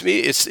to me,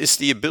 it's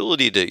the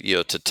ability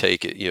to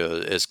take it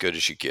as good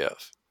as you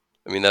give.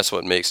 I mean, that's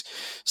what makes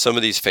some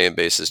of these fan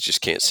bases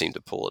just can't seem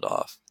to pull it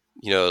off.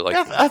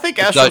 I think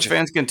Astros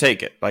fans can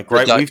take it. Like,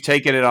 right, we've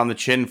taken it on the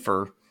chin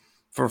for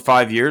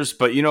 5 years,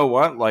 but you know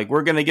what? Like,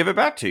 we're going to give it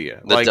back to you.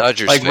 The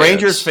Dodgers fans.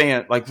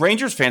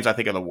 Rangers fans, I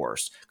think are the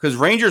worst because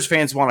Rangers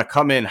fans want to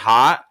come in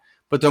hot,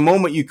 but the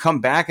moment you come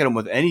back at them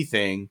with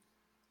anything,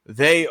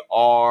 they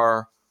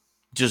are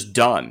just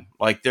done.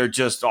 Like, they're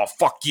just, oh,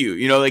 fuck you.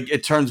 Like,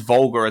 it turns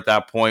vulgar at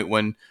that point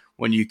when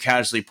you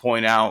casually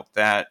point out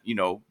that,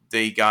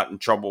 they got in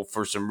trouble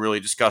for some really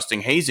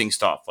disgusting hazing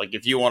stuff. Like,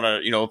 if you want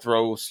to,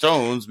 throw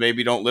stones,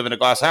 maybe don't live in a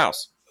glass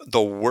house.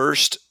 The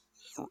worst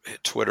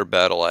Twitter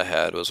battle I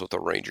had was with a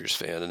Rangers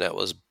fan, and that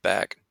was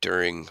back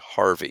during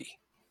Harvey.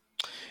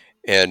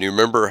 And you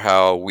remember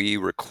how we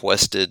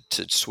requested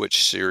to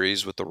switch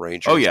series with the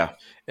Rangers? Oh, yeah.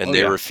 And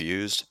they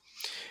refused.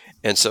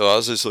 And so I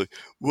was just like,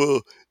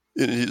 well,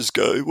 and his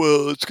guy,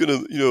 well, it's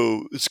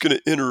gonna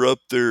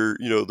interrupt their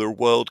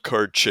wild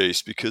card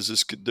chase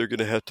because they're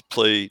gonna have to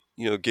play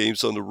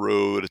games on the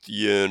road at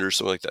the end or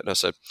something like that. And I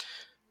said,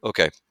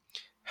 okay,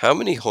 how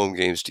many home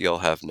games do y'all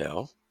have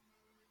now?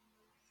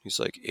 He's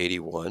like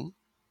 81. And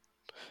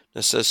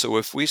I said, so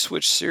if we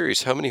switch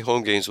series, how many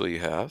home games will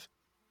you have?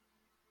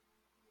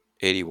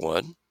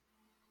 81.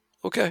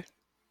 Okay,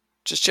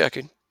 just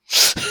checking.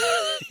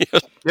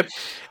 Yep.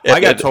 I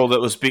got told it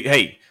was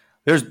hey.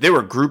 There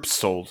were groups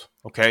sold.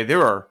 Okay,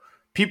 there are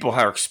people who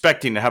are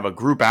expecting to have a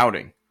group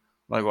outing.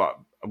 Like,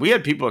 well, we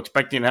had people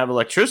expecting to have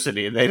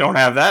electricity, and they don't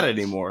have that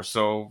anymore.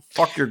 So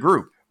fuck your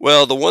group.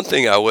 Well, the one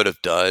thing I would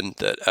have done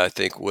that I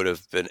think would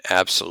have been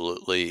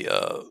absolutely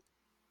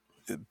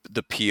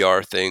the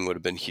PR thing would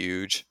have been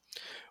huge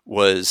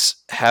was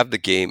have the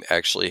game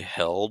actually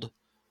held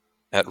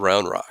at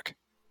Round Rock,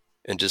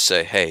 and just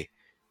say, hey,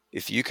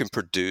 if you can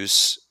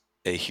produce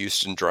a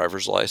Houston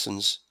driver's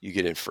license, you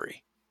get in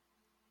free.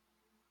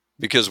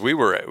 Because we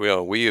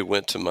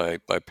went to my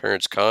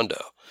parents' condo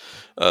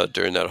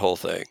during that whole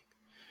thing,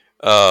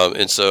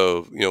 and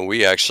so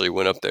we actually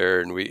went up there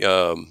and we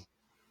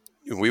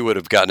would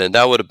have gotten in.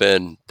 That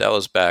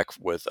was back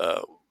with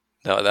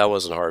No, that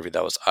wasn't Harvey.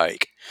 That was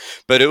Ike.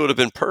 But it would have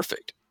been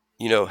perfect.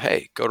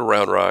 Hey, go to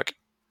Round Rock,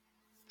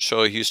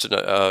 show a Houston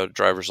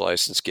driver's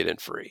license, get in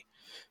free.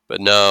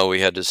 But no,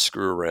 we had to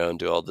screw around,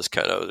 do all this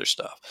kind of other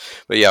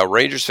stuff. But yeah,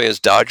 Rangers fans,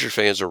 Dodger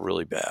fans are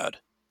really bad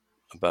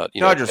about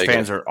Dodgers taking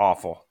fans are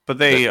awful, but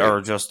they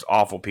are just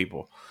awful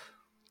people.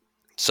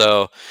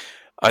 So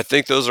I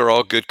think those are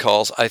all good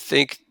calls. I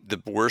think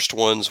the worst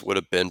ones would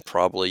have been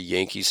probably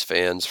Yankees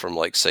fans from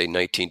like say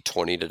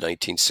 1920 to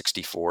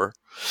 1964.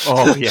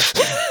 Oh yeah,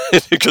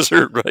 because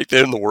they're right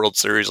there in the World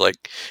Series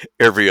like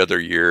every other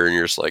year, and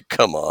you're just like,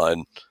 come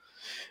on.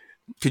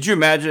 Could you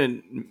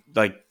imagine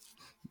like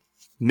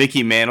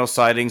Mickey Mantle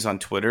sightings on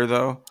Twitter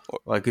though?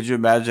 Like, could you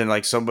imagine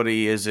like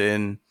somebody is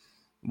in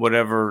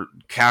whatever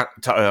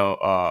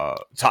Copacabana,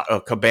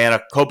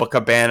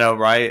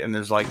 right? And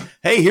there's like,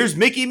 hey, here's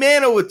Mickey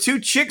Mantle with 2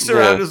 chicks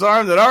around his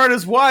arm that aren't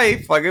his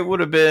wife. Like, it would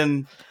have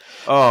been,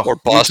 or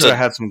Boston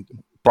had some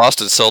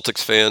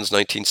Celtics fans,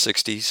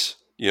 1960s.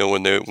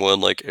 When they won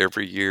like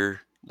every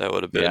year, that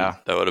would have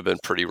been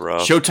pretty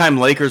rough. Showtime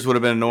Lakers would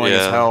have been annoying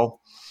as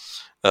hell.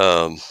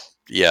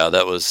 Yeah,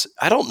 that was.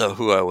 I don't know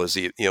who I was.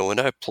 When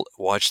I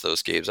watched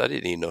those games, I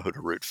didn't even know who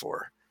to root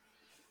for.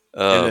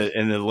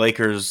 In the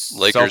Lakers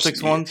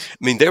Celtics ones?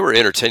 I mean, they were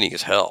entertaining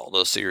as hell.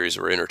 Those series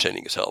were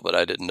entertaining as hell, but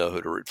I didn't know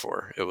who to root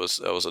for. That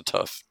was a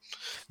tough.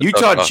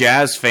 Utah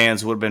Jazz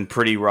fans would have been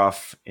pretty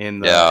rough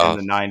in the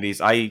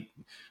 90s.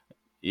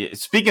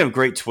 Speaking of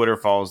great Twitter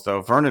follows,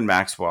 though, Vernon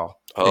Maxwell.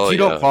 If you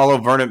don't follow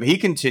Vernon, he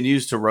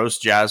continues to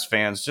roast Jazz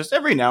fans. Just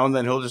every now and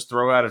then, he'll just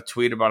throw out a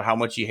tweet about how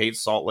much he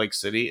hates Salt Lake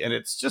City, and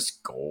it's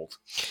just gold.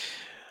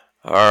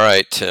 All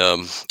right,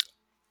 Tim.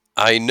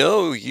 I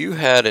know you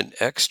had an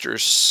extra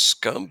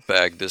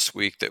scumbag this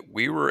week that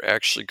we were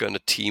actually going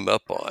to team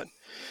up on.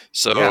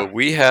 So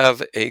we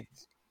have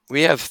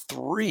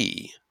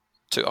 3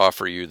 to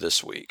offer you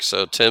this week.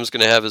 So Tim's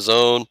going to have his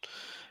own.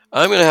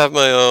 I'm going to have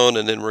my own,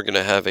 and then we're going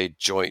to have a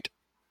joint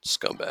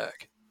scumbag.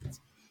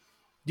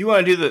 Do you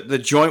want to do the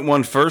joint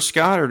one first,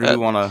 Scott, or do we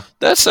want to?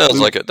 That sounds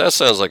like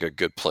a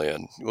good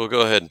plan. We'll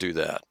go ahead and do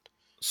that.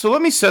 So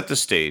let me set the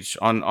stage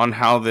on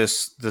how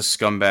this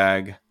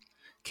scumbag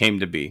came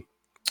to be.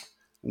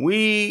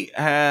 We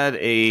had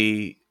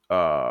a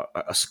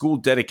school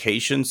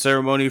dedication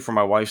ceremony for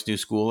my wife's new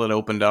school that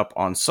opened up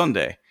on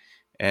Sunday.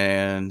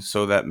 And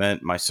so that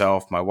meant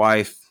myself, my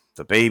wife,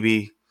 the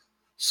baby,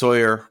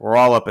 Sawyer, we're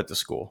all up at the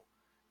school.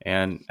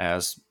 And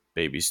as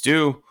babies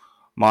do,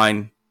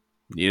 mine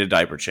need a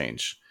diaper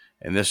change.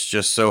 And this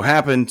just so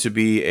happened to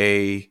be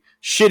a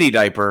shitty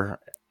diaper.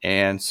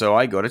 And so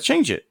I go to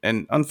change it.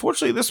 And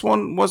unfortunately, this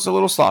one was a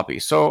little sloppy.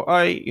 So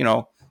you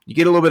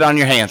get a little bit on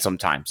your hands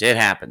sometimes. It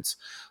happens.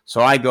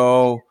 So I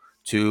go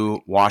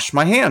to wash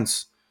my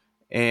hands.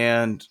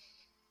 And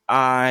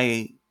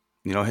I,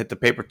 hit the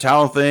paper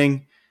towel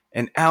thing.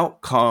 And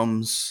out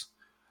comes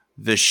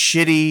the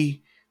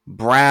shitty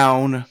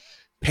brown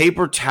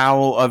paper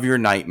towel of your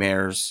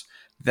nightmares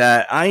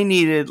that I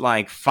needed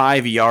like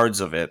 5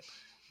 yards of it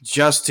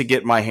just to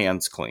get my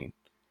hands clean.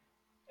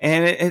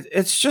 And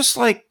it's just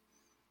like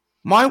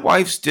my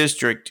wife's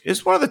district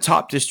is one of the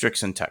top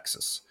districts in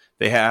Texas.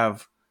 They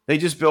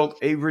just built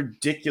a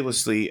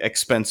ridiculously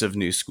expensive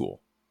new school.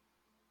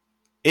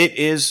 It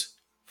is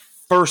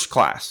first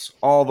class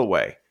all the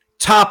way,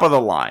 top of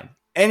the line,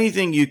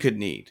 anything you could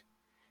need.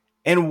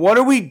 And what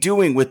are we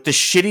doing with the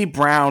shitty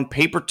brown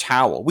paper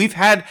towel? We've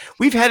had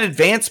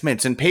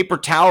advancements in paper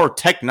towel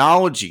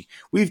technology.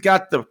 We've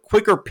got the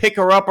quicker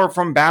picker-upper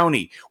from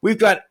Bounty. We've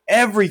got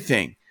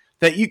everything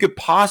that you could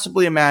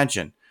possibly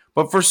imagine.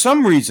 But for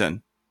some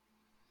reason,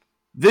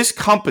 this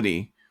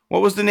company,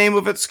 what was the name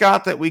of it,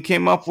 Scott, that we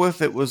came up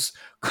with? It was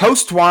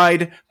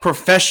Coastwide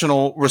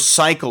Professional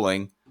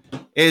Recycling,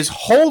 is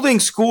holding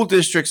school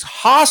districts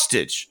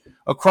hostage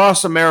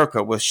across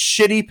America with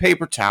shitty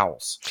paper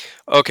towels.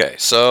 Okay,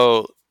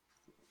 so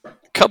a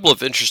couple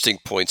of interesting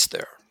points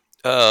there.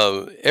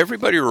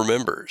 Everybody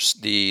remembers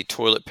the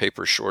toilet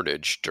paper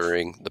shortage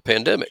during the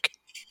pandemic.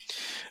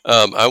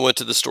 I went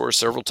to the store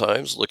several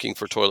times looking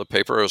for toilet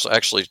paper. I was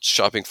actually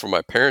shopping for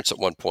my parents at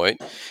one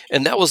point,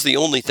 and that was the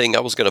only thing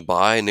I was going to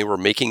buy, and they were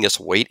making us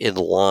wait in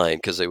line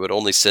because they would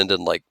only send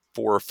in like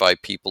 4 or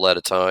 5 people at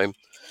a time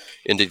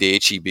into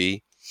the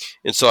HEB.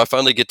 And so I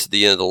finally get to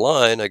the end of the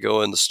line. I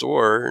go in the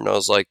store and I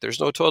was like, there's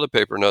no toilet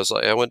paper. And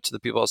I went to the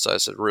people outside. I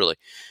said, really,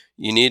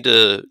 you need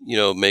to,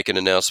 make an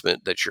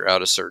announcement that you're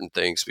out of certain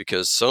things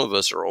because some of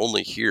us are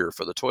only here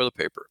for the toilet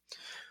paper.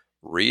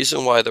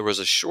 Reason why there was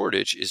a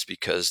shortage is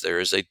because there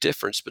is a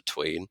difference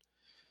between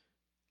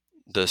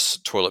this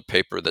toilet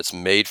paper that's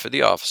made for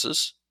the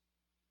offices,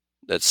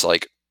 that's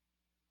like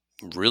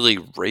really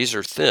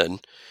razor thin,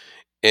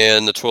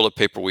 and the toilet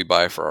paper we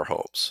buy for our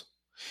homes.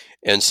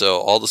 And so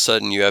all of a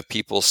sudden you have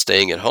people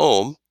staying at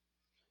home,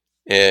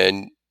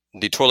 and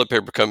the toilet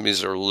paper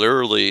companies are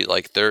literally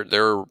like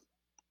their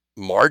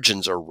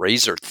margins are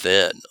razor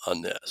thin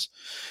on this.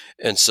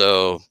 And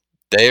so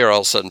they are all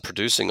of a sudden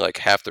producing like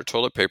half their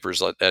toilet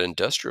papers like that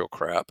industrial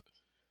crap,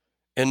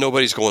 and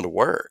nobody's going to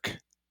work.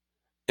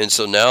 And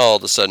so now all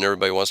of a sudden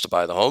everybody wants to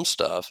buy the home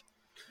stuff.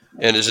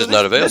 and it's So just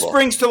not this available.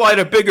 brings to light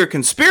a bigger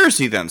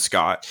conspiracy then,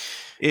 Scott,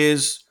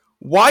 is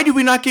why do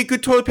we not get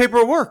good toilet paper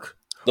at work?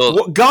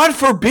 Well, God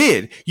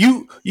forbid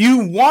you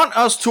want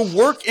us to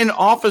work in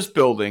office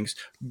buildings.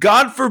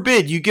 God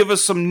forbid you give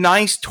us some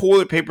nice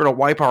toilet paper to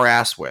wipe our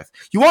ass with.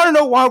 You want to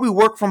know why we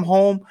work from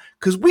home?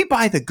 Because we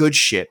buy the good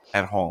shit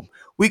at home.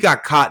 We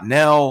got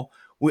Cottonelle.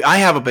 I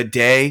have a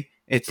bidet.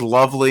 It's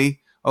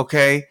lovely.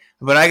 Okay,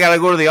 but I got to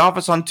go to the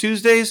office on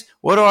Tuesdays.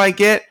 What do I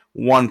get?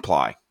 One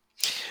ply.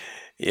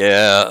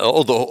 yeah.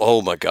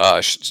 Oh my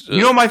gosh.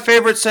 You know my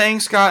favorite saying,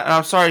 Scott, and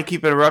I'm sorry to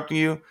keep interrupting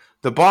you.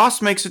 The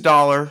boss makes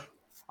 $1,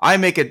 I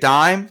make a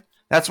dime.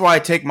 That's why I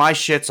take my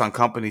shits on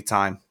company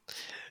time.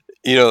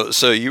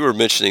 So you were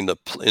mentioning the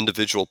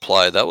individual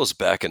ply. That was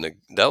back in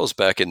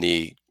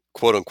the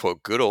quote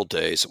unquote good old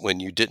days when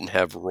you didn't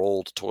have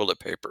rolled toilet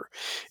paper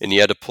and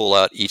you had to pull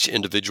out each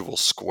individual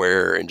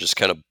square and just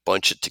kind of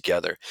bunch it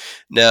together.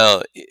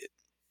 Now,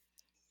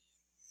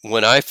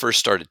 when I first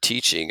started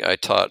teaching, I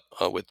taught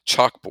with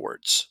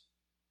chalkboards.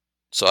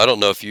 So I don't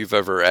know if you've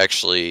ever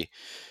actually,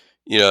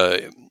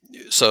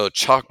 so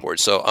chalkboard.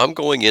 So I'm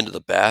going into the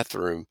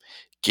bathroom,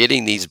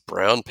 getting these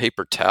brown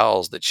paper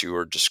towels that you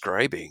were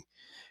describing,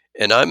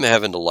 and I'm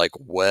having to like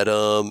wet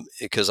them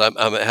because I'm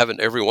having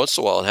every once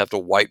in a while I have to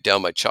wipe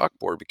down my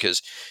chalkboard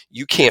because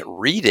you can't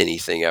read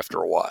anything after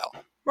a while.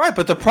 Right,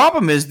 but the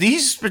problem is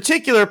these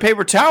particular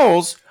paper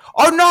towels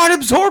are not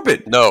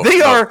absorbent. No, they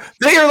no.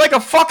 are like a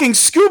fucking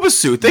scuba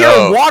suit. They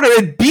No. are water.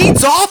 It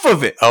beads off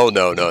of it. Oh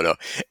no.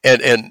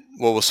 And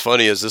what was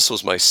funny is this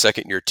was my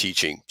second year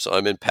teaching. So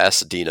I'm in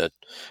Pasadena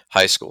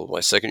High School, my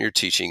second year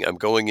teaching. I'm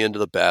going into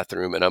the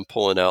bathroom and I'm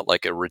pulling out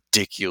like a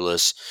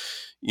ridiculous,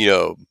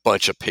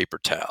 bunch of paper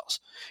towels.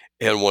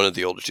 And one of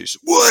the older teachers,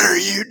 "What are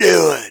you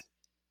doing?"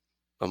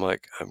 I'm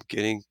like, "I'm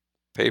getting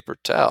paper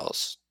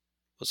towels.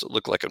 What's it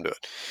look like I'm doing?"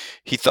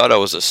 He thought I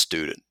was a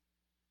student.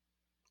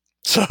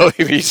 So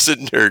he's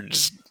sitting there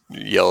just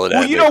yelling at me.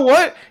 Well, you know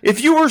what?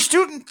 If you were a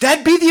student,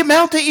 that'd be the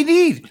amount that you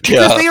need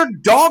because they are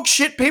dog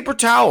shit paper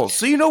towels.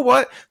 So you know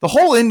what? The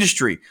whole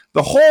industry,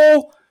 the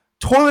whole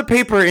toilet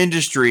paper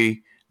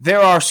industry, there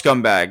are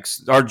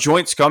scumbags, are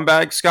joint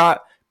scumbags,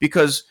 Scott,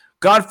 because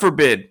God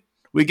forbid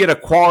we get a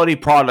quality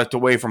product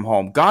away from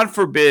home. God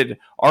forbid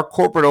our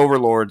corporate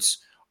overlords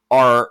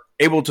are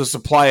able to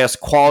supply us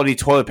quality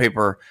toilet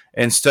paper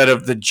instead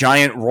of the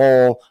giant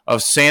roll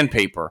of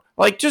sandpaper.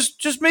 Like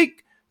just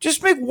make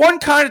one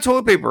kind of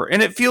toilet paper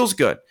and it feels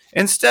good.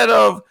 Instead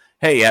of,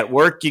 hey, at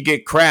work you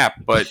get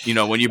crap, but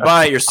when you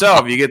buy it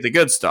yourself, you get the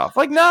good stuff.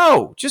 Like,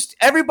 no, just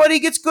everybody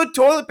gets good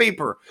toilet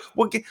paper.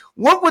 What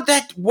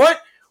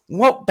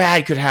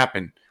bad could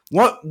happen?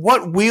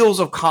 What wheels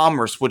of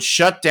commerce would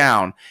shut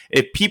down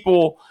if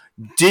people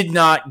did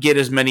not get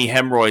as many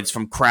hemorrhoids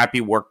from crappy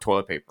work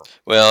toilet paper?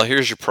 Well,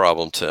 here's your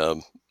problem,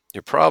 Tim.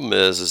 Your problem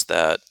is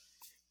that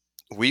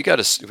we got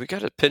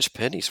to pinch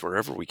pennies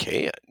wherever we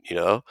can,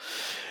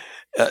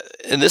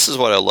 and this is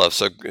what I love.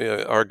 So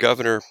our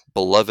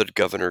beloved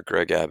governor,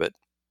 Greg Abbott,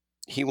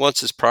 he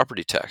wants his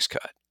property tax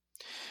cut.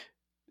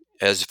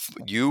 As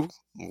you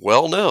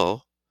well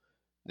know,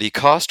 the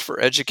cost for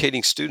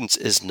educating students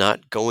is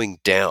not going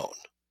down.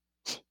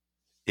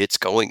 It's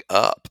going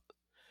up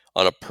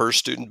on a per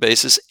student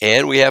basis,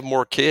 and we have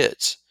more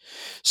kids.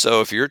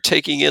 So if you're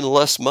taking in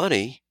less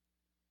money,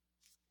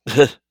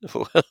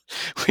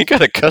 we got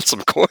to cut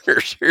some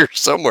corners here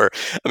somewhere.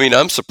 I mean,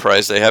 I'm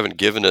surprised they haven't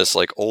given us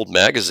like old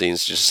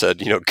magazines just said,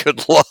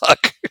 good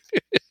luck.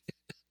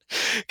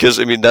 Because,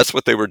 I mean, that's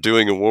what they were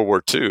doing in World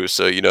War II.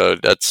 So,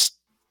 that's,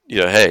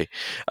 hey,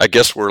 I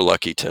guess we're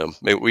lucky, Tim.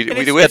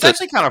 It's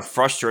actually kind of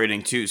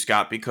frustrating too,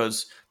 Scott,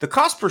 because the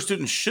cost per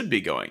student should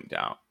be going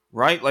down,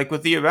 right? Like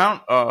with the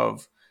amount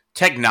of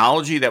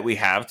technology that we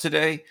have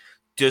today,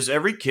 does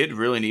every kid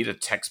really need a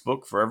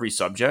textbook for every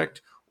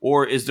subject?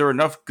 Or is there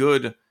enough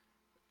good,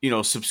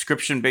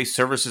 subscription-based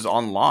services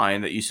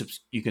online that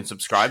you can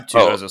subscribe to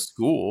as a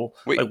school?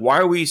 Why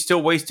are we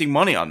still wasting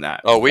money on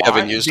that? We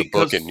haven't used a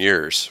book in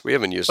years. We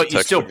haven't used a textbook.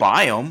 But you still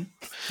buy them.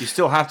 You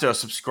still have to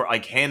subscribe,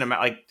 like hand them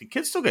out. Like the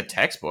kids still get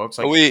textbooks.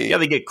 Like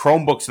they get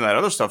Chromebooks and that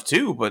other stuff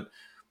too, but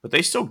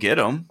they still get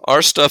them.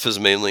 Our stuff is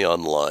mainly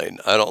online.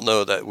 I don't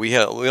know that we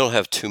don't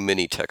have too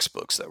many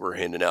textbooks that we're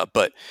handing out.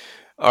 But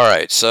all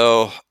right,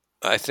 so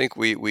I think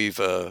we've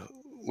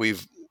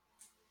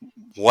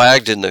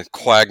wagged in the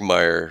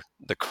quagmire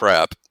the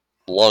crap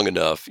long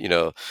enough,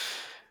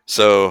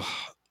 So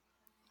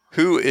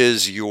who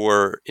is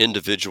your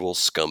individual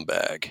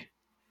scumbag?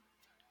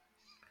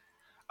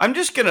 I'm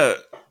just gonna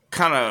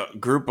kind of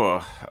group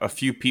a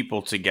few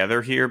people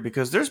together here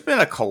because there's been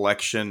a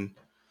collection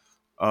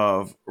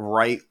of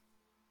right-wing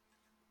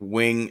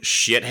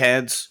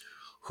shitheads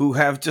who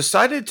have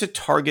decided to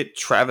target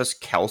Travis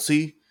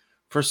Kelce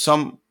for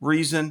some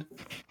reason.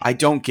 I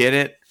don't get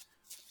it.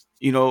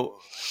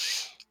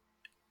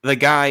 The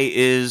guy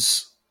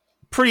is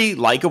pretty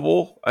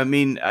likable. I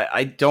mean,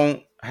 I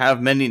don't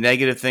have many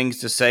negative things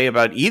to say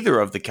about either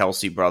of the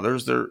Kelce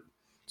brothers. They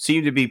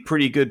seem to be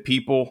pretty good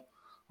people.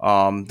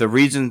 The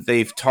reason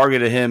they've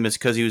targeted him is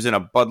because he was in a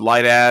Bud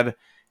Light ad,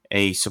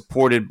 he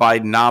supported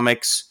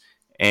Bidenomics,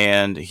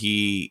 and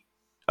he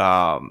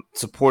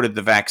supported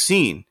the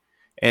vaccine.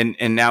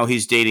 And now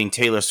he's dating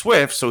Taylor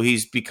Swift, so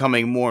he's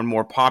becoming more and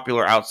more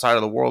popular outside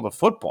of the world of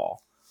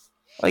football.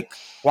 Like,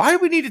 why do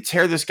we need to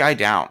tear this guy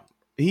down?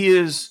 He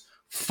is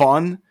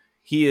fun.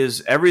 He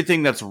is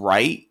everything that's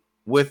right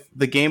with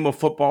the game of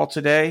football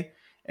today.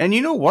 And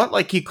you know what?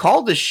 Like, he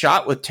called this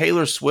shot with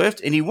Taylor Swift,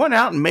 and he went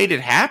out and made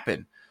it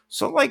happen.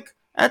 So, like,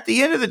 at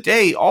the end of the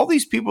day, all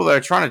these people that are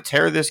trying to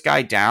tear this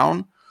guy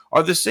down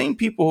are the same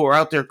people who are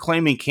out there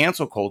claiming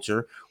cancel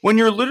culture when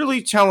you're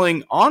literally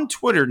telling on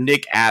Twitter,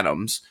 Nick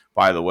Adams,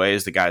 by the way,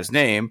 is the guy's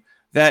name,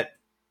 that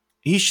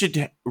he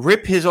should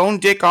rip his own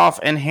dick off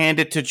and hand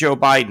it to Joe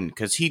Biden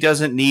because he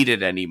doesn't need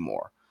it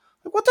anymore.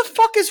 Like, what the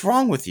fuck is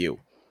wrong with you?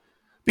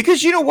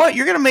 Because you know what?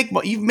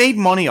 You've made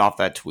money off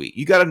that tweet.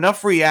 You got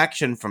enough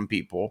reaction from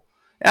people.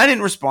 And I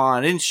didn't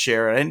respond. I didn't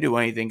share it. I didn't do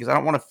anything because I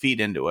don't want to feed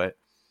into it.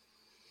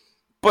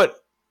 But,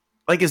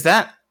 like,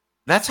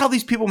 that's how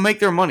these people make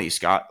their money,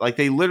 Scott. Like,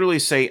 they literally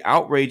say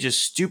outrageous,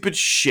 stupid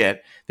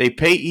shit. They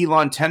pay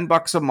Elon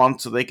 $10 a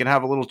month so they can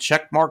have a little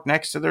check mark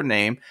next to their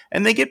name,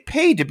 and they get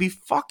paid to be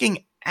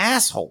fucking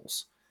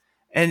assholes.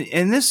 And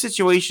in this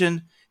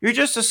situation, you're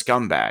just a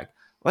scumbag.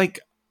 Like,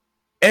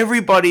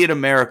 everybody in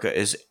America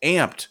is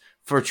amped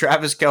for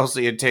Travis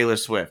Kelce and Taylor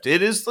Swift.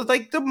 It is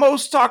like the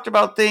most talked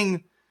about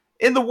thing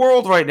in the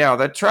world right now,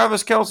 that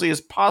Travis Kelce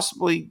is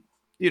possibly,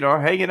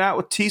 hanging out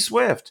with T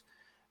Swift.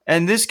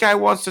 And this guy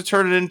wants to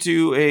turn it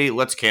into a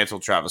let's cancel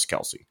Travis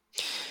Kelce.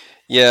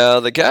 Yeah,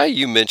 the guy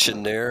you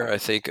mentioned there, I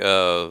think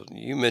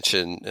you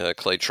mentioned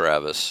Clay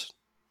Travis.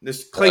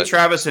 This Clay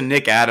Travis and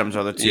Nick Adams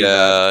are the two.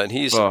 Yeah, and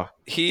he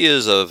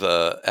is of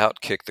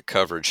Outkick the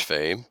Coverage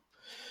fame.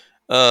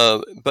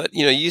 But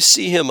you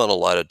see him on a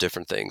lot of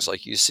different things.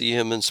 Like, you see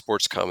him in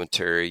sports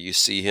commentary. You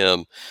see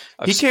him.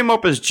 He came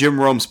up as Jim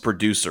Rome's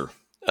producer.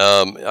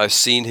 I've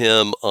seen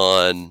him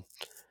on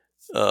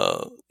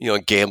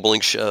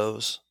gambling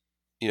shows.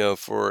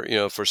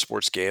 For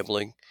sports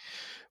gambling,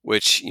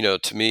 which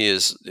to me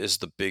is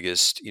the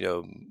biggest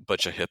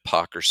bunch of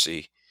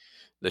hypocrisy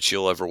that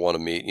you'll ever want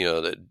to meet.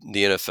 That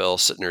the NFL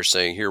sitting there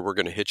saying, "Here, we're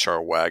going to hitch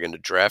our wagon to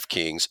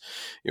DraftKings.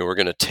 We're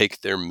going to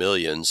take their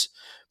millions,"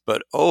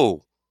 but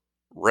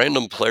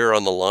random player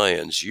on the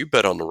Lions, you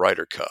bet on the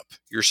Ryder Cup,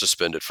 you're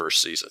suspended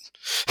first season.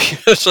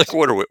 It's like,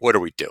 what are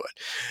we doing?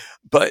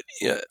 But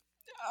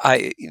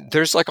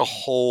there's like a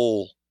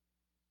whole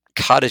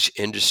cottage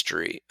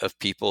industry of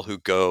people who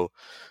go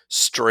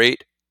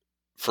straight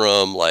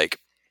from like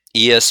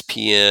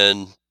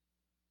ESPN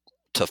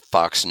to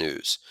Fox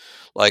News.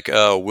 Like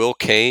Will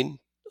Cain,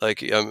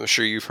 like I'm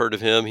sure you've heard of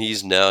him. He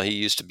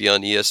used to be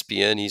on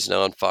ESPN. He's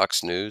now on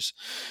Fox News.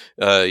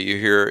 You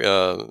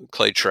hear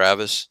Clay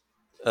Travis.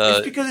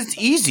 It's because it's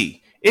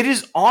easy. It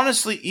is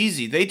honestly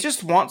easy. They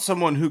just want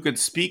someone who could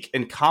speak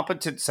in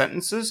competent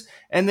sentences,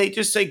 and they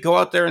just say, go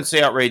out there and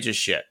say outrageous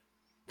shit.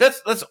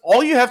 That's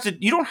all you have to.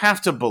 You don't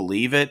have to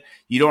believe it.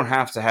 You don't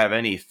have to have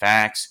any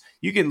facts.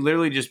 You can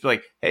literally just be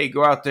like, hey,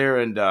 go out there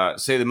and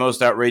say the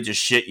most outrageous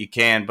shit you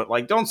can, but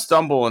like, don't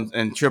stumble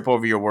and trip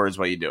over your words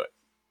while you do it.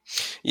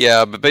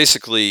 Yeah, but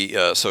basically,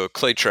 so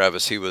Clay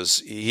Travis,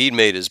 he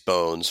made his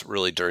bones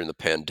really during the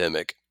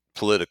pandemic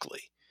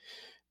politically,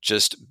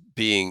 just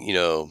being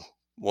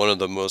one of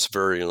the most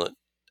virulent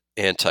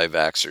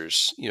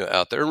anti-vaxxers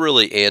out there, and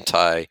really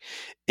anti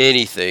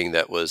anything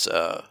that was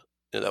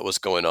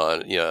going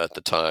on at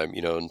the time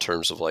in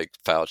terms of like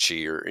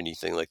Fauci or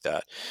anything like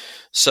that.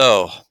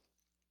 So,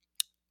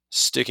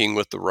 sticking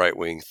with the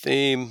right-wing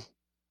theme,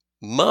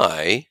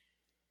 my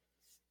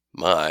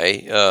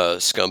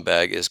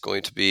scumbag is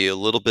going to be a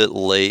little bit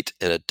late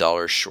and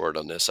 $1 short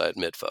on this, I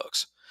admit,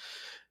 folks.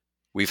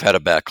 We've had a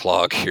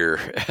backlog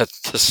here at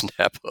the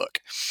Snap Hook.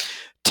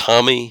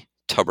 Tommy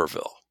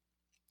Tuberville,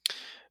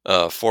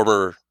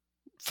 former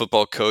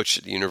football coach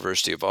at the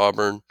University of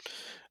Auburn.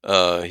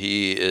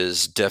 He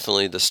is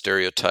definitely the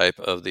stereotype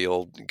of the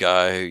old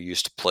guy who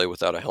used to play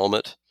without a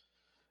helmet,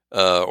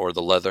 or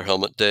the leather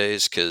helmet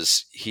days,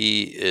 because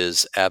he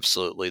is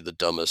absolutely the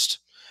dumbest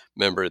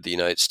member of the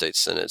United States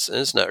Senate, and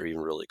it's not even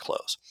really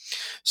close.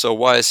 So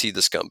why is he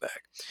the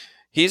scumbag?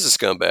 He's a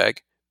scumbag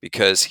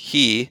because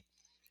he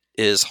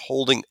is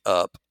holding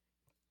up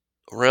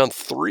around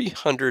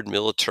 300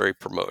 military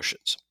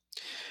promotions.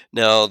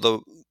 Now, the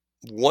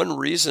one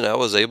reason I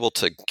was able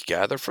to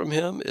gather from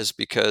him is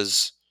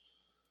because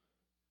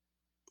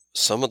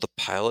some of the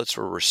pilots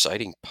were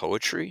reciting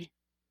poetry.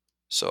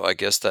 So I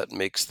guess that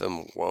makes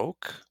them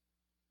woke.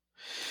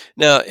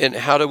 Now, and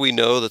how do we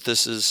know that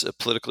this is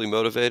politically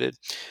motivated?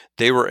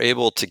 They were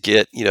able to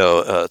get,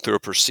 through a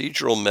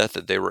procedural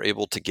method, they were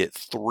able to get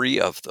 3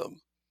 of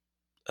them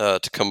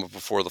to come up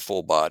before the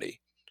full body.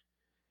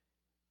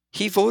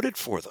 He voted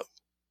for them.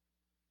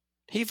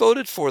 He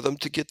voted for them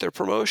to get their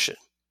promotion.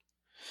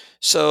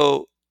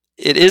 So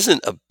it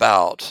isn't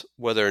about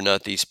whether or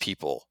not these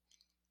people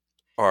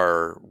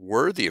are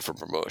worthy of a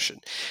promotion.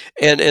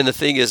 And the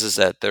thing is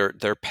that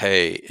their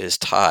pay is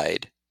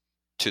tied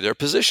to their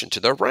position, to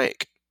their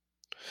rank.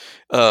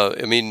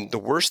 I mean, the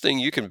worst thing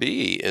you can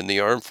be in the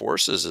armed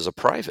forces is a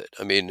private.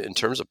 I mean, in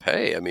terms of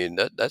pay, I mean,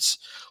 that's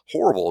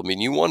horrible. I mean,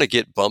 you want to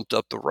get bumped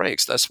up the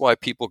ranks. That's why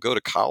people go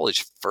to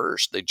college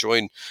first. They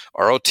join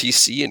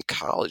ROTC in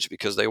college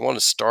because they want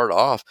to start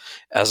off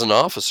as an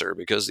officer,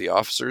 because the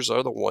officers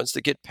are the ones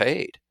that get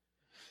paid.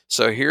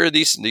 So here are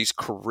these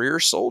career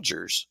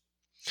soldiers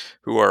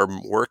who are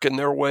working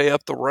their way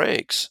up the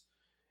ranks.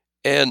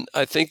 And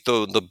I think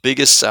the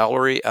biggest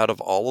salary out of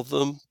all of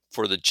them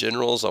for the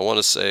generals, I want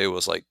to say,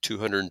 was like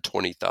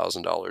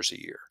 $220,000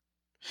 a year.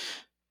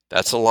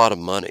 That's a lot of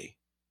money.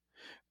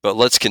 But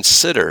let's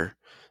consider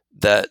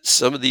that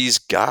some of these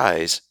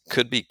guys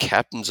could be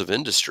captains of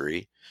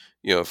industry,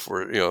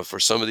 for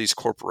some of these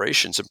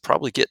corporations, and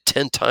probably get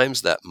 10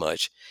 times that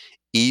much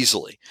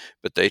easily.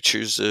 But they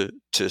choose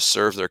to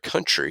serve their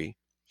country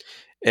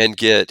and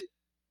get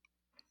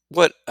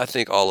what I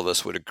think all of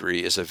us would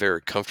agree is a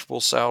very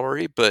comfortable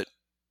salary, but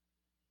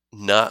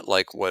not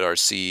like what our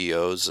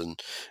CEOs and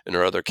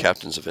our other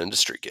captains of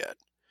industry get.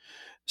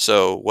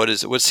 So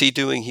what's he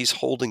doing? He's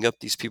holding up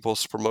these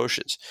people's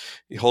promotions.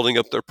 You're holding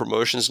up their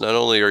promotions. Not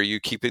only are you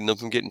keeping them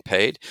from getting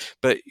paid,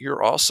 but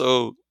you're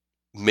also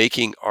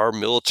making our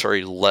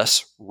military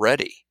less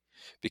ready,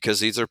 because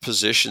these are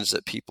positions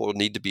that people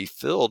need to be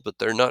filled, but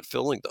they're not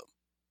filling them.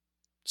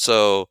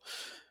 So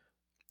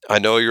I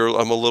know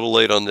I'm a little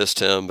late on this,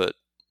 Tim, but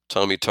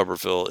Tommy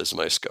Tuberville is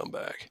my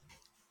scumbag.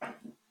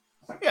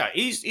 Yeah,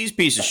 he's a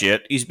piece of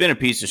shit. He's been a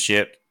piece of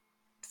shit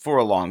for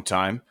a long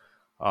time.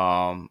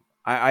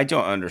 I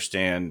don't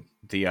understand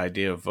the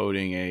idea of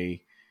voting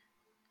a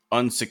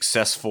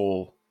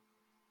unsuccessful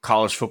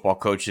college football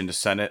coach into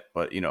Senate,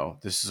 but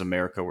this is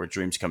America where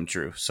dreams come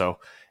true. So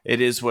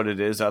it is what it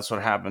is. That's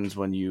what happens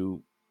when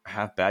you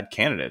have bad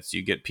candidates.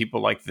 You get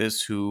people like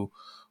this who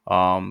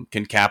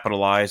can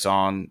capitalize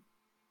on,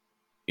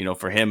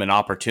 for him, an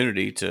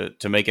opportunity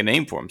to make a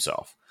name for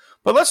himself.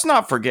 But let's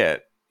not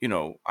forget,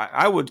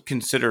 I would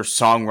consider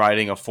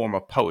songwriting a form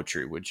of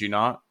poetry. Would you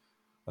not?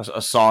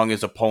 A song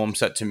is a poem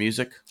set to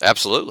music?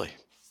 Absolutely.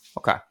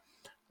 Okay.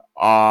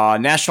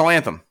 National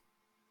anthem.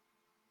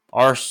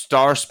 Our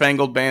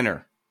Star-Spangled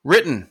Banner.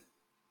 Written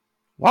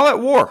while at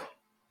war.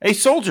 A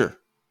soldier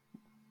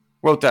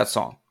wrote that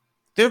song.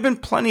 There have been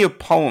plenty of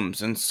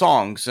poems and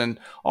songs and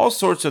all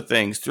sorts of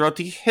things throughout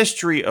the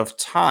history of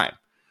time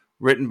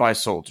written by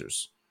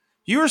soldiers.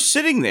 You are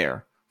sitting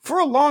there for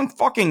a long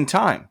fucking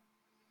time.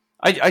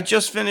 I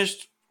just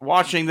finished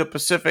watching The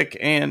Pacific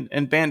and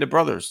Band of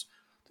Brothers.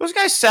 Those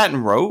guys sat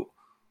and wrote.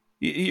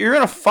 You're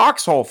in a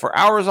foxhole for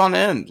hours on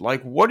end.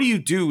 Like, what do you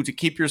do to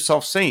keep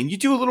yourself sane? You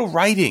do a little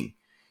writing.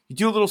 You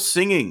do a little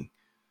singing.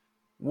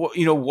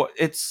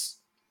 It's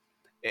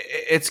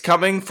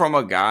coming from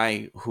a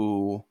guy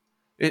who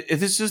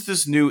this is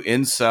this new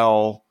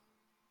incel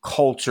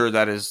culture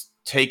that has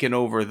taken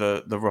over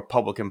the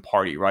Republican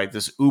Party, right?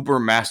 This uber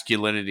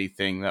masculinity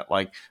thing that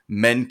like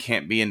men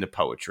can't be into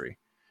poetry.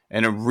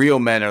 And real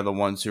men are the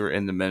ones who are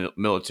in the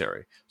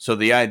military. So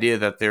the idea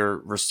that they're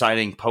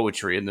reciting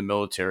poetry in the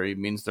military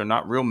means they're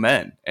not real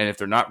men. And if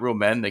they're not real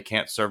men, they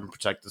can't serve and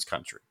protect this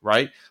country,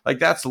 right? Like,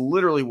 that's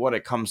literally what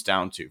it comes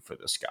down to for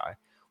this guy.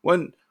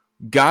 When,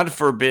 God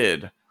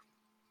forbid,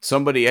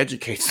 somebody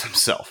educates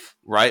themselves,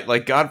 right?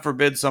 Like, God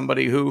forbid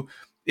somebody who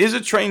is a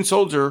trained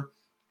soldier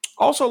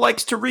also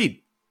likes to read,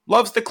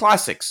 loves the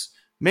classics,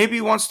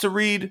 maybe wants to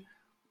read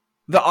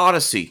the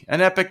Odyssey,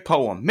 an epic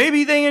poem.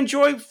 Maybe they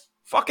enjoy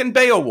fucking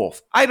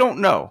Beowulf. I don't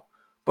know.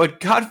 But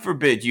God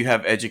forbid you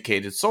have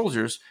educated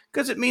soldiers,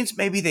 because it means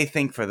maybe they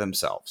think for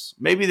themselves.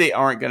 Maybe they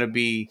aren't going to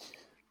be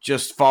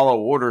just follow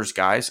orders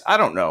guys. I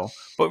don't know.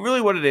 But really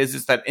what it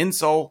is that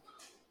incel,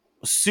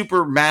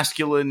 super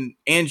masculine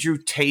Andrew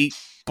Tate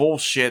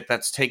bullshit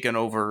that's taken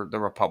over the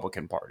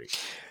Republican Party.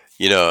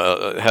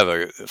 I have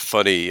a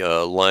funny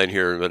line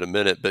here in a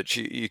minute, but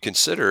you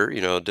consider,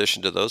 in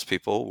addition to those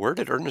people, where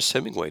did Ernest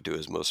Hemingway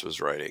do most of his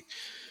writing?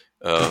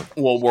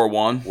 World War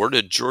I. Where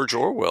did George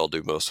Orwell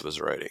do most of his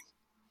writing?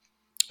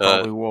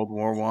 Probably World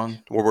War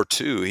I. World War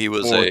II. He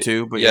was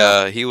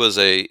he was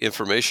a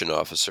information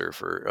officer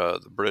for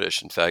the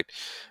British. In fact,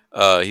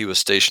 he was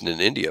stationed in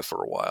India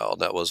for a while.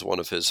 That was one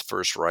of his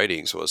first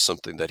writings, was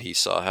something that he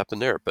saw happen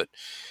there. But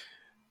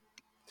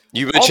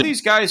you mentioned all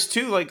these guys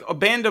too, like a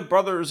Band of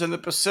Brothers in the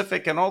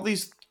Pacific, and all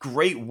these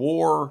great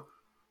war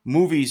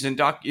movies and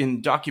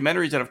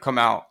documentaries that have come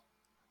out.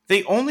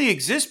 They only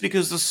exist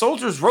because the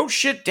soldiers wrote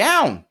shit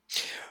down.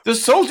 The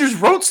soldiers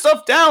wrote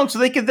stuff down so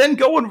they could then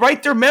go and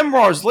write their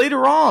memoirs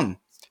later on.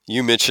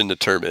 You mentioned the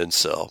term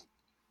incel.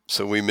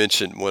 So we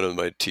mentioned, one of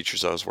my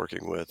teachers I was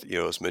working with,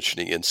 was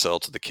mentioning incel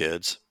to the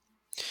kids.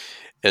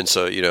 And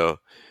so,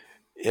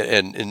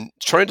 and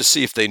trying to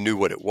see if they knew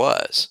what it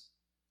was.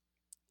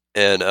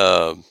 And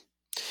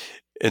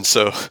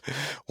so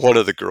one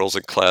of the girls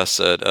in class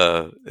said,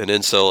 an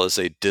incel is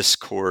a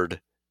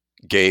Discord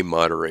game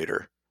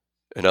moderator.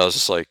 And I was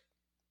just like,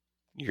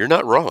 you're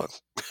not wrong.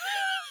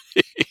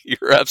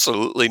 You're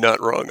absolutely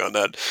not wrong on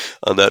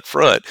that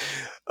front.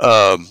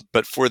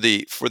 But for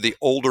the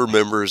older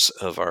members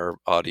of our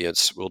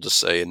audience, we'll just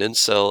say an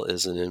incel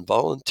is an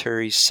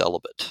involuntary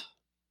celibate.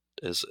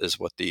 is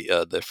what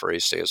the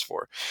phrase stands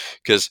for.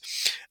 Because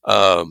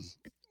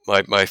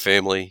my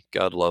family,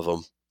 God love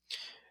them,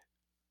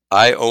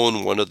 I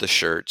own one of the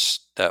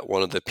shirts that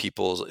one of the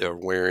people are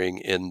wearing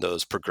in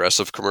those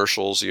Progressive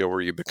commercials,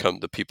 where you become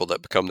the people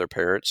that become their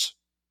parents.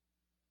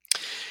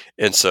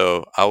 And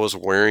so I was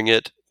wearing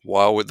it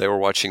while they were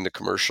watching the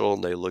commercial,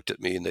 and they looked at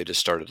me and they just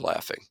started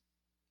laughing.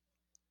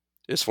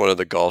 It's one of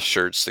the golf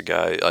shirts. The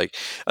guy,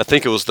 I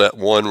think it was that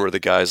one where the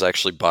guy's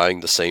actually buying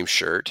the same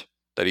shirt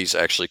that he's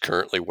actually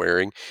currently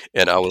wearing.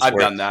 And I've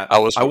done that.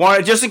 I want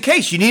it just in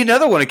case. You need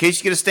another one in case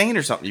you get a stain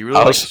or something. You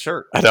really like the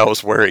shirt. And I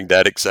was wearing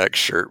that exact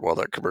shirt while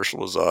that commercial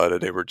was on,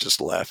 and they were just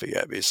laughing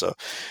at me. So,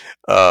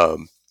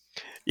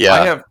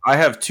 yeah. I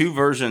have two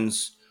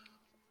versions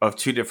of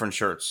two different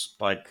shirts.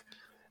 Like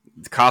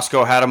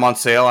Costco had them on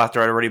sale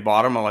after I'd already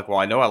bought them. I'm like, well,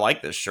 I know I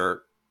like this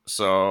shirt,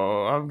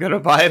 so I'm gonna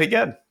buy it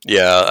again.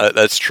 Yeah,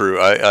 that's true.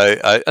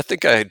 I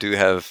think I do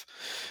have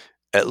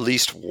at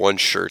least one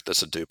shirt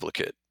that's a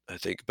duplicate, I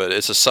think, but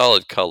it's a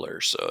solid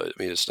color, so I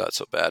mean it's not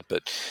so bad.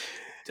 But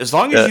as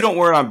long as you don't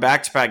wear it on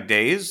back-to-back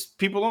days,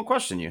 people don't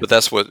question you. But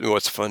that's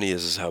what's funny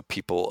is how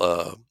people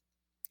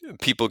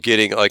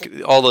getting like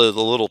all the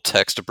little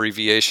text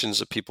abbreviations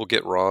that people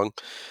get wrong.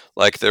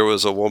 Like there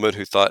was a woman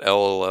who thought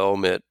LOL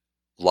meant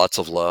lots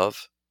of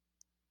love.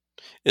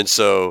 And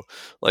so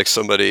like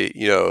somebody,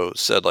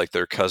 said like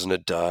their cousin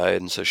had died,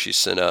 and so she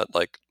sent out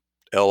like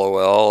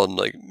LOL, and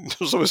like it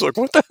was always like,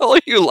 what the hell are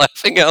you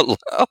laughing out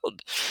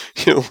loud?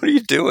 What are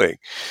you doing?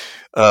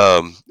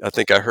 I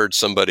think I heard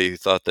somebody who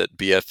thought that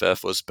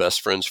BFF was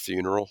best friend's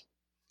funeral.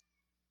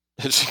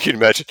 So you can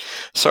imagine,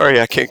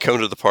 sorry, I can't come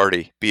to the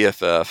party,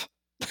 BFF.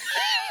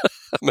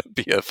 I'm a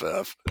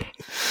BFF.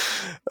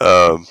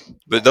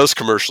 But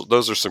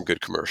those are some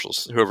good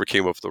commercials. Whoever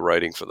came up with the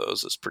writing for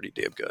those is pretty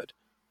damn good.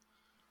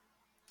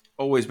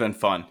 Always been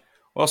fun.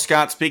 Well,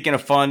 Scott, speaking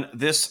of fun,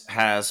 this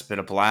has been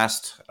a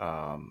blast.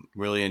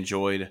 Really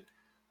enjoyed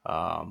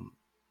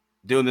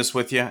doing this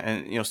with you.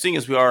 And, seeing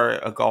as we are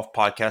a golf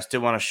podcast, did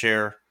want to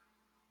share a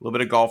little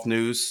bit of golf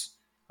news.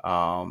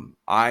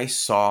 I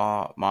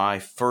saw my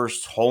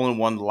first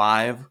hole-in-one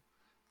live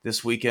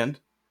this weekend.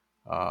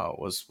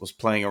 Was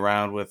playing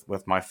around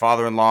with my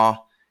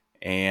father-in-law,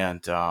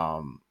 and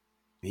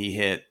he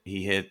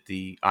hit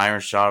the iron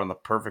shot on the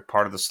perfect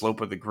part of the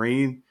slope of the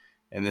green,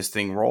 and this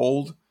thing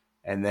rolled,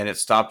 and then it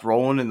stopped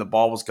rolling, and the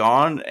ball was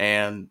gone.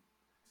 And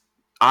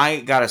I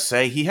gotta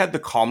say, he had the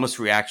calmest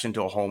reaction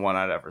to a home run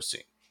I'd ever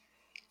seen.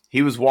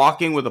 He was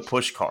walking with a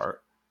push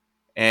cart,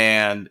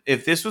 and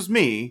if this was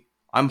me,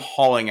 I'm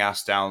hauling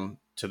ass down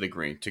to the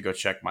green to go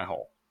check my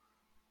hole.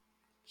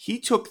 He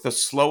took the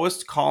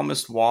slowest,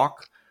 calmest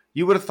walk.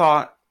 You would have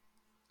thought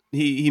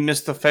he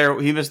missed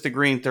the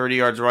green 30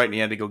 yards right, and he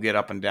had to go get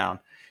up and down.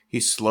 He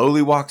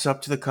slowly walks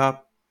up to the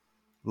cup,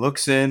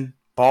 looks in,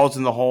 ball's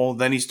in the hole,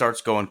 then he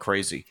starts going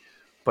crazy.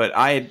 But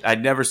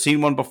I'd never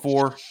seen one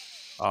before.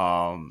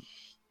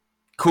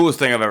 Coolest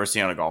thing I've ever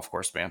seen on a golf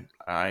course, man.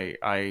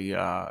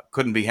 I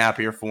couldn't be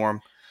happier for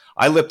him.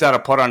 I lipped out a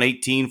putt on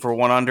 18 for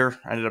 1 under.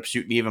 I ended up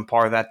shooting even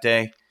par that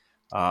day.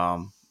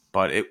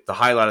 But the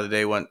highlight of the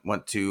day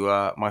went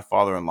to my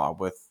father-in-law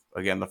with,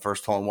 again, the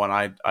first hole-in-one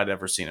I'd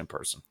ever seen in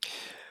person.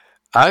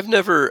 I've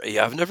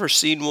never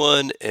seen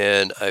one,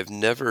 and I've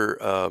never.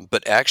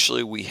 But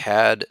actually, we've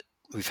had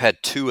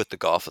 2 at the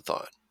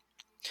golf-a-thon.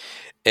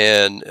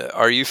 And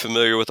are you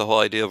familiar with the whole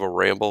idea of a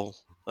ramble,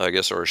 I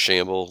guess, or a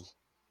shamble?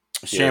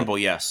 Shamble,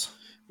 yes.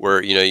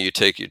 Where you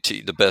take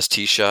the best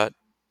tee shot.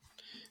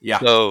 Yeah.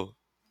 So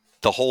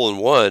the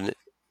hole-in-one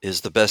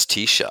is the best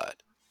tee shot.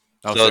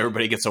 Oh, so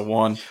everybody gets a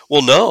 1?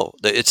 Well, no,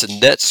 it's a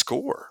net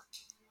score.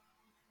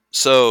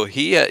 So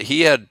he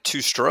had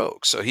 2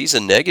 strokes, so he's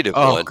a negative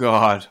 1. Oh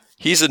God,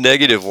 he's a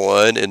negative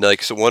 1, and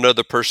so one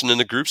other person in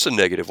the group's a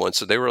negative 1,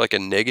 so they were like a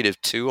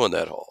 -2 on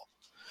that hole.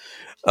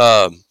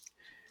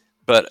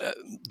 But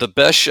the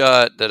best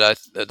shot that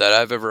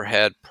I've ever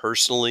had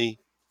personally,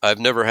 I've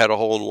never had a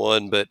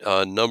hole-in-one,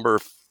 but number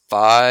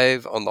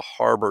 5 on the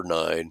Harbor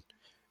 9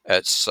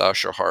 at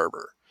Sasha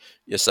Harbor.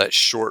 It's that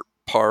short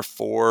par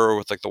 4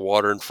 with like the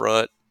water in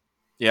front.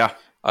 Yeah,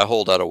 I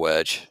holed out a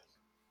wedge.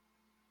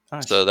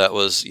 Nice. So that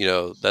was,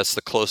 that's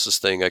the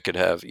closest thing I could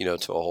have, to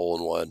a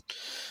hole-in-one.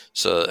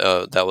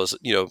 So that was,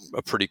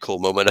 a pretty cool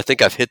moment. I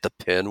think I've hit the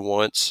pin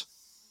once,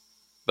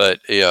 but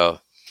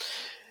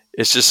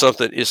it's just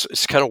something.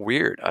 It's kind of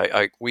weird.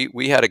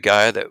 We had a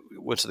guy that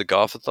went to the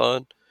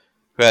golf-a-thon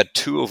who had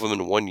 2 of them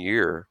in 1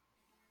 year.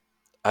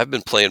 I've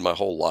been playing my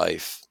whole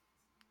life.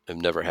 I've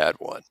never had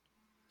one.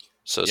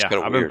 So it's kind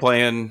of weird.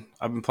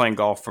 I've been playing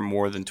golf for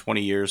more than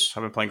 20 years.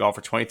 I've been playing golf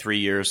for 23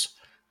 years.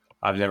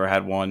 I've never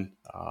had one.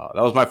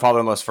 That was my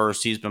father-in-law's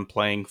first. He's been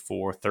playing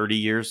for 30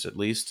 years at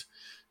least.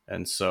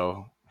 And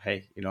so,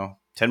 hey,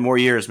 10 more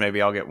years,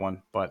 maybe I'll get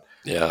one. But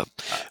yeah,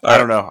 I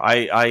don't know.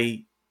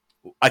 I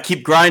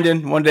keep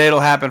grinding. One day it'll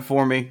happen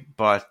for me.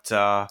 But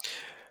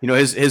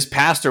his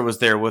pastor was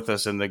there with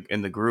us in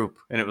the group,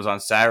 and it was on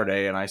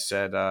Saturday. And I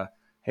said,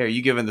 "Hey, are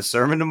you giving the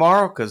sermon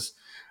tomorrow? Because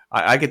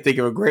I could think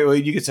of a great way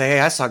you could say, hey,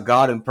 I saw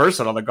God in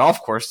person on the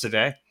golf course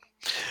today."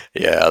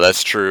 Yeah,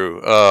 that's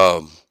true.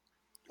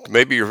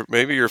 Maybe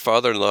your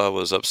father-in-law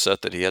was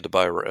upset that he had to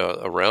buy a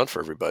round for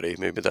everybody.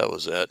 Maybe that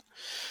was it.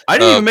 I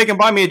didn't even make him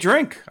buy me a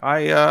drink.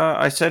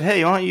 I said,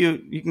 hey, why don't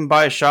you can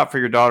buy a shot for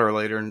your daughter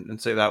later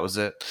and say that was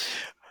it.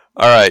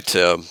 All right,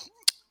 Tim.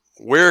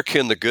 Where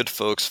can the good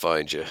folks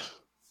find you?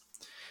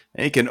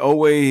 And you can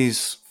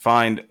always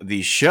find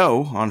the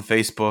show on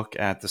Facebook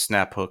at the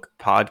Snap Hook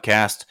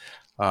Podcast.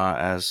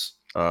 As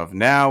of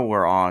now,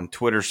 we're on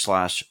Twitter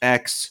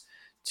 /X,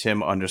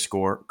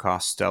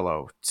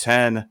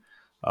 Tim_Costello10.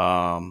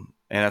 And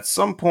at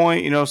some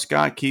point,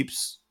 Scott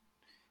keeps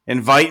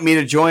inviting me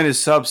to join his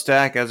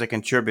Substack as a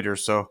contributor.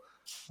 So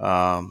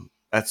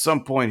at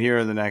some point here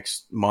in the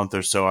next month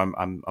or so,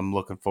 I'm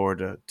looking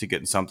forward to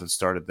getting something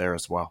started there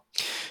as well.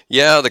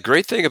 Yeah, the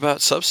great thing about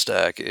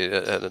Substack,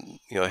 and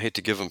I hate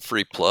to give them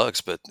free plugs,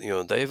 but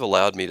they've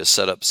allowed me to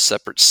set up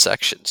separate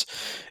sections,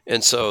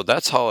 and so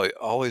that's how I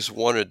always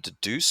wanted to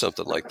do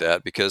something like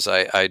that, because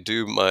I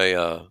do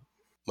my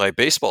my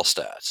baseball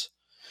stats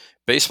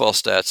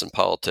and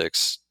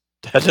politics.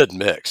 That doesn't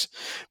mix,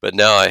 but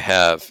now I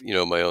have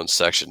my own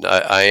section.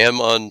 I am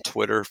on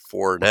Twitter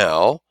for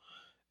now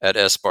at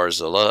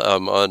 @SBarzilla.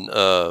 I'm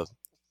on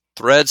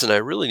Threads, and I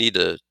really need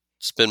to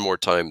spend more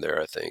time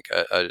there. I think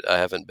I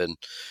haven't been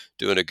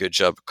doing a good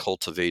job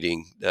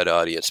cultivating that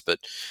audience, but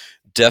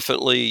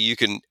definitely you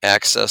can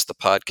access the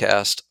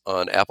podcast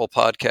on Apple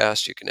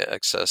Podcasts. You can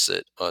access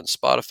it on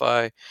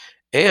Spotify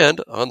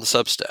and on the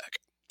Substack.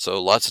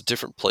 So lots of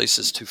different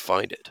places to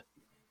find it.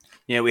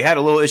 Yeah, we had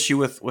a little issue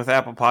with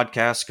Apple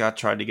Podcasts. Scott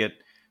tried to get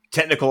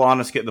technical on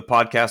us getting the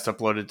podcast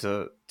uploaded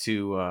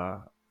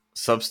to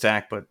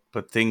Substack,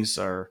 but things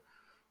are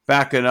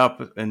backing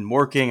up and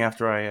working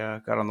after I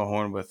got on the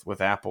horn with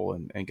Apple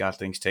and got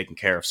things taken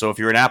care of. So if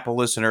you're an Apple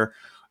listener,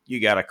 you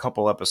got a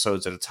couple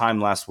episodes at a time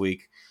last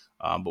week,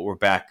 but we're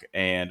back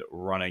and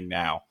running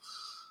now.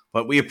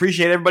 But we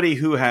appreciate everybody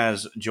who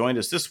has joined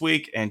us this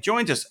week and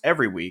joins us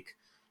every week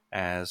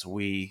as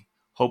we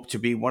hope to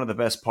be one of the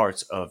best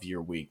parts of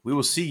your week. We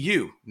will see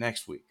you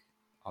next week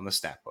on the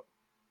Snap Hook.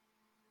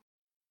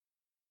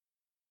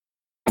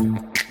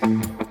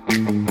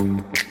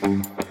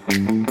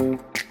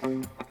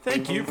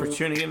 Thank you for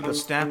tuning into the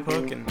Snap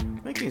Hook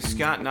and making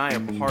Scott and I a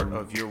part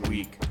of your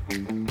week.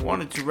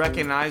 Wanted to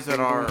recognize that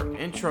our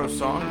intro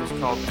song is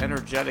called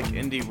Energetic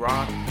Indie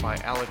Rock by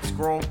Alex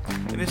Grohl,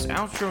 and his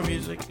outro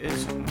music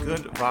is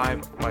Good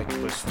Vibe by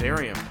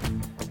Twisterium.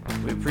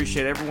 We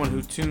appreciate everyone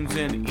who tunes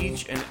in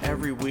each and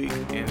every week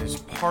and is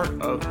part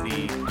of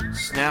the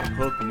Snap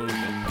Hook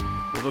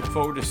movement. We look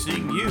forward to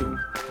seeing you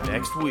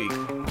next week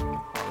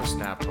on the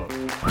Snap Hook.